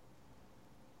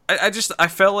 I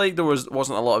felt like there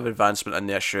wasn't a lot of advancement in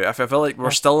the issue. I felt like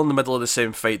we're still in the middle of the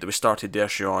same fight that we started the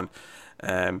issue on,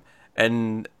 and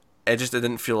it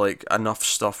didn't feel like enough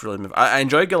stuff really moved. I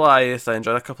enjoyed Goliath. I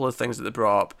enjoyed a couple of things that they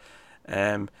brought up,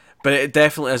 but it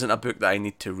definitely isn't a book that I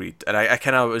need to read. And I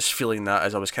kind of was feeling that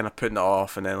as I was kind of putting it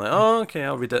off, and then like, oh, okay,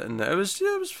 I'll read it, and it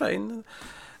was fine.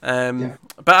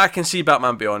 But I can see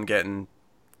Batman Beyond getting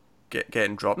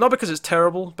dropped. Not because it's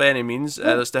terrible by any means.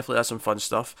 There's definitely has some fun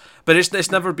stuff, but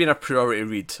it's never been a priority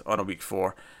read on a week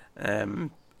 4.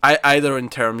 Either in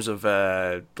terms of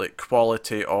like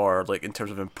quality or like in terms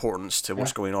of importance to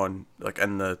what's going on like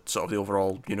in the sort of the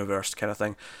overall universe kind of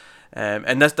thing.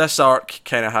 And this arc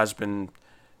kind of has been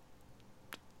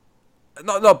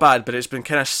not bad, but it's been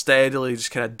kind of steadily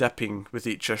just kind of dipping with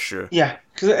each issue. Yeah,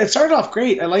 because it started off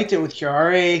great. I liked it with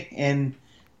Chiare and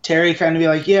Terry kind of be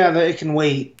like, yeah, it can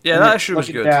wait. Yeah, and that issue was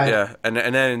good. Bad. Yeah, and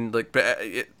then like, but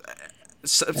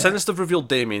since they've revealed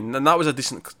Damien, and that was a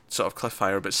decent sort of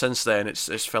cliffhanger, but since then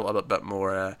it's felt a bit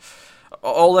more.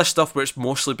 All this stuff where it's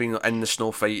mostly been in the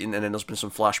snow fighting, and then there's been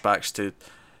some flashbacks to,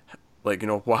 like, you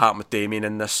know, what happened with Damien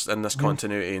in this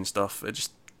continuity and stuff. It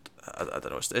just, I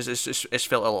don't know, it's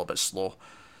felt a little bit slow.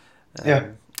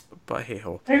 But hey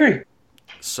ho. I agree.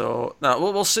 So now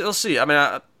we'll see. I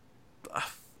mean,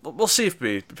 we'll see if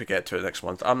we get to it next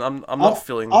month. I'm not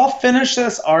feeling. I'll finish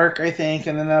this arc, I think,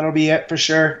 and then that'll be it for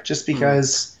sure. Just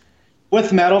because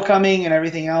with Metal coming and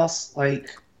everything else, like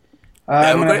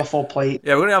I'm gonna have a full plate.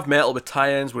 Yeah, we're gonna have Metal with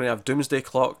tie-ins. We're gonna have Doomsday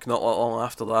Clock not long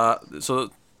after that. So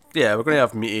yeah, we're gonna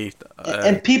have meaty.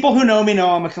 And people who know me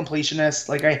know I'm a completionist.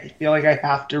 Like I feel like I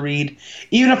have to read,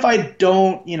 even if I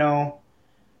don't,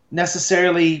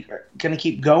 necessarily gonna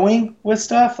keep going with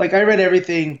stuff. Like I read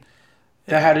everything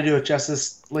that had to do with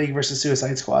Justice League versus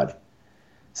Suicide Squad.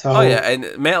 So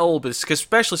and Metal, because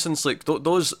especially since like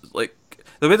those like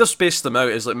the way they've spaced them out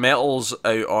is like Metal's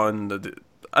out on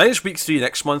I think it's week 3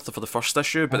 next month for the first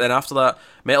issue, but then after that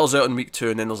Metal's out in week 2,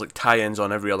 and then there's like tie-ins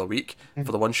on every other week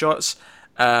for the one shots,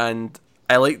 and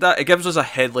I like that. It gives us a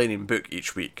headlining book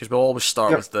each week because we'll always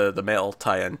start with the Metal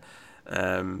tie-in.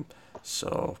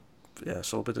 So yeah,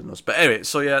 so we'll be doing those. But anyway,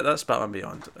 so yeah, that's Batman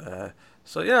Beyond.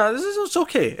 So yeah, it's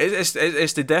okay.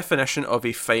 It's the definition of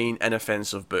a fine,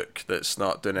 inoffensive book that's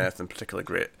not doing anything particularly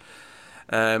great.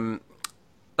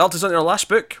 That is on our last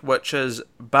book, which is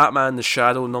Batman the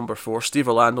Shadow #4. Steve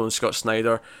Orlando and Scott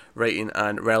Snyder writing,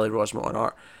 and Riley Rossmo on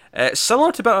art.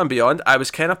 Similar to Batman Beyond, I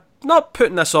was kind of not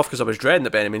putting this off because I was dreading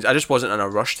it by any means. I just wasn't in a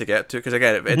rush to get to because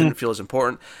again, it didn't feel as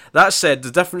important. That said,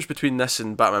 the difference between this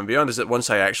and Batman Beyond is that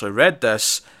once I actually read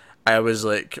this, I was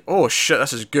like, oh shit,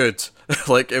 this is good.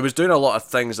 Like, it was doing a lot of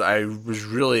things that I was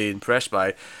really impressed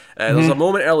by. There's a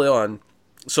moment early on.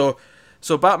 So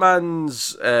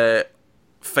Batman's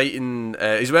fighting,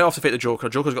 he's went off to fight the Joker.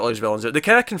 Joker's got all these villains. They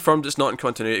kind of confirmed it's not in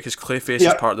continuity because Clayface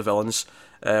is part of the villains,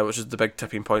 which is the big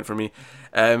tipping point for me.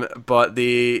 But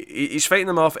he's fighting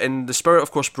them off, and the Spirit,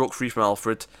 of course, broke free from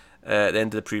Alfred at the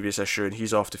end of the previous issue, and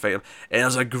he's off to fight him. And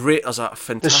there's a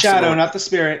fantastic... The Shadow, not the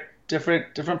Spirit.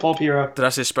 Different pulp hero. Did I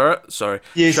say Spirit? Sorry.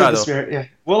 Yeah, you said the Spirit, yeah.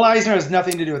 Will Eisner has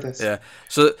nothing to do with this. Yeah.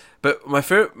 So, but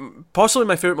possibly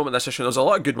my favourite moment in this issue, there's a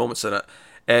lot of good moments in it,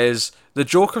 is the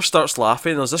Joker starts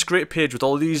laughing. There's this great page with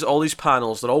all these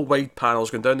panels. They're all wide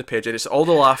panels going down the page, and it's all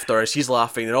the laughter as he's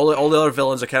laughing, and all the other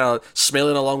villains are kind of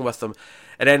smiling along with him.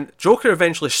 And then Joker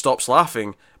eventually stops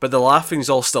laughing, but the laughing's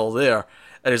all still there.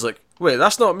 And he's like, wait,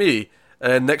 that's not me.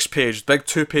 And then next page, big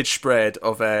 2-page spread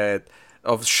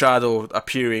of Shadow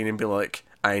appearing and being like,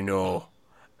 I know.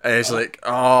 And it's like,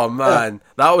 oh man,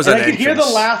 that was an entrance. I could hear the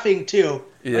laughing too.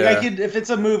 Yeah. Like if it's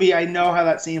a movie, I know how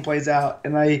that scene plays out,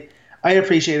 and I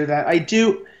appreciated that. I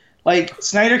do, like,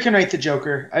 Snyder can write the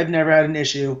Joker. I've never had an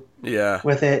issue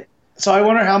with it. So I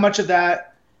wonder how much of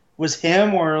that was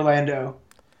him or Orlando,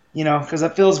 because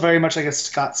it feels very much like a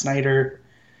Scott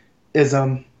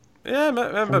Snyder-ism. Yeah,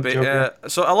 maybe.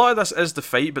 So a lot of this is the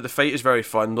fight, but the fight is very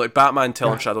fun. Like Batman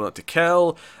telling Shadow not to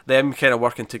kill, them kind of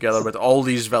working together with all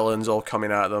these villains all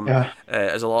coming at them.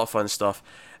 Is a lot of fun stuff.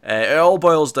 It all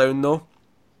boils down though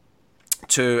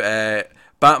to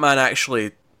Batman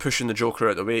actually pushing the Joker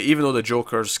out of the way, even though the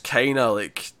Joker's kind of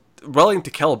like willing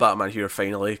to kill Batman here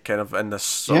finally, kind of in this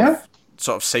sort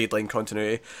of sideline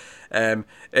continuity. And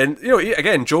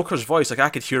again, Joker's voice, like I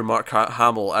could hear Mark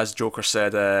Hamill as Joker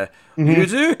said, "You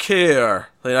do care."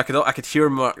 Like I could hear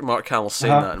Mark Hamill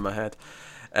saying that in my head.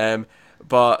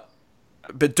 But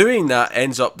but doing that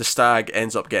the Stag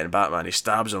ends up getting Batman. He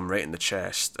stabs him right in the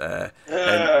chest,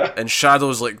 and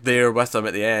Shadow's like there with him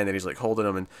at the end, and he's like holding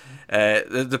him. And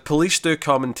the police do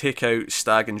come and take out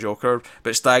Stag and Joker,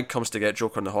 but Stag comes to get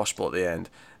Joker in the hospital at the end.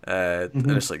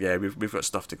 And it's like, yeah, we've got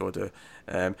stuff to go do.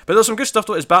 But there's some good stuff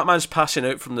though. Is Batman's passing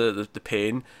out from the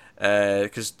pain,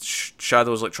 because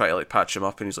Shadow's like trying to like patch him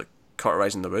up, and he's like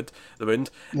cauterizing the wound,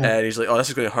 and he's like, "Oh, this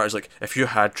is going to hurt." He's like, "If you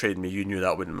had trained me, you knew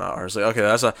that wouldn't matter." It's like, okay,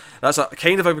 that's a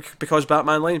kind of a because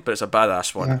Batman line, but it's a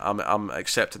badass one. Yeah. I'm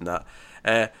accepting that.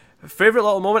 Favorite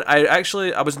little moment. I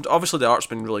was obviously the art's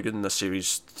been really good in this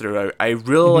series throughout. I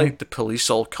really like the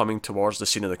police all coming towards the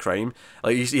scene of the crime.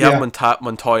 Like you have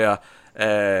Montoya,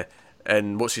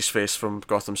 and what's his face from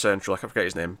Gotham Central. I forget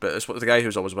his name, but it's the guy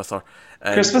who's always with her.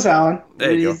 Christmas Allen.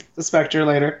 There you go. The Spectre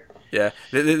later. Yeah,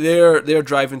 they're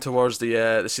driving towards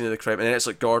the scene of the crime, and then it's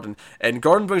like Gordon, and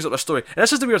Gordon brings up a story. And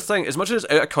this is the weird thing: as much as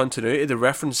it's out of continuity, they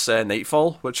reference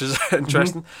Nightfall, which is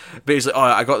interesting. But he's like, "Oh,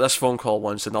 I got this phone call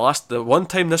once, and the one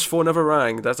time this phone ever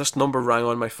rang, that this number rang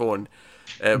on my phone,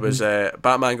 it was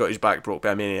Batman got his back broke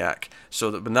by a maniac.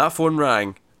 So that when that phone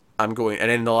rang, I'm going."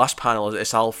 And then the last panel,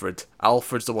 it's Alfred.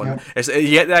 Alfred's the one. Yep.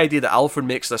 You get the idea that Alfred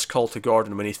makes this call to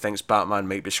Gordon when he thinks Batman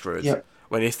might be screwed. Yep.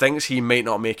 When he thinks he might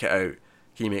not make it out,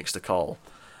 he makes the call.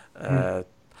 So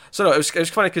no, it was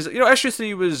funny because issue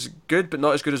 3 was good, but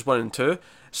not as good as 1 and 2.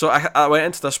 So I went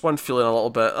into this one feeling a little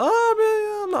bit,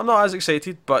 I'm not as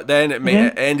excited. But then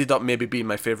it ended up maybe being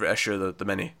my favorite issue of the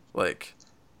mini. Like,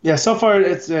 yeah, so far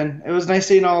it was nice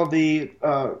seeing all the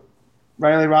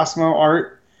Riley Rossmo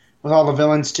art with all the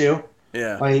villains too.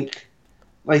 Yeah,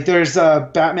 like there's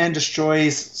Batman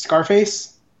destroys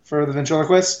Scarface for the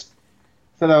ventriloquist.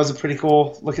 So that was a pretty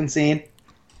cool looking scene.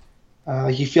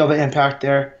 You feel the impact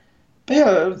there. But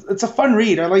yeah, it's a fun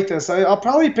read. I like this. I'll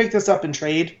probably pick this up in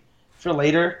trade for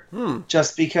later.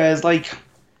 Just because, like,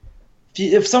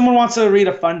 if someone wants to read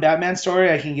a fun Batman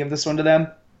story, I can give this one to them.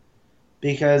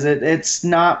 Because it's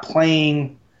not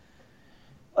playing...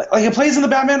 Like, it plays in the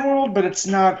Batman world, but it's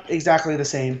not exactly the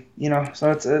same,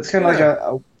 So it's kind of like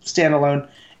a standalone.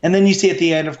 And then you see at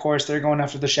the end, of course, they're going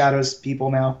after the Shadows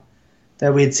people now.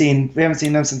 That we haven't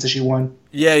seen them since issue 1.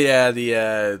 Yeah,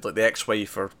 the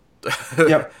ex-wife or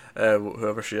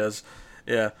whoever she is.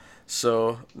 Yeah,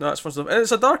 so no, it's fun stuff, and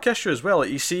it's a dark issue as well. Like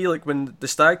you see, like when the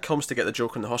Stag comes to get the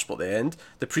Joker in the hospital at the end,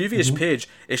 the previous page,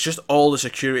 it's just all the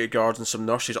security guards and some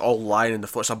nurses all lying in the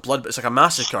floor. It's like a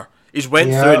massacre. He's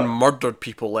went through and murdered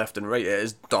people left and right. It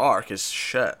is dark as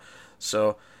shit.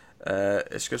 So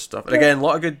it's good stuff. And again, a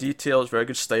lot of good details, very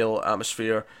good style,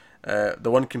 atmosphere. The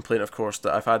one complaint, of course,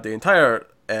 that I've had the entire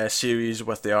series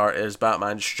with the art is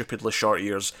Batman's stupidly short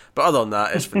ears. But other than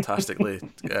that, it's fantastically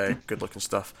good-looking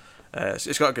stuff.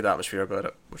 It's got a good atmosphere about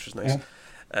it, which is nice.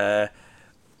 Yeah.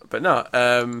 But no,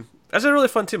 it's a really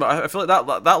fun team. I feel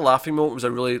like that laughing moment was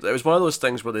it was one of those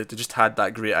things where they just had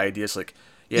that great idea. It's like,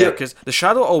 because the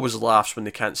Shadow always laughs when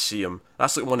they can't see him.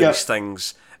 That's like one of these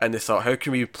things. And they thought, how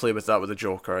can we play with that with the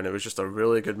Joker? And it was just a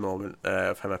really good moment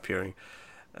of him appearing.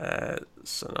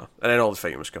 So no, and then all the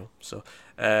fighting was cool. So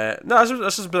no,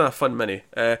 this has been a fun mini.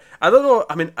 I don't know.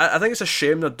 I mean, I think it's a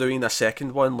shame they're doing a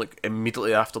second one like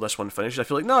immediately after this one finishes. I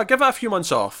feel like no, give it a few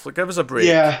months off. Like give us a break.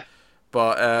 Yeah,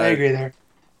 but I agree there.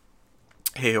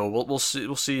 Hey ho, we'll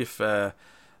see if the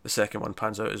second one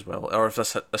pans out as well, or if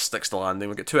this sticks to landing.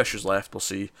 We've got 2 issues left. We'll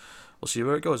see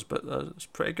where it goes, but it's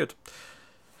pretty good.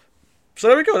 So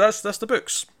there we go. That's the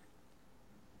books,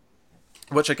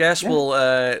 which I guess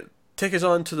will take us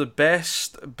on to the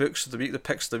best books of the week, the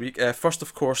picks of the week. First,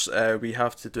 of course, we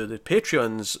have to do the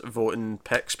Patreons voting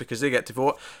picks because they get to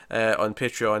vote on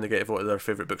Patreon. They get to vote their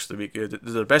favourite books of the week.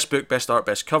 Their best book, best art,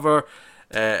 best cover,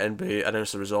 and we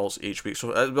announce the results each week.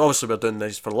 So obviously we're doing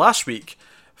this for last week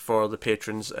for the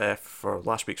patrons for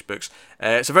last week's books.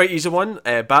 It's a very easy one.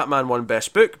 Batman won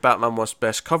best book, Batman won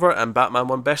best cover, and Batman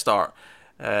won best art.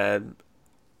 And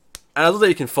I don't think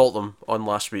you can fault them on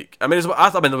last week. I mean,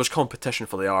 there was competition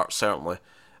for the art, certainly.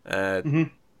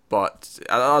 But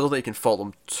I don't think you can fault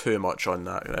them too much on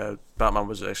that. Batman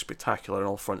was spectacular on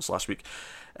all fronts last week.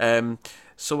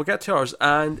 So we'll get to ours.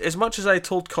 And as much as I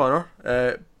told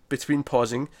Connor, between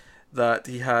pausing, that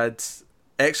he had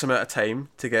X amount of time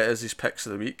to get us his picks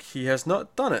of the week, he has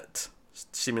not done it,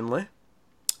 seemingly.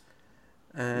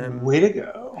 Way to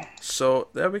go. So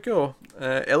there we go.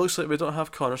 It looks like we don't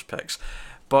have Connor's picks.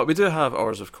 But we do have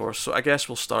ours, of course, so I guess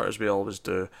we'll start as we always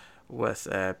do with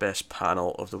best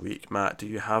panel of the week. Matt, do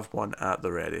you have one at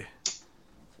the ready?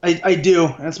 I do,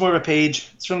 and it's more of a page.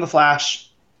 It's from The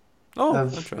Flash. Oh,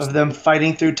 of them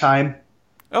fighting through time.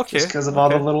 Okay. Just because of all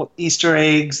the little Easter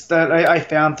eggs that I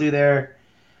found through there.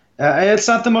 It's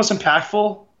not the most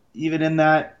impactful even in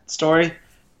that story.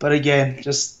 But again,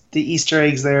 just the Easter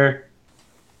eggs there,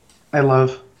 I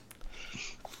love.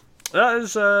 That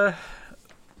is that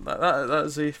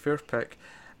is a fair pick.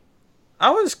 I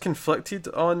was conflicted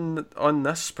on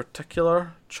this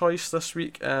particular choice this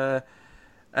week, and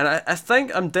I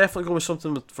think I'm definitely going with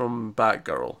something from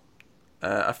Batgirl.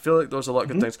 I feel like there's a lot of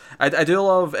good things. I do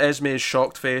love Esme's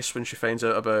shocked face when she finds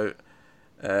out about,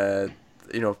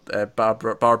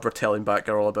 Barbara telling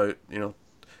Batgirl about,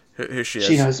 who she is.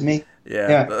 She knows me.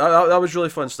 Yeah. That was really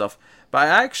fun stuff. But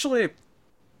I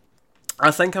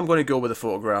think I'm going to go with the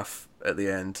photograph at the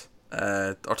end,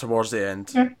 or towards the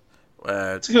end. Yeah.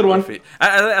 It's a good one.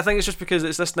 I think it's just because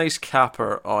it's this nice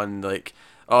capper on, like,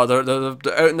 oh, they're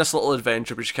out in this little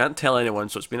adventure, but she can't tell anyone,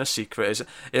 so it's been a secret.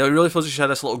 It really feels like she had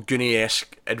this little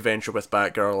Goonie-esque adventure with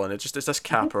Batgirl, and it's this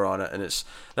capper on it, and it's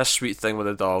this sweet thing with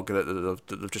the dog that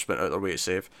they've just went out their way to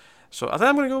save. So I think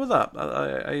I'm going to go with that.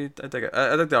 I dig it.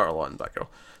 I dig the art a lot in Batgirl.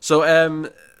 So,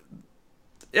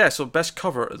 so best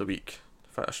cover of the week.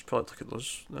 In fact, I should probably look at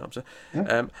those. You know what I'm saying?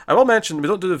 Yeah. I will mention, we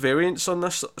don't do the variants on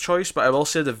this choice, but I will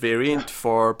say the variant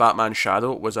for Batman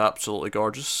Shadow was absolutely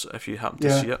gorgeous, if you happen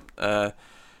to see it.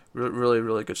 Really,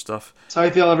 really good stuff. So I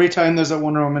feel every time there's a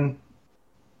Wonder Woman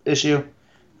issue,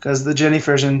 because the Jenny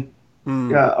version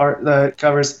art, the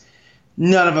covers,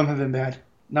 none of them have been bad.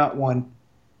 Not one.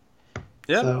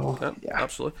 Yeah, so,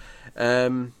 absolutely.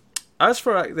 As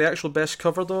for the actual best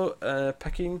cover, though,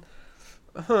 picking...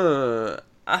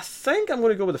 I think I'm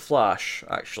going to go with The Flash,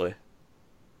 actually.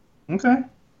 Okay.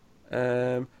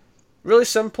 Really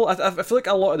simple. I feel like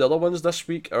a lot of the other ones this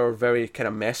week are very kind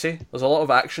of messy. There's a lot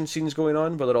of action scenes going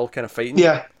on where they're all kind of fighting.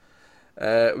 Yeah.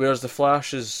 Whereas The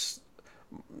Flash is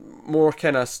more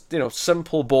kind of,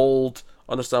 simple, bold,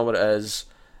 understand what it is,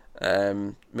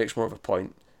 makes more of a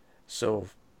point. So,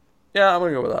 yeah, I'm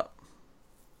going to go with that.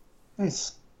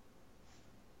 Nice.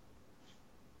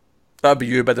 That'd be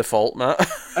you by default, Matt.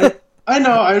 I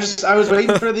know. I was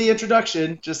waiting for the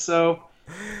introduction, just so.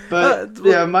 But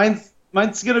yeah,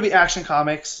 mine's gonna be Action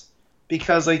Comics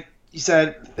because, like you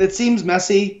said, it seems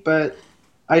messy, but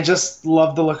I just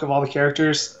love the look of all the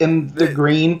characters in the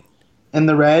green and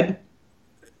the red.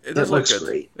 It does look good.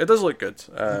 Great. It does look good.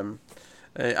 I'm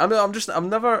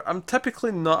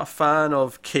typically not a fan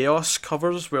of chaos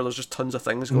covers where there's just tons of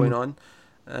things going on.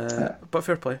 But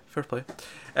fair play.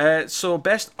 So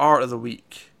best art of the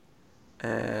week.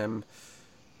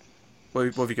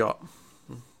 What have you got?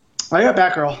 I got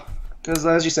Batgirl because,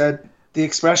 as you said, the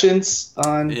expressions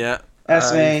on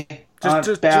Esme, on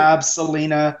Babs,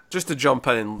 Selena. Just to jump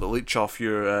in and leech off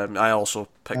your, I also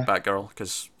picked Batgirl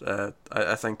because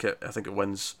I think it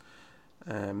wins.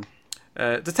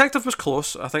 Detective was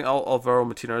close. I think Alvaro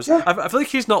Martinez. Yeah. I feel like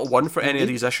he's not won for any of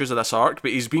these issues of this arc,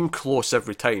 but he's been close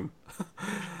every time.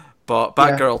 But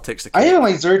Batgirl takes the cake. I even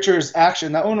like Zurcher's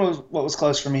action. That one was what was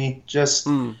close for me. Just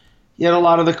you had a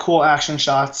lot of the cool action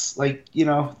shots, like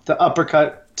the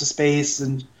uppercut to space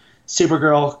and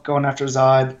Supergirl going after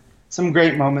Zod. Some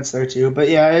great moments there too. But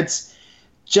yeah, it's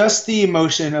just the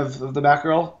emotion of the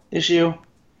Batgirl issue,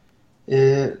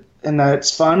 and that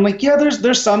it's fun. Like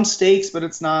there's some stakes, but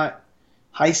it's not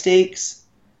high stakes.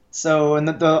 So and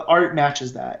the art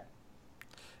matches that.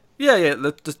 Yeah.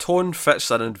 The tone fits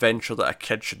an adventure that a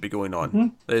kid should be going on.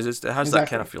 Mm-hmm. It has that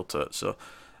kind of feel to it. So,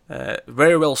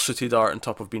 very well suited art on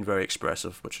top of being very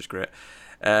expressive, which is great.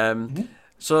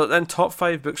 So then, top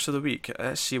 5 books of the week.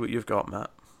 Let's see what you've got,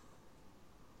 Matt.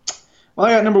 Well,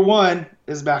 I got number 1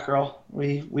 is Batgirl.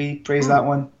 We praise that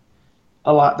one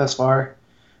a lot thus far.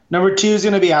 Number 2 is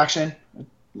going to be Action.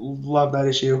 Love that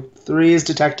issue. 3 is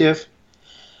Detective.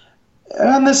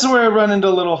 And this is where I run into a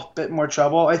little bit more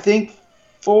trouble. I think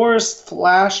 4 is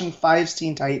Flash and 5's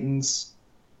Teen Titans.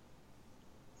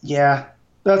 Yeah,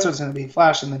 that's what it's going to be.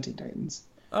 Flash and then Teen Titans.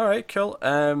 All right, cool.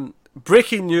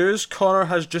 Breaking news, Connor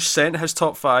has just sent his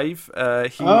top 5.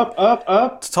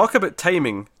 Up. Talk about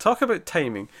timing.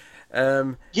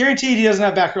 Guaranteed he doesn't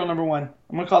have Batgirl number 1. I'm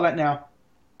going to call that now.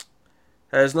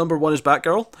 His number 1 is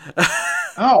Batgirl.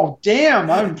 Oh, damn,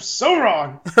 I'm so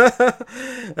wrong.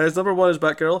 His number 1 is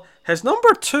Batgirl. His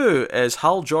number 2 is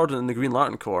Hal Jordan in the Green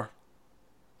Lantern Corps.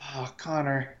 Oh,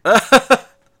 Connor.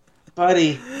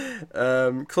 Buddy.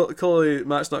 Clearly,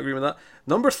 Matt's not agreeing with that.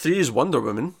 Number 3 is Wonder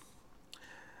Woman.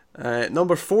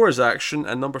 Number 4 is Action.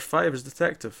 And number 5 is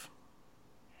Detective.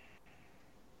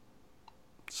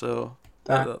 So,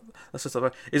 that's just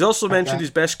about. He's also mentioned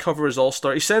his best cover is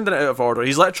All-Star. He's sending it out of order.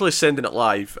 He's literally sending it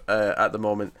live at the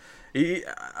moment.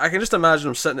 I can just imagine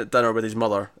him sitting at dinner with his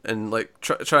mother and like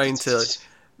trying to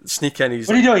sneak in his.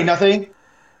 What are you doing? Nothing.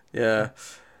 Yeah.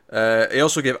 He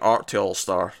also gave art to All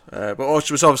Star, but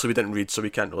which obviously we didn't read, so we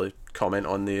can't really comment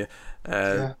on the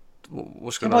Yeah.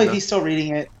 what's Can't going on believe there. he's still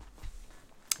reading it.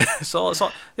 It's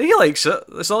not, he likes it.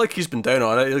 It's not like he's been down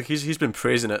on it. Like he's been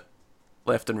praising it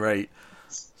left and right.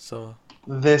 So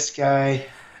This guy.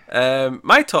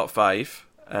 my top five,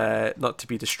 not to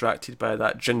be distracted by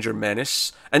that ginger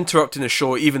menace interrupting the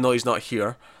show, even though he's not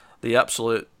here. The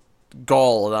absolute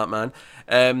gall of that man.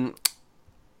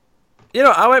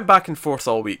 I went back and forth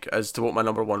all week as to what my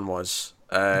number one was.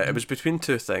 It was between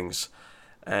two things.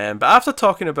 But after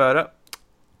talking about it,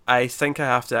 I think I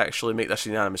have to actually make this a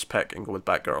unanimous pick and go with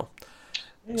Batgirl.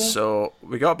 Yeah. So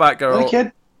we got Batgirl Hey,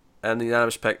 kid. and the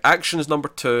unanimous pick. Action's number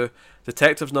 2,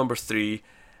 Detective's number 3,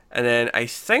 and then I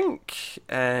think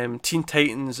Teen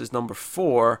Titans is number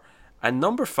 4, and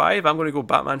number 5 I'm going to go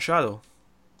Batman Shadow.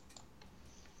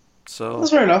 So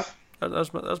That's fair enough.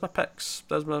 that's my picks.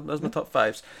 That's my top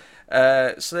fives.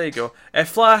 So there you go.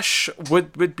 Flash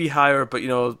would be higher, but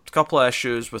a couple of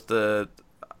issues with the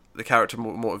character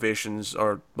motivations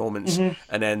or moments,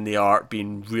 and then the art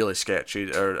being really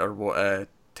sketchy, or what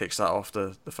takes that off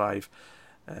the 5.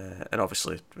 And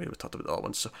obviously we talked about the other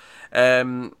ones. So,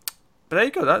 but there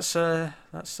you go. That's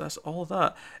all of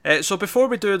that. So before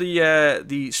we do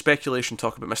the speculation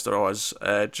talk about Mr. Oz,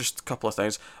 just a couple of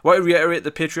things. I want to reiterate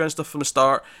the Patreon stuff from the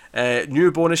start.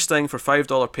 New bonus thing for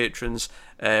 $5 patrons.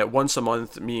 Once a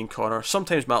month, me and Connor,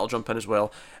 sometimes Matt will jump in as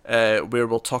well, where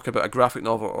we'll talk about a graphic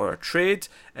novel or a trade.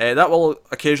 That will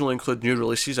occasionally include new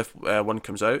releases if one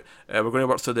comes out. We're going to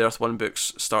work through the Earth 1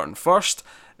 books starting first,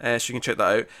 so you can check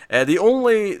that out. The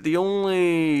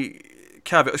only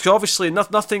caveat, because obviously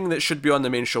nothing that should be on the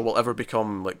main show will ever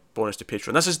become like bonus to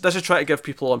Patreon. This is trying to give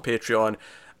people on Patreon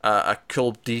a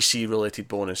cool DC related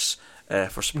bonus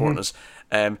for supporting us.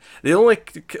 The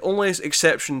only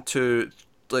exception to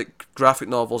like graphic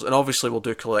novels, and obviously we'll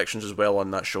do collections as well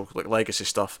on that show, like legacy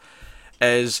stuff,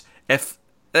 is if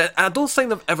I don't think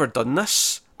they've ever done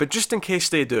this, but just in case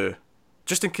they do,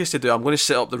 I'm going to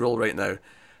set up the rule right now.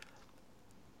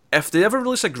 If they ever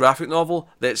release a graphic novel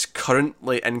that's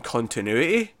currently in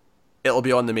continuity, it'll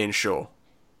be on the main show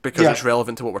because it's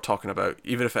relevant to what we're talking about,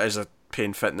 even if it is a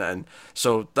pain fitting it in.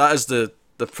 So that is the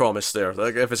promise there.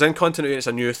 Like if it's in continuity, it's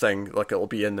a new thing. Like it'll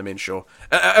be in the main show.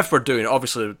 If we're doing it,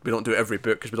 obviously we don't do every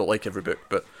book because we don't like every book,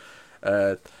 but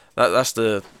that's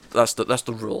the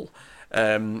rule.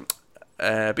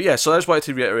 But yeah, so I just wanted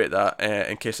to reiterate that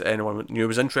in case anyone new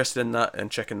was interested in that and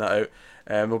checking that out.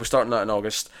 We'll be starting that in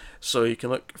August, so you can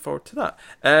look forward to that.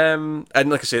 And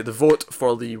like I say, the vote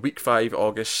for the Week 5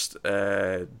 August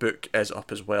book is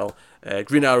up as well.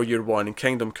 Green Arrow Year 1,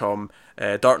 Kingdom Come,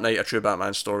 Dark Knight, A True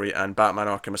Batman Story, and Batman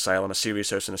Arkham Asylum, A Serious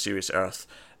House and a Serious Earth.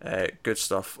 Good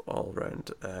stuff all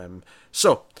round.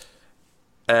 So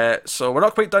we're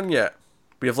not quite done yet.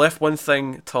 We have left one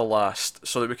thing till last,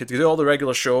 so that we could do all the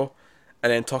regular show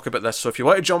and then talk about this. So if you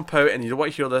want to jump out and you don't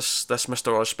want to hear this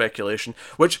Mr. Oz speculation,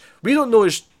 which we don't know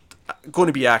is going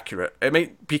to be accurate, it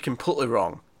might be completely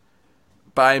wrong,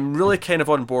 but I'm really kind of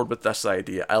on board with this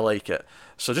idea. I like it.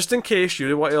 So just in case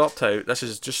you want to opt out, this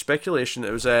is just speculation.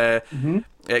 It was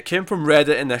it came from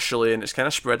Reddit initially, and it's kind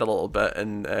of spread a little bit,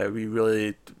 and we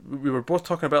were both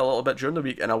talking about it a little bit during the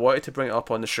week, and I wanted to bring it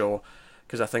up on the show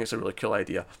because I think it's a really cool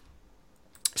idea.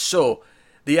 So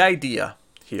the idea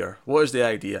here, what is the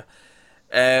idea?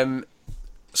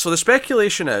 So the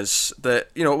speculation is that,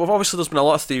 obviously there's been a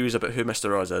lot of theories about who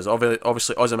Mr. Oz is.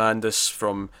 Obviously Ozymandias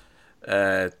from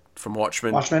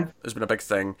Watchmen has been a big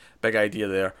thing, big idea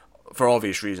there, for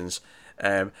obvious reasons.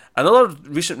 Another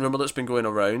recent rumour that's been going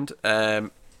around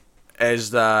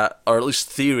is that, or at least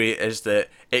theory, is that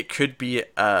it could be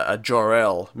a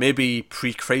Jor-El, maybe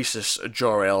pre-Crisis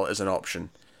Jor-El is an option.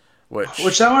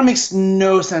 Which that one makes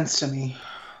no sense to me.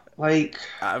 Like...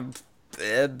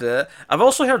 I've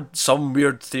also heard some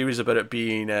weird theories about it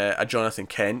being a Jonathan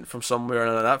Kent from somewhere,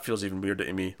 and that feels even weirder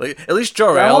to me. Like, at least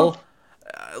Jor-El,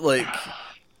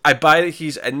 I buy that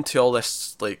he's into all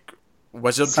this, like,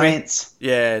 wizardry. Science.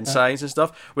 Yeah, and science and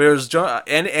stuff. Whereas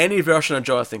any version of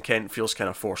Jonathan Kent feels kind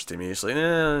of forced to me. It's like,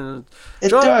 It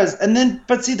does. And then,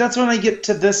 but see, that's when I get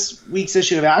to this week's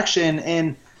issue of Action,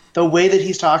 and the way that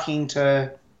he's talking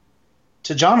to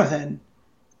Jonathan,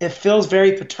 it feels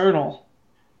very paternal.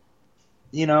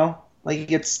 Like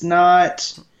it's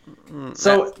not.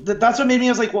 So that's what made me.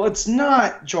 I was like, well, it's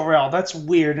not Jor-El. That's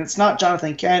weird. It's not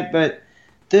Jonathan Kent, but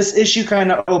this issue kind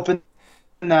of opened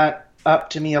that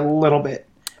up to me a little bit.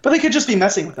 But they could just be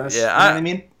messing with us. Yeah, you know what I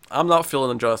mean? I'm not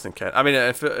feeling Jonathan Kent. I mean,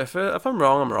 if I'm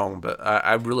wrong, I'm wrong. But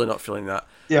I'm really not feeling that.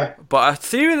 Yeah. But a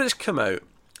theory that's come out,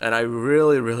 and I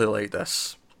really, really like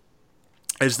this,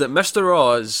 is that Mr.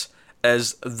 Oz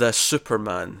is the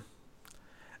Superman.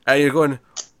 and you're going,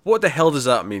 what the hell does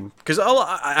that mean? Because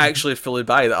I actually fully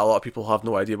buy that a lot of people have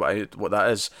no idea what that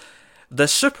is. The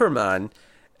Superman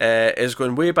is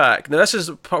going way back. Now, this is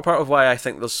part of why I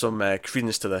think there's some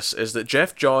credence to this, is that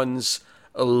Jeff Johns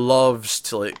loves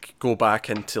to like go back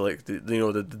into like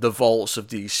the vaults of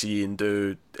DC and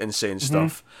do insane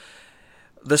stuff.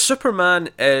 The Superman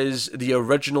is the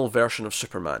original version of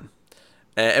Superman,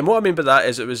 and what I mean by that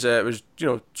is it was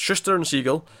Schuster and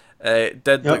Siegel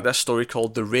did like this story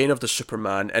called The Reign of the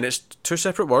Superman, and it's two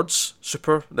separate words: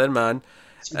 super then man.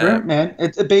 Superman.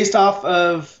 It's based off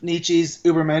of Nietzsche's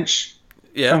Übermensch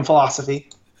from philosophy.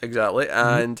 Exactly,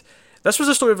 and this was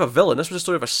a story of a villain. This was a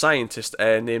story of a scientist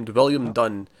named William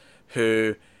Dunn,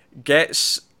 who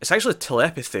gets, it's actually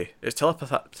telepathy. It's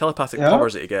telepathic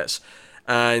powers that he gets,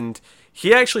 and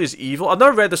he actually is evil. I've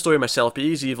never read the story myself, but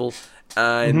he's evil,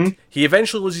 and he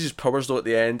eventually loses his powers though at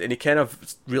the end, and he kind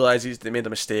of realizes that he made a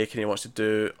mistake, and he wants to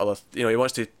do he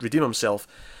wants to redeem himself.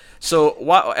 So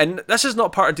what? And this is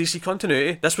not part of DC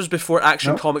continuity. This was before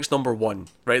Action Comics #1,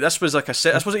 right? This was like a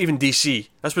set. This wasn't even DC.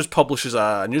 This was published as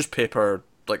a newspaper,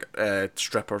 like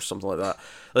strip or something like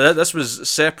that. This was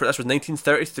separate. This was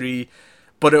 1933,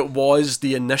 but it was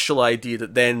the initial idea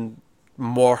that then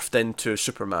morphed into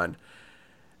Superman.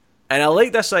 And I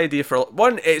like this idea for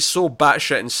one. It's so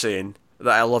batshit insane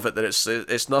that I love it. That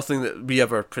it's nothing that we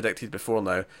ever predicted before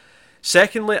now.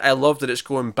 Secondly, I love that it's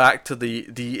going back to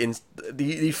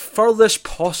the furthest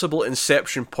possible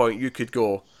inception point you could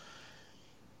go.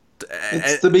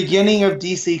 It's the beginning of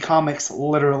DC Comics,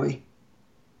 literally.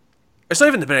 It's not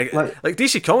even the beginning. Like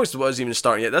DC Comics wasn't even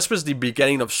starting yet. This was the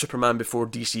beginning of Superman before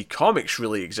DC Comics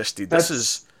really existed.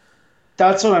 That's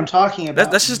what I'm talking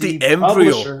about. This is the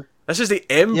embryo. Publisher. This is the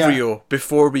embryo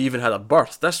before we even had a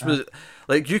birth. This was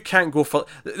like, you can't go further.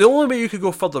 The only way you could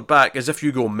go further back is if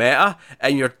you go meta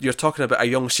and you're talking about a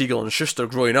young Siegel and Schuster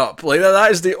growing up. Like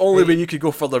that is the only way you could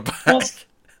go further back. Well,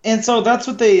 and so that's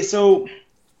what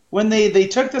when they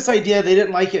took this idea, they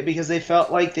didn't like it because they felt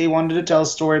like they wanted to tell a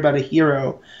story about a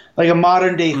hero, like a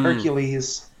modern day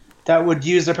Hercules that would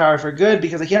use their power for good.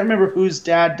 Because I can't remember whose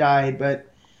dad died, but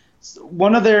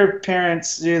one of their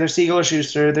parents, either Siegel or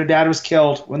Schuster, their dad was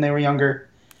killed when they were younger.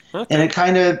 Okay. And it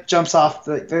kind of jumps off,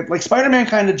 like Spider-Man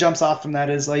kind of jumps off from that,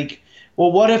 is like,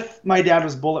 well, what if my dad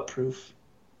was bulletproof?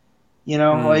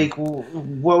 Like,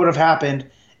 what would have happened?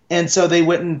 And so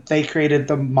they created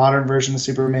the modern version of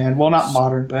Superman. Well, not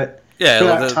modern, but for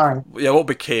that time. Yeah, what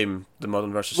became the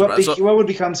modern version of Superman? What would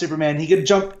become Superman? He could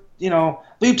jump,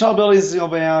 leap tall buildings, sail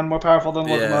bound, more powerful than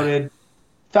locomotive,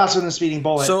 faster than a speeding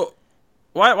bullet. So,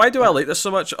 why do I like this so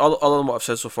much, other than what I've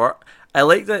said so far? I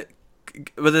like that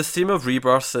with the theme of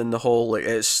rebirth and the whole, like,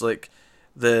 it's like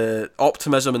the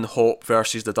optimism and hope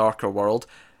versus the darker world.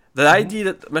 The idea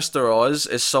that Mr. Oz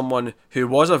is someone who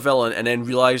was a villain and then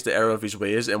realised the error of his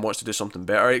ways and wants to do something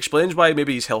better. It explains why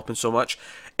maybe he's helping so much.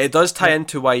 It does tie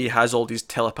into why he has all these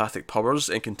telepathic powers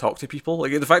and can talk to people.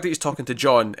 Like, the fact that he's talking to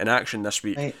John in Action this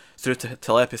week through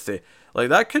telepathy. Like,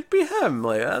 that could be him.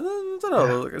 Like, I don't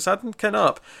know. It's adding kind of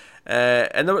up.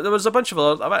 And there was a bunch of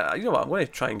other. You know what? I'm going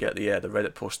to try and get the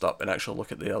Reddit post up and actually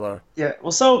look at the other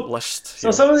list.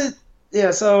 So some of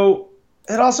the so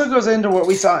it also goes into what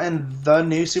we saw in The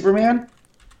New Superman,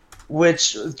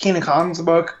 which Keenan Kong's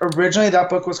book. Originally, that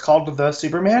book was called The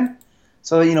Superman.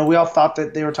 So we all thought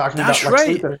that they were talking about Lex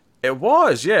Luthor. It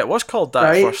was called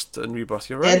that first in Rebirth.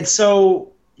 You're right. And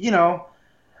so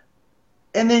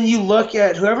and then you look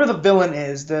at whoever the villain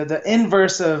is, the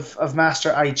inverse of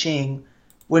Master I Ching.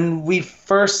 When we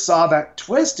first saw that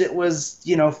twist, it was,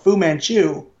 Fu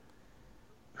Manchu,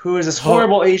 who is this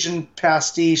horrible Asian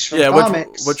pastiche from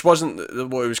comics. Which wasn't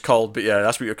what it was called, but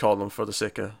that's what you're calling him for the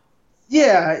sake of...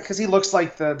 Yeah, because he looks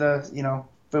like the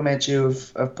Fu Manchu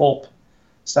of pulp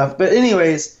stuff. But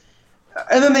anyways,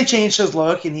 and then they changed his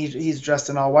look, and he's dressed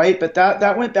in all white, but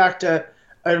that went back to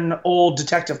an old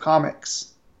Detective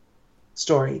Comics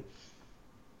story.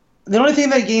 The only thing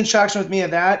that gained traction with me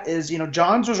of that is,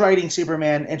 Johns was writing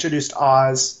Superman, introduced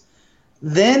Oz.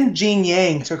 Then Gene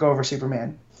Yang took over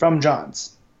Superman from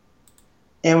Johns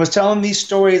and was telling these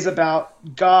stories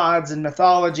about gods and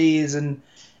mythologies and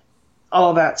all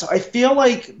of that. So I feel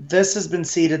like this has been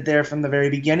seeded there from the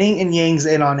very beginning, and Yang's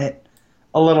in on it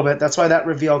a little bit. That's why that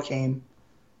reveal came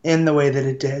in the way that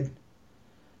it did.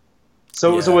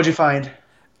 So what'd you find?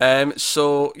 It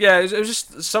was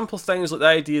just simple things like the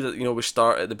idea that we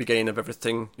start at the beginning of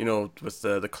everything, with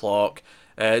the clock.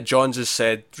 Johns has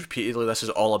said repeatedly this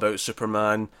is all about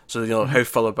Superman, so how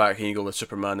further back can you go with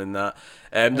Superman in that?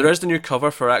 There is the new cover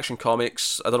for Action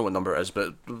Comics. I don't know what number it is,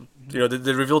 but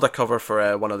they revealed a cover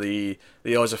for one of the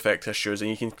Oz Effect issues, and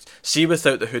you can see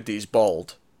without the hood that he's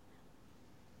bald.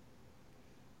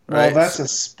 Well, right? that's a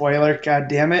spoiler. God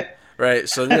damn it. Right,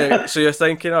 so you're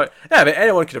thinking, oh, yeah, I mean,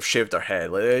 anyone could have shaved their head,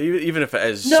 like, even if it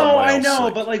is No, someone I else. know,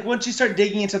 Like, but like once you start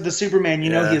digging into the Superman, you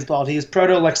know he yeah, is bald. He is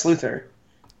proto Lex Luthor.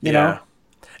 You yeah. know?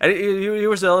 And here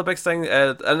was the other big thing,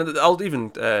 and I'll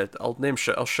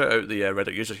shout out the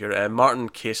Reddit user here, Martin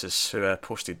Cases, who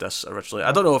posted this originally.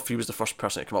 I don't know if he was the first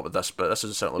person to come up with this, but this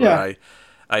is certainly Yeah. where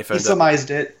I He found it.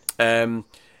 surmised it.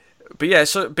 But yeah,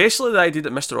 so basically the idea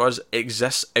that Mr. Oz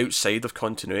exists outside of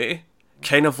continuity,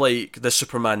 kind of like the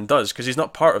Superman does, because he's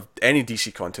not part of any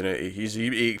DC continuity. He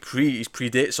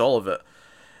predates all of it.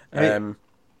 Right.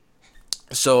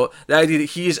 So the idea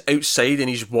that he is outside and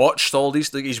he's watched all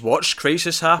these, like, he's watched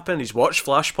Crisis happen, he's watched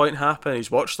Flashpoint happen,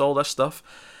 he's watched all this stuff,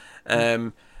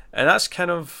 and that's kind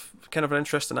of an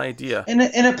interesting idea. And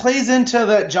it plays into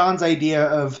that John's idea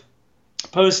of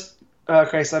post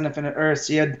Crisis on Infinite Earths.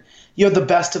 You had the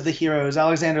best of the heroes: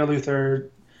 Alexander Luthor,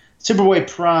 Superboy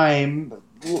Prime,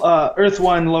 Earth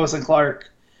One, Lois and Clark,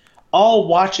 all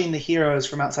watching the heroes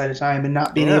from outside of time and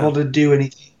not being able to do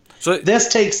anything. So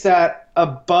this takes that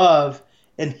above,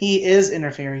 and he is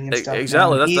interfering in stuff.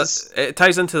 Exactly. It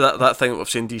ties into that thing that we've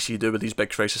seen DC do with these big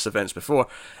Crisis events before.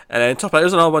 And on top of that,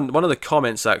 there's another one of the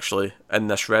comments actually in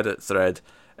this Reddit thread.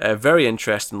 A very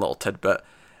interesting little tidbit.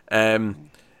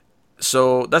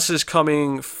 So this is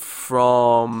coming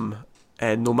from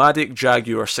Nomadic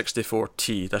Jaguar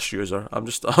 64T. This user. I'm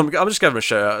just giving him a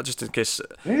shout out just in case.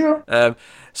 Yeah.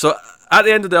 So at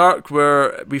the end of the arc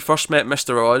where we first met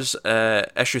Mr. Oz,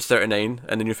 issue 39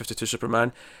 in the New 52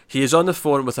 Superman, he is on the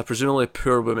phone with a presumably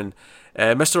poor woman.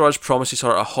 Mr. Oz promises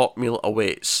her a hot meal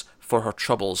awaits for her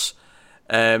troubles.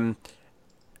 In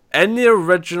the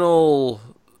original,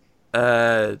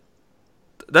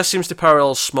 this seems to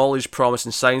parallel Smalley's promise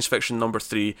in Science Fiction number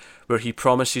 3, where he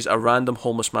promises a random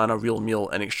homeless man a real meal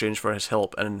in exchange for his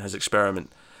help in his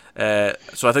experiment.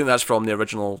 So I think that's from the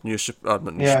original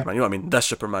Superman, you know what I mean, this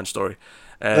Superman story.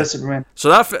 This Superman. So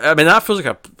that feels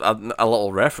like a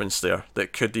little reference there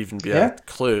that could even be a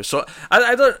clue. So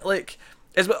I don't like.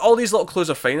 All these little clues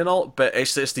are fine and all, but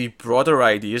it's the broader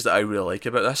ideas that I really like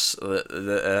about this.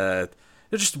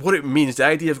 Just what it means, the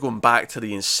idea of going back to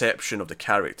the inception of the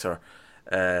character.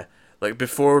 Like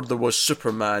before there was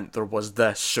Superman, there was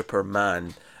this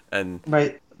Superman, and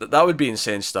that would be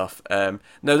insane stuff. Now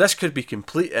this could be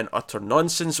complete and utter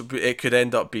nonsense. It could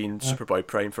end up being Superboy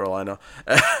Prime for all I know.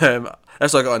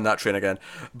 Let's not get on that train again.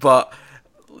 But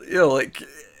I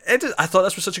thought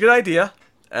this was such a good idea.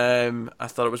 I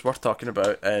thought it was worth talking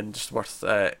about and just worth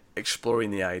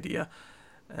exploring the idea.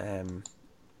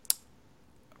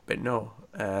 But no,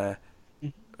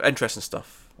 interesting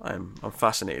stuff. I'm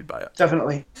fascinated by it.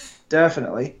 Definitely.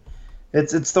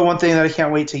 It's the one thing that I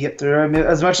can't wait to get through. I mean,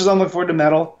 as much as I'm looking forward to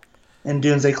Metal and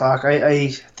Doomsday Clock,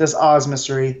 this Oz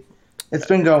mystery, it's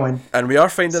been going. And we are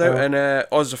finding out in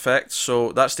Oz Effect,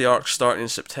 so that's the arc starting in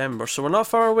September. So we're not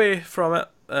far away from it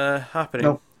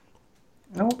happening.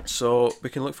 Nope. So we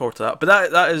can look forward to that.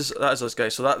 But that is us,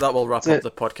 guys. So that will wrap up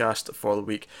the podcast for the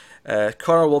week.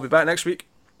 Connor will be back next week.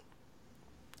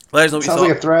 Let us know what Sounds you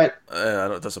thought. like a threat. I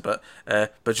know it does a bit.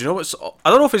 But you know what's... I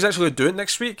don't know if he's actually going to do it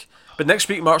next week, but next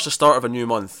week marks the start of a new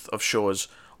month of shows,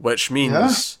 which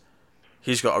means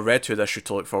he's got a Red Hood issue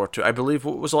to look forward to. I believe,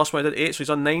 what was the last one I did? 8, so he's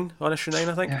on 9, on issue 9,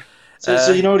 I think. Yeah.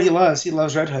 So you know what he loves? He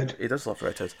loves Red Hood. He does love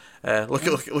Red Hood. Look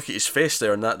at his face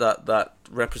there, and that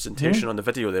representation on the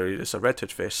video there. It's a Red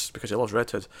Hood face because he loves Red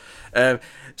Hood.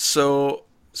 So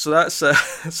that's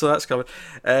coming.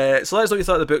 So let us know what you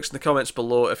thought of the books in the comments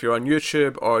below if you're on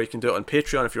YouTube, or you can do it on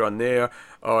Patreon if you're on there,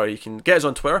 or you can get us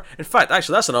on Twitter. In fact,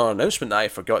 actually, that's another announcement that I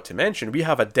forgot to mention. We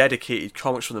have a dedicated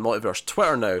Comics from the Multiverse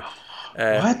Twitter now.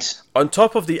 What? On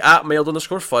top of the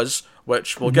 @mild_fuzz,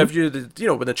 which will give you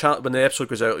the when the episode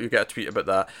goes out, you get a tweet about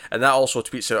that, and that also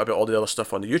tweets out about all the other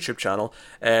stuff on the YouTube channel.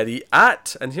 And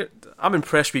here I'm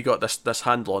impressed we got this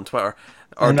handle on Twitter.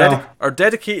 Our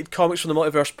dedicated Comics from the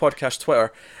Multiverse podcast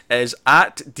Twitter is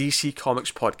 @DC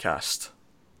Comics Podcast.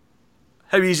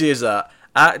 How easy is that?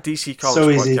 @DC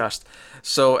Comics Podcast.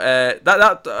 So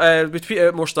we tweet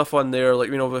out more stuff on there. Like,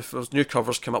 if those new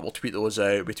covers come up, we'll tweet those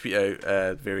out. We tweet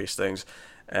out various things.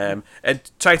 And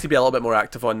try to be a little bit more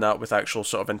active on that with actual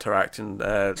sort of interacting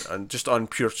and just on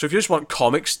pure. So if you just want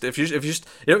comics, if you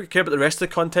don't care about the rest of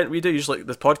the content we do, you just like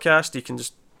the podcast, you can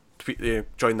just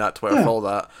join that Twitter, follow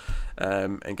that,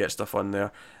 and get stuff on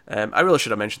there. I really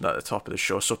should have mentioned that at the top of the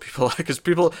show, so because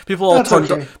people all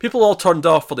turned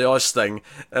off for the Oz thing,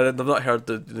 and they've not heard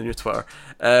the new Twitter.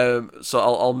 So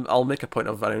I'll make a point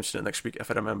of announcing it next week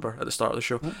if I remember at the start of the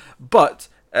show. But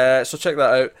so check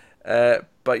that out.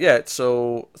 But yeah,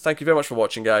 so thank you very much for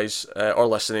watching, guys, or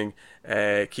listening.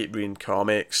 Keep reading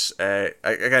comics.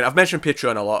 Again, I've mentioned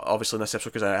Patreon a lot, obviously, in this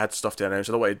episode because I had stuff to announce.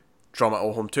 I don't want to drum it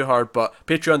all home too hard, but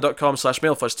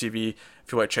patreon.com/MailFuzzTV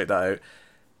if you want to check that out.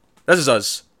 This is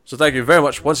us. So thank you very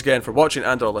much once again for watching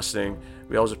and or listening.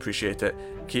 We always appreciate it.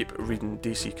 Keep reading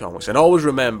DC Comics. And always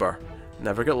remember,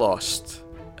 never get lost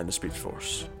in the Speed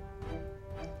Force.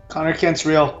 Connor Kent's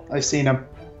real. I've seen him.